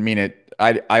personally. I didn't mean it.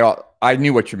 I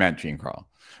knew what you meant, Gene Carl.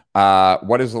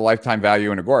 What is the lifetime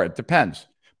value in Agora? It depends.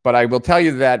 But I will tell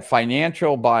you that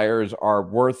financial buyers are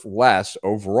worth less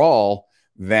overall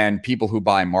than people who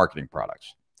buy marketing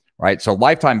products, right? So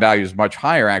lifetime value is much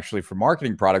higher actually for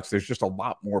marketing products. There's just a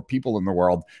lot more people in the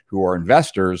world who are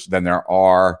investors than there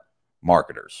are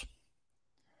marketers.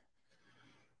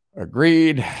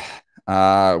 Agreed.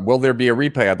 Will there be a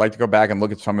replay? I'd like to go back and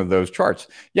look at some of those charts.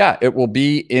 Yeah, it will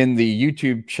be in the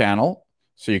YouTube channel,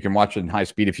 so you can watch it in high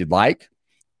speed if you'd like.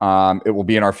 It will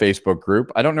be in our Facebook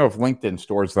group. I don't know if LinkedIn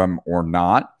stores them or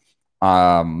not,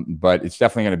 but it's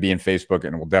definitely going to be in Facebook,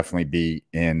 and it will definitely be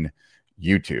in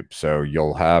YouTube. So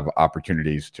you'll have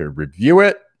opportunities to review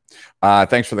it.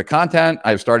 Thanks for the content.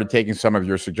 I've started taking some of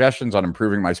your suggestions on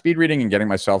improving my speed reading and getting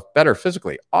myself better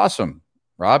physically. Awesome,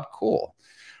 Rob. Cool.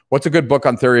 What's a good book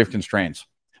on theory of constraints?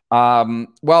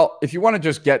 Well, if you want to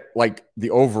just get like the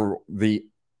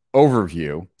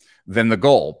overview, then The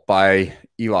Goal by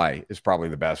Eli is probably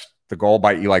the best. The Goal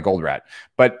by Eli Goldratt.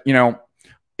 But, you know,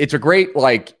 it's a great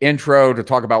like intro to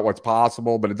talk about what's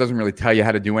possible, but it doesn't really tell you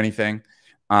how to do anything.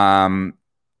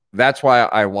 That's why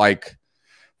I like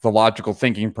The Logical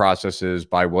Thinking Processes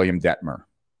by William Detmer,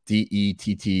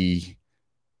 D-E-T-T-E-M-E-R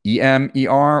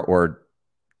or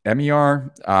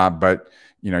M-E-R, but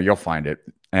you know, you'll find it.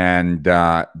 And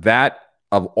that,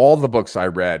 of all the books I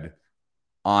read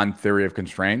on theory of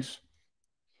constraints,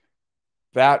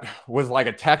 that was like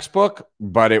a textbook,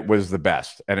 but it was the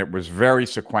best. And it was very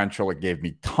sequential. It gave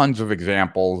me tons of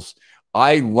examples.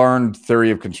 I learned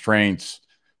theory of constraints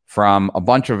from a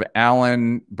bunch of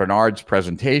Alan Bernard's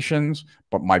presentations,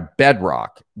 but my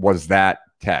bedrock was that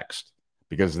text,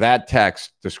 because that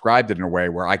text described it in a way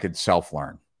where I could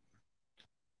self-learn.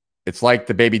 It's like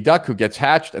the baby duck who gets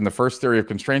hatched, and the first theory of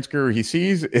constraints guru he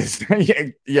sees is,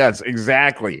 yes,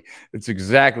 exactly. It's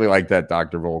exactly like that,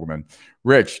 Dr. Vogelman.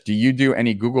 Rich, do you do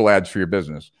any Google ads for your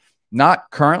business?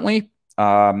 Not currently.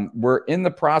 We're in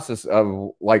the process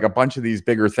of like a bunch of these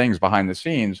bigger things behind the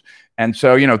scenes. And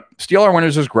so, you know, Steal Our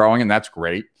Winners is growing, and that's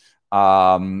great.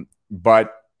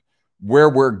 But where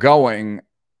we're going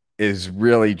is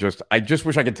really just, I just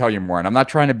wish I could tell you more. And I'm not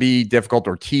trying to be difficult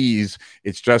or tease.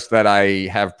 It's just that I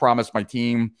have promised my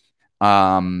team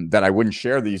that I wouldn't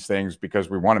share these things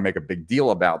because we want to make a big deal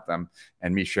about them,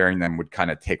 and me sharing them would kind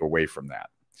of take away from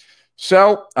that.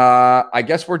 So I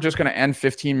guess we're just going to end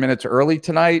 15 minutes early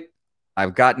tonight.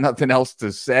 I've got nothing else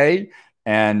to say.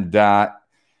 And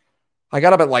I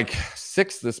got up at like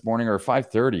 6 this morning, or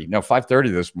 5:30. No,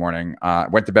 5:30 this morning.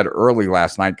 Went to bed early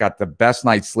last night. Got the best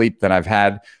night's sleep that I've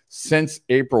had since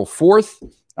April 4th.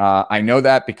 I know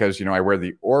that because, you know, I wear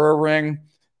the Aura ring.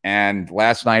 And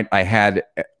last night I had,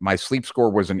 my sleep score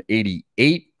was an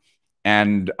 88.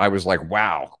 And I was like,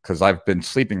 wow, because I've been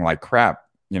sleeping like crap,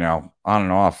 you know, on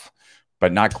and off,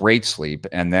 but not great sleep.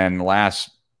 And then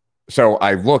so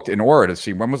I looked in Aura to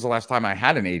see when was the last time I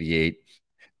had an 88.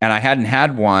 And I hadn't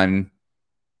had one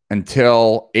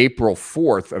until April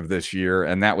 4th of this year,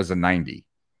 and that was a 90.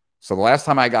 So the last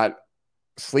time I got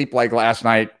sleep like last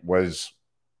night was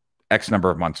X number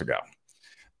of months ago.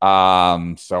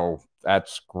 So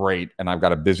that's great. And I've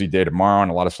got a busy day tomorrow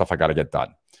and a lot of stuff I got to get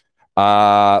done.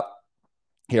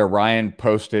 Here, Ryan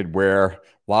posted where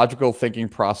logical thinking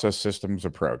process systems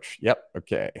approach. Yep.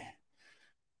 Okay.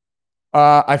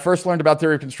 I first learned about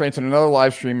theory of constraints in another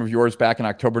live stream of yours back in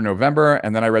October, November,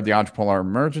 and then I read The Entrepreneurial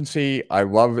Emergency. I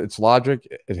love its logic.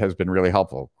 It has been really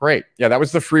helpful. Great. Yeah, that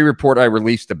was the free report I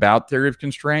released about theory of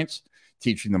constraints,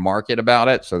 teaching the market about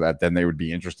it so that then they would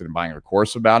be interested in buying a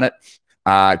course about it.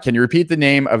 Can you repeat the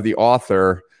name of the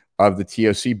author of the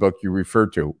TOC book you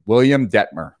referred to? William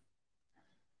Detmer.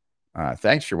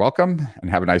 Thanks. You're welcome. And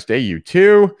have a nice day. You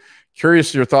too.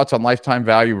 Curious your thoughts on lifetime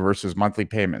value versus monthly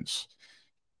payments.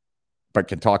 but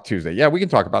can talk Tuesday. Yeah, we can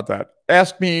talk about that.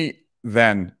 Ask me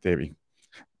then, Davey.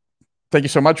 Thank you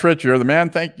so much, Rich. You're the man.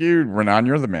 Thank you. Renan,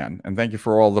 you're the man. And thank you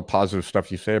for all the positive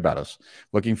stuff you say about us.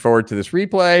 Looking forward to this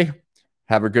replay.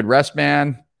 Have a good rest,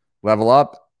 man. Level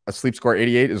up. A sleep score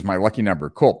 88 is my lucky number.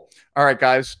 Cool. All right,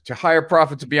 guys. To higher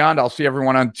profits and beyond, I'll see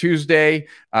everyone on Tuesday.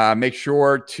 Make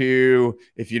sure to,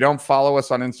 if you don't follow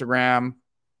us on Instagram,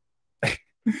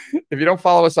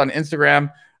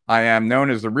 I am known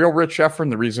as the real Rich Schefren.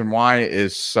 The reason why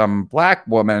is some black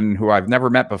woman who I've never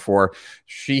met before.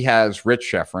 She has Rich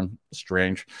Schefren.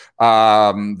 Strange. They're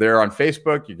on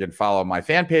Facebook. You can follow my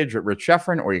fan page at Rich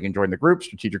Schefren, or you can join the group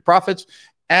Strategic Profits.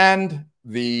 And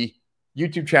the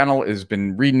YouTube channel has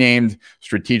been renamed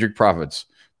Strategic Profits.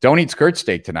 Don't eat skirt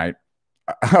steak tonight.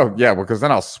 Oh, yeah, well, because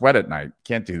then I'll sweat at night.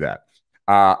 Can't do that.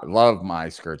 Love my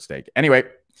skirt steak. Anyway,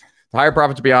 higher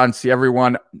profits beyond. See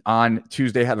everyone on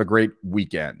Tuesday. Have a great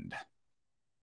weekend.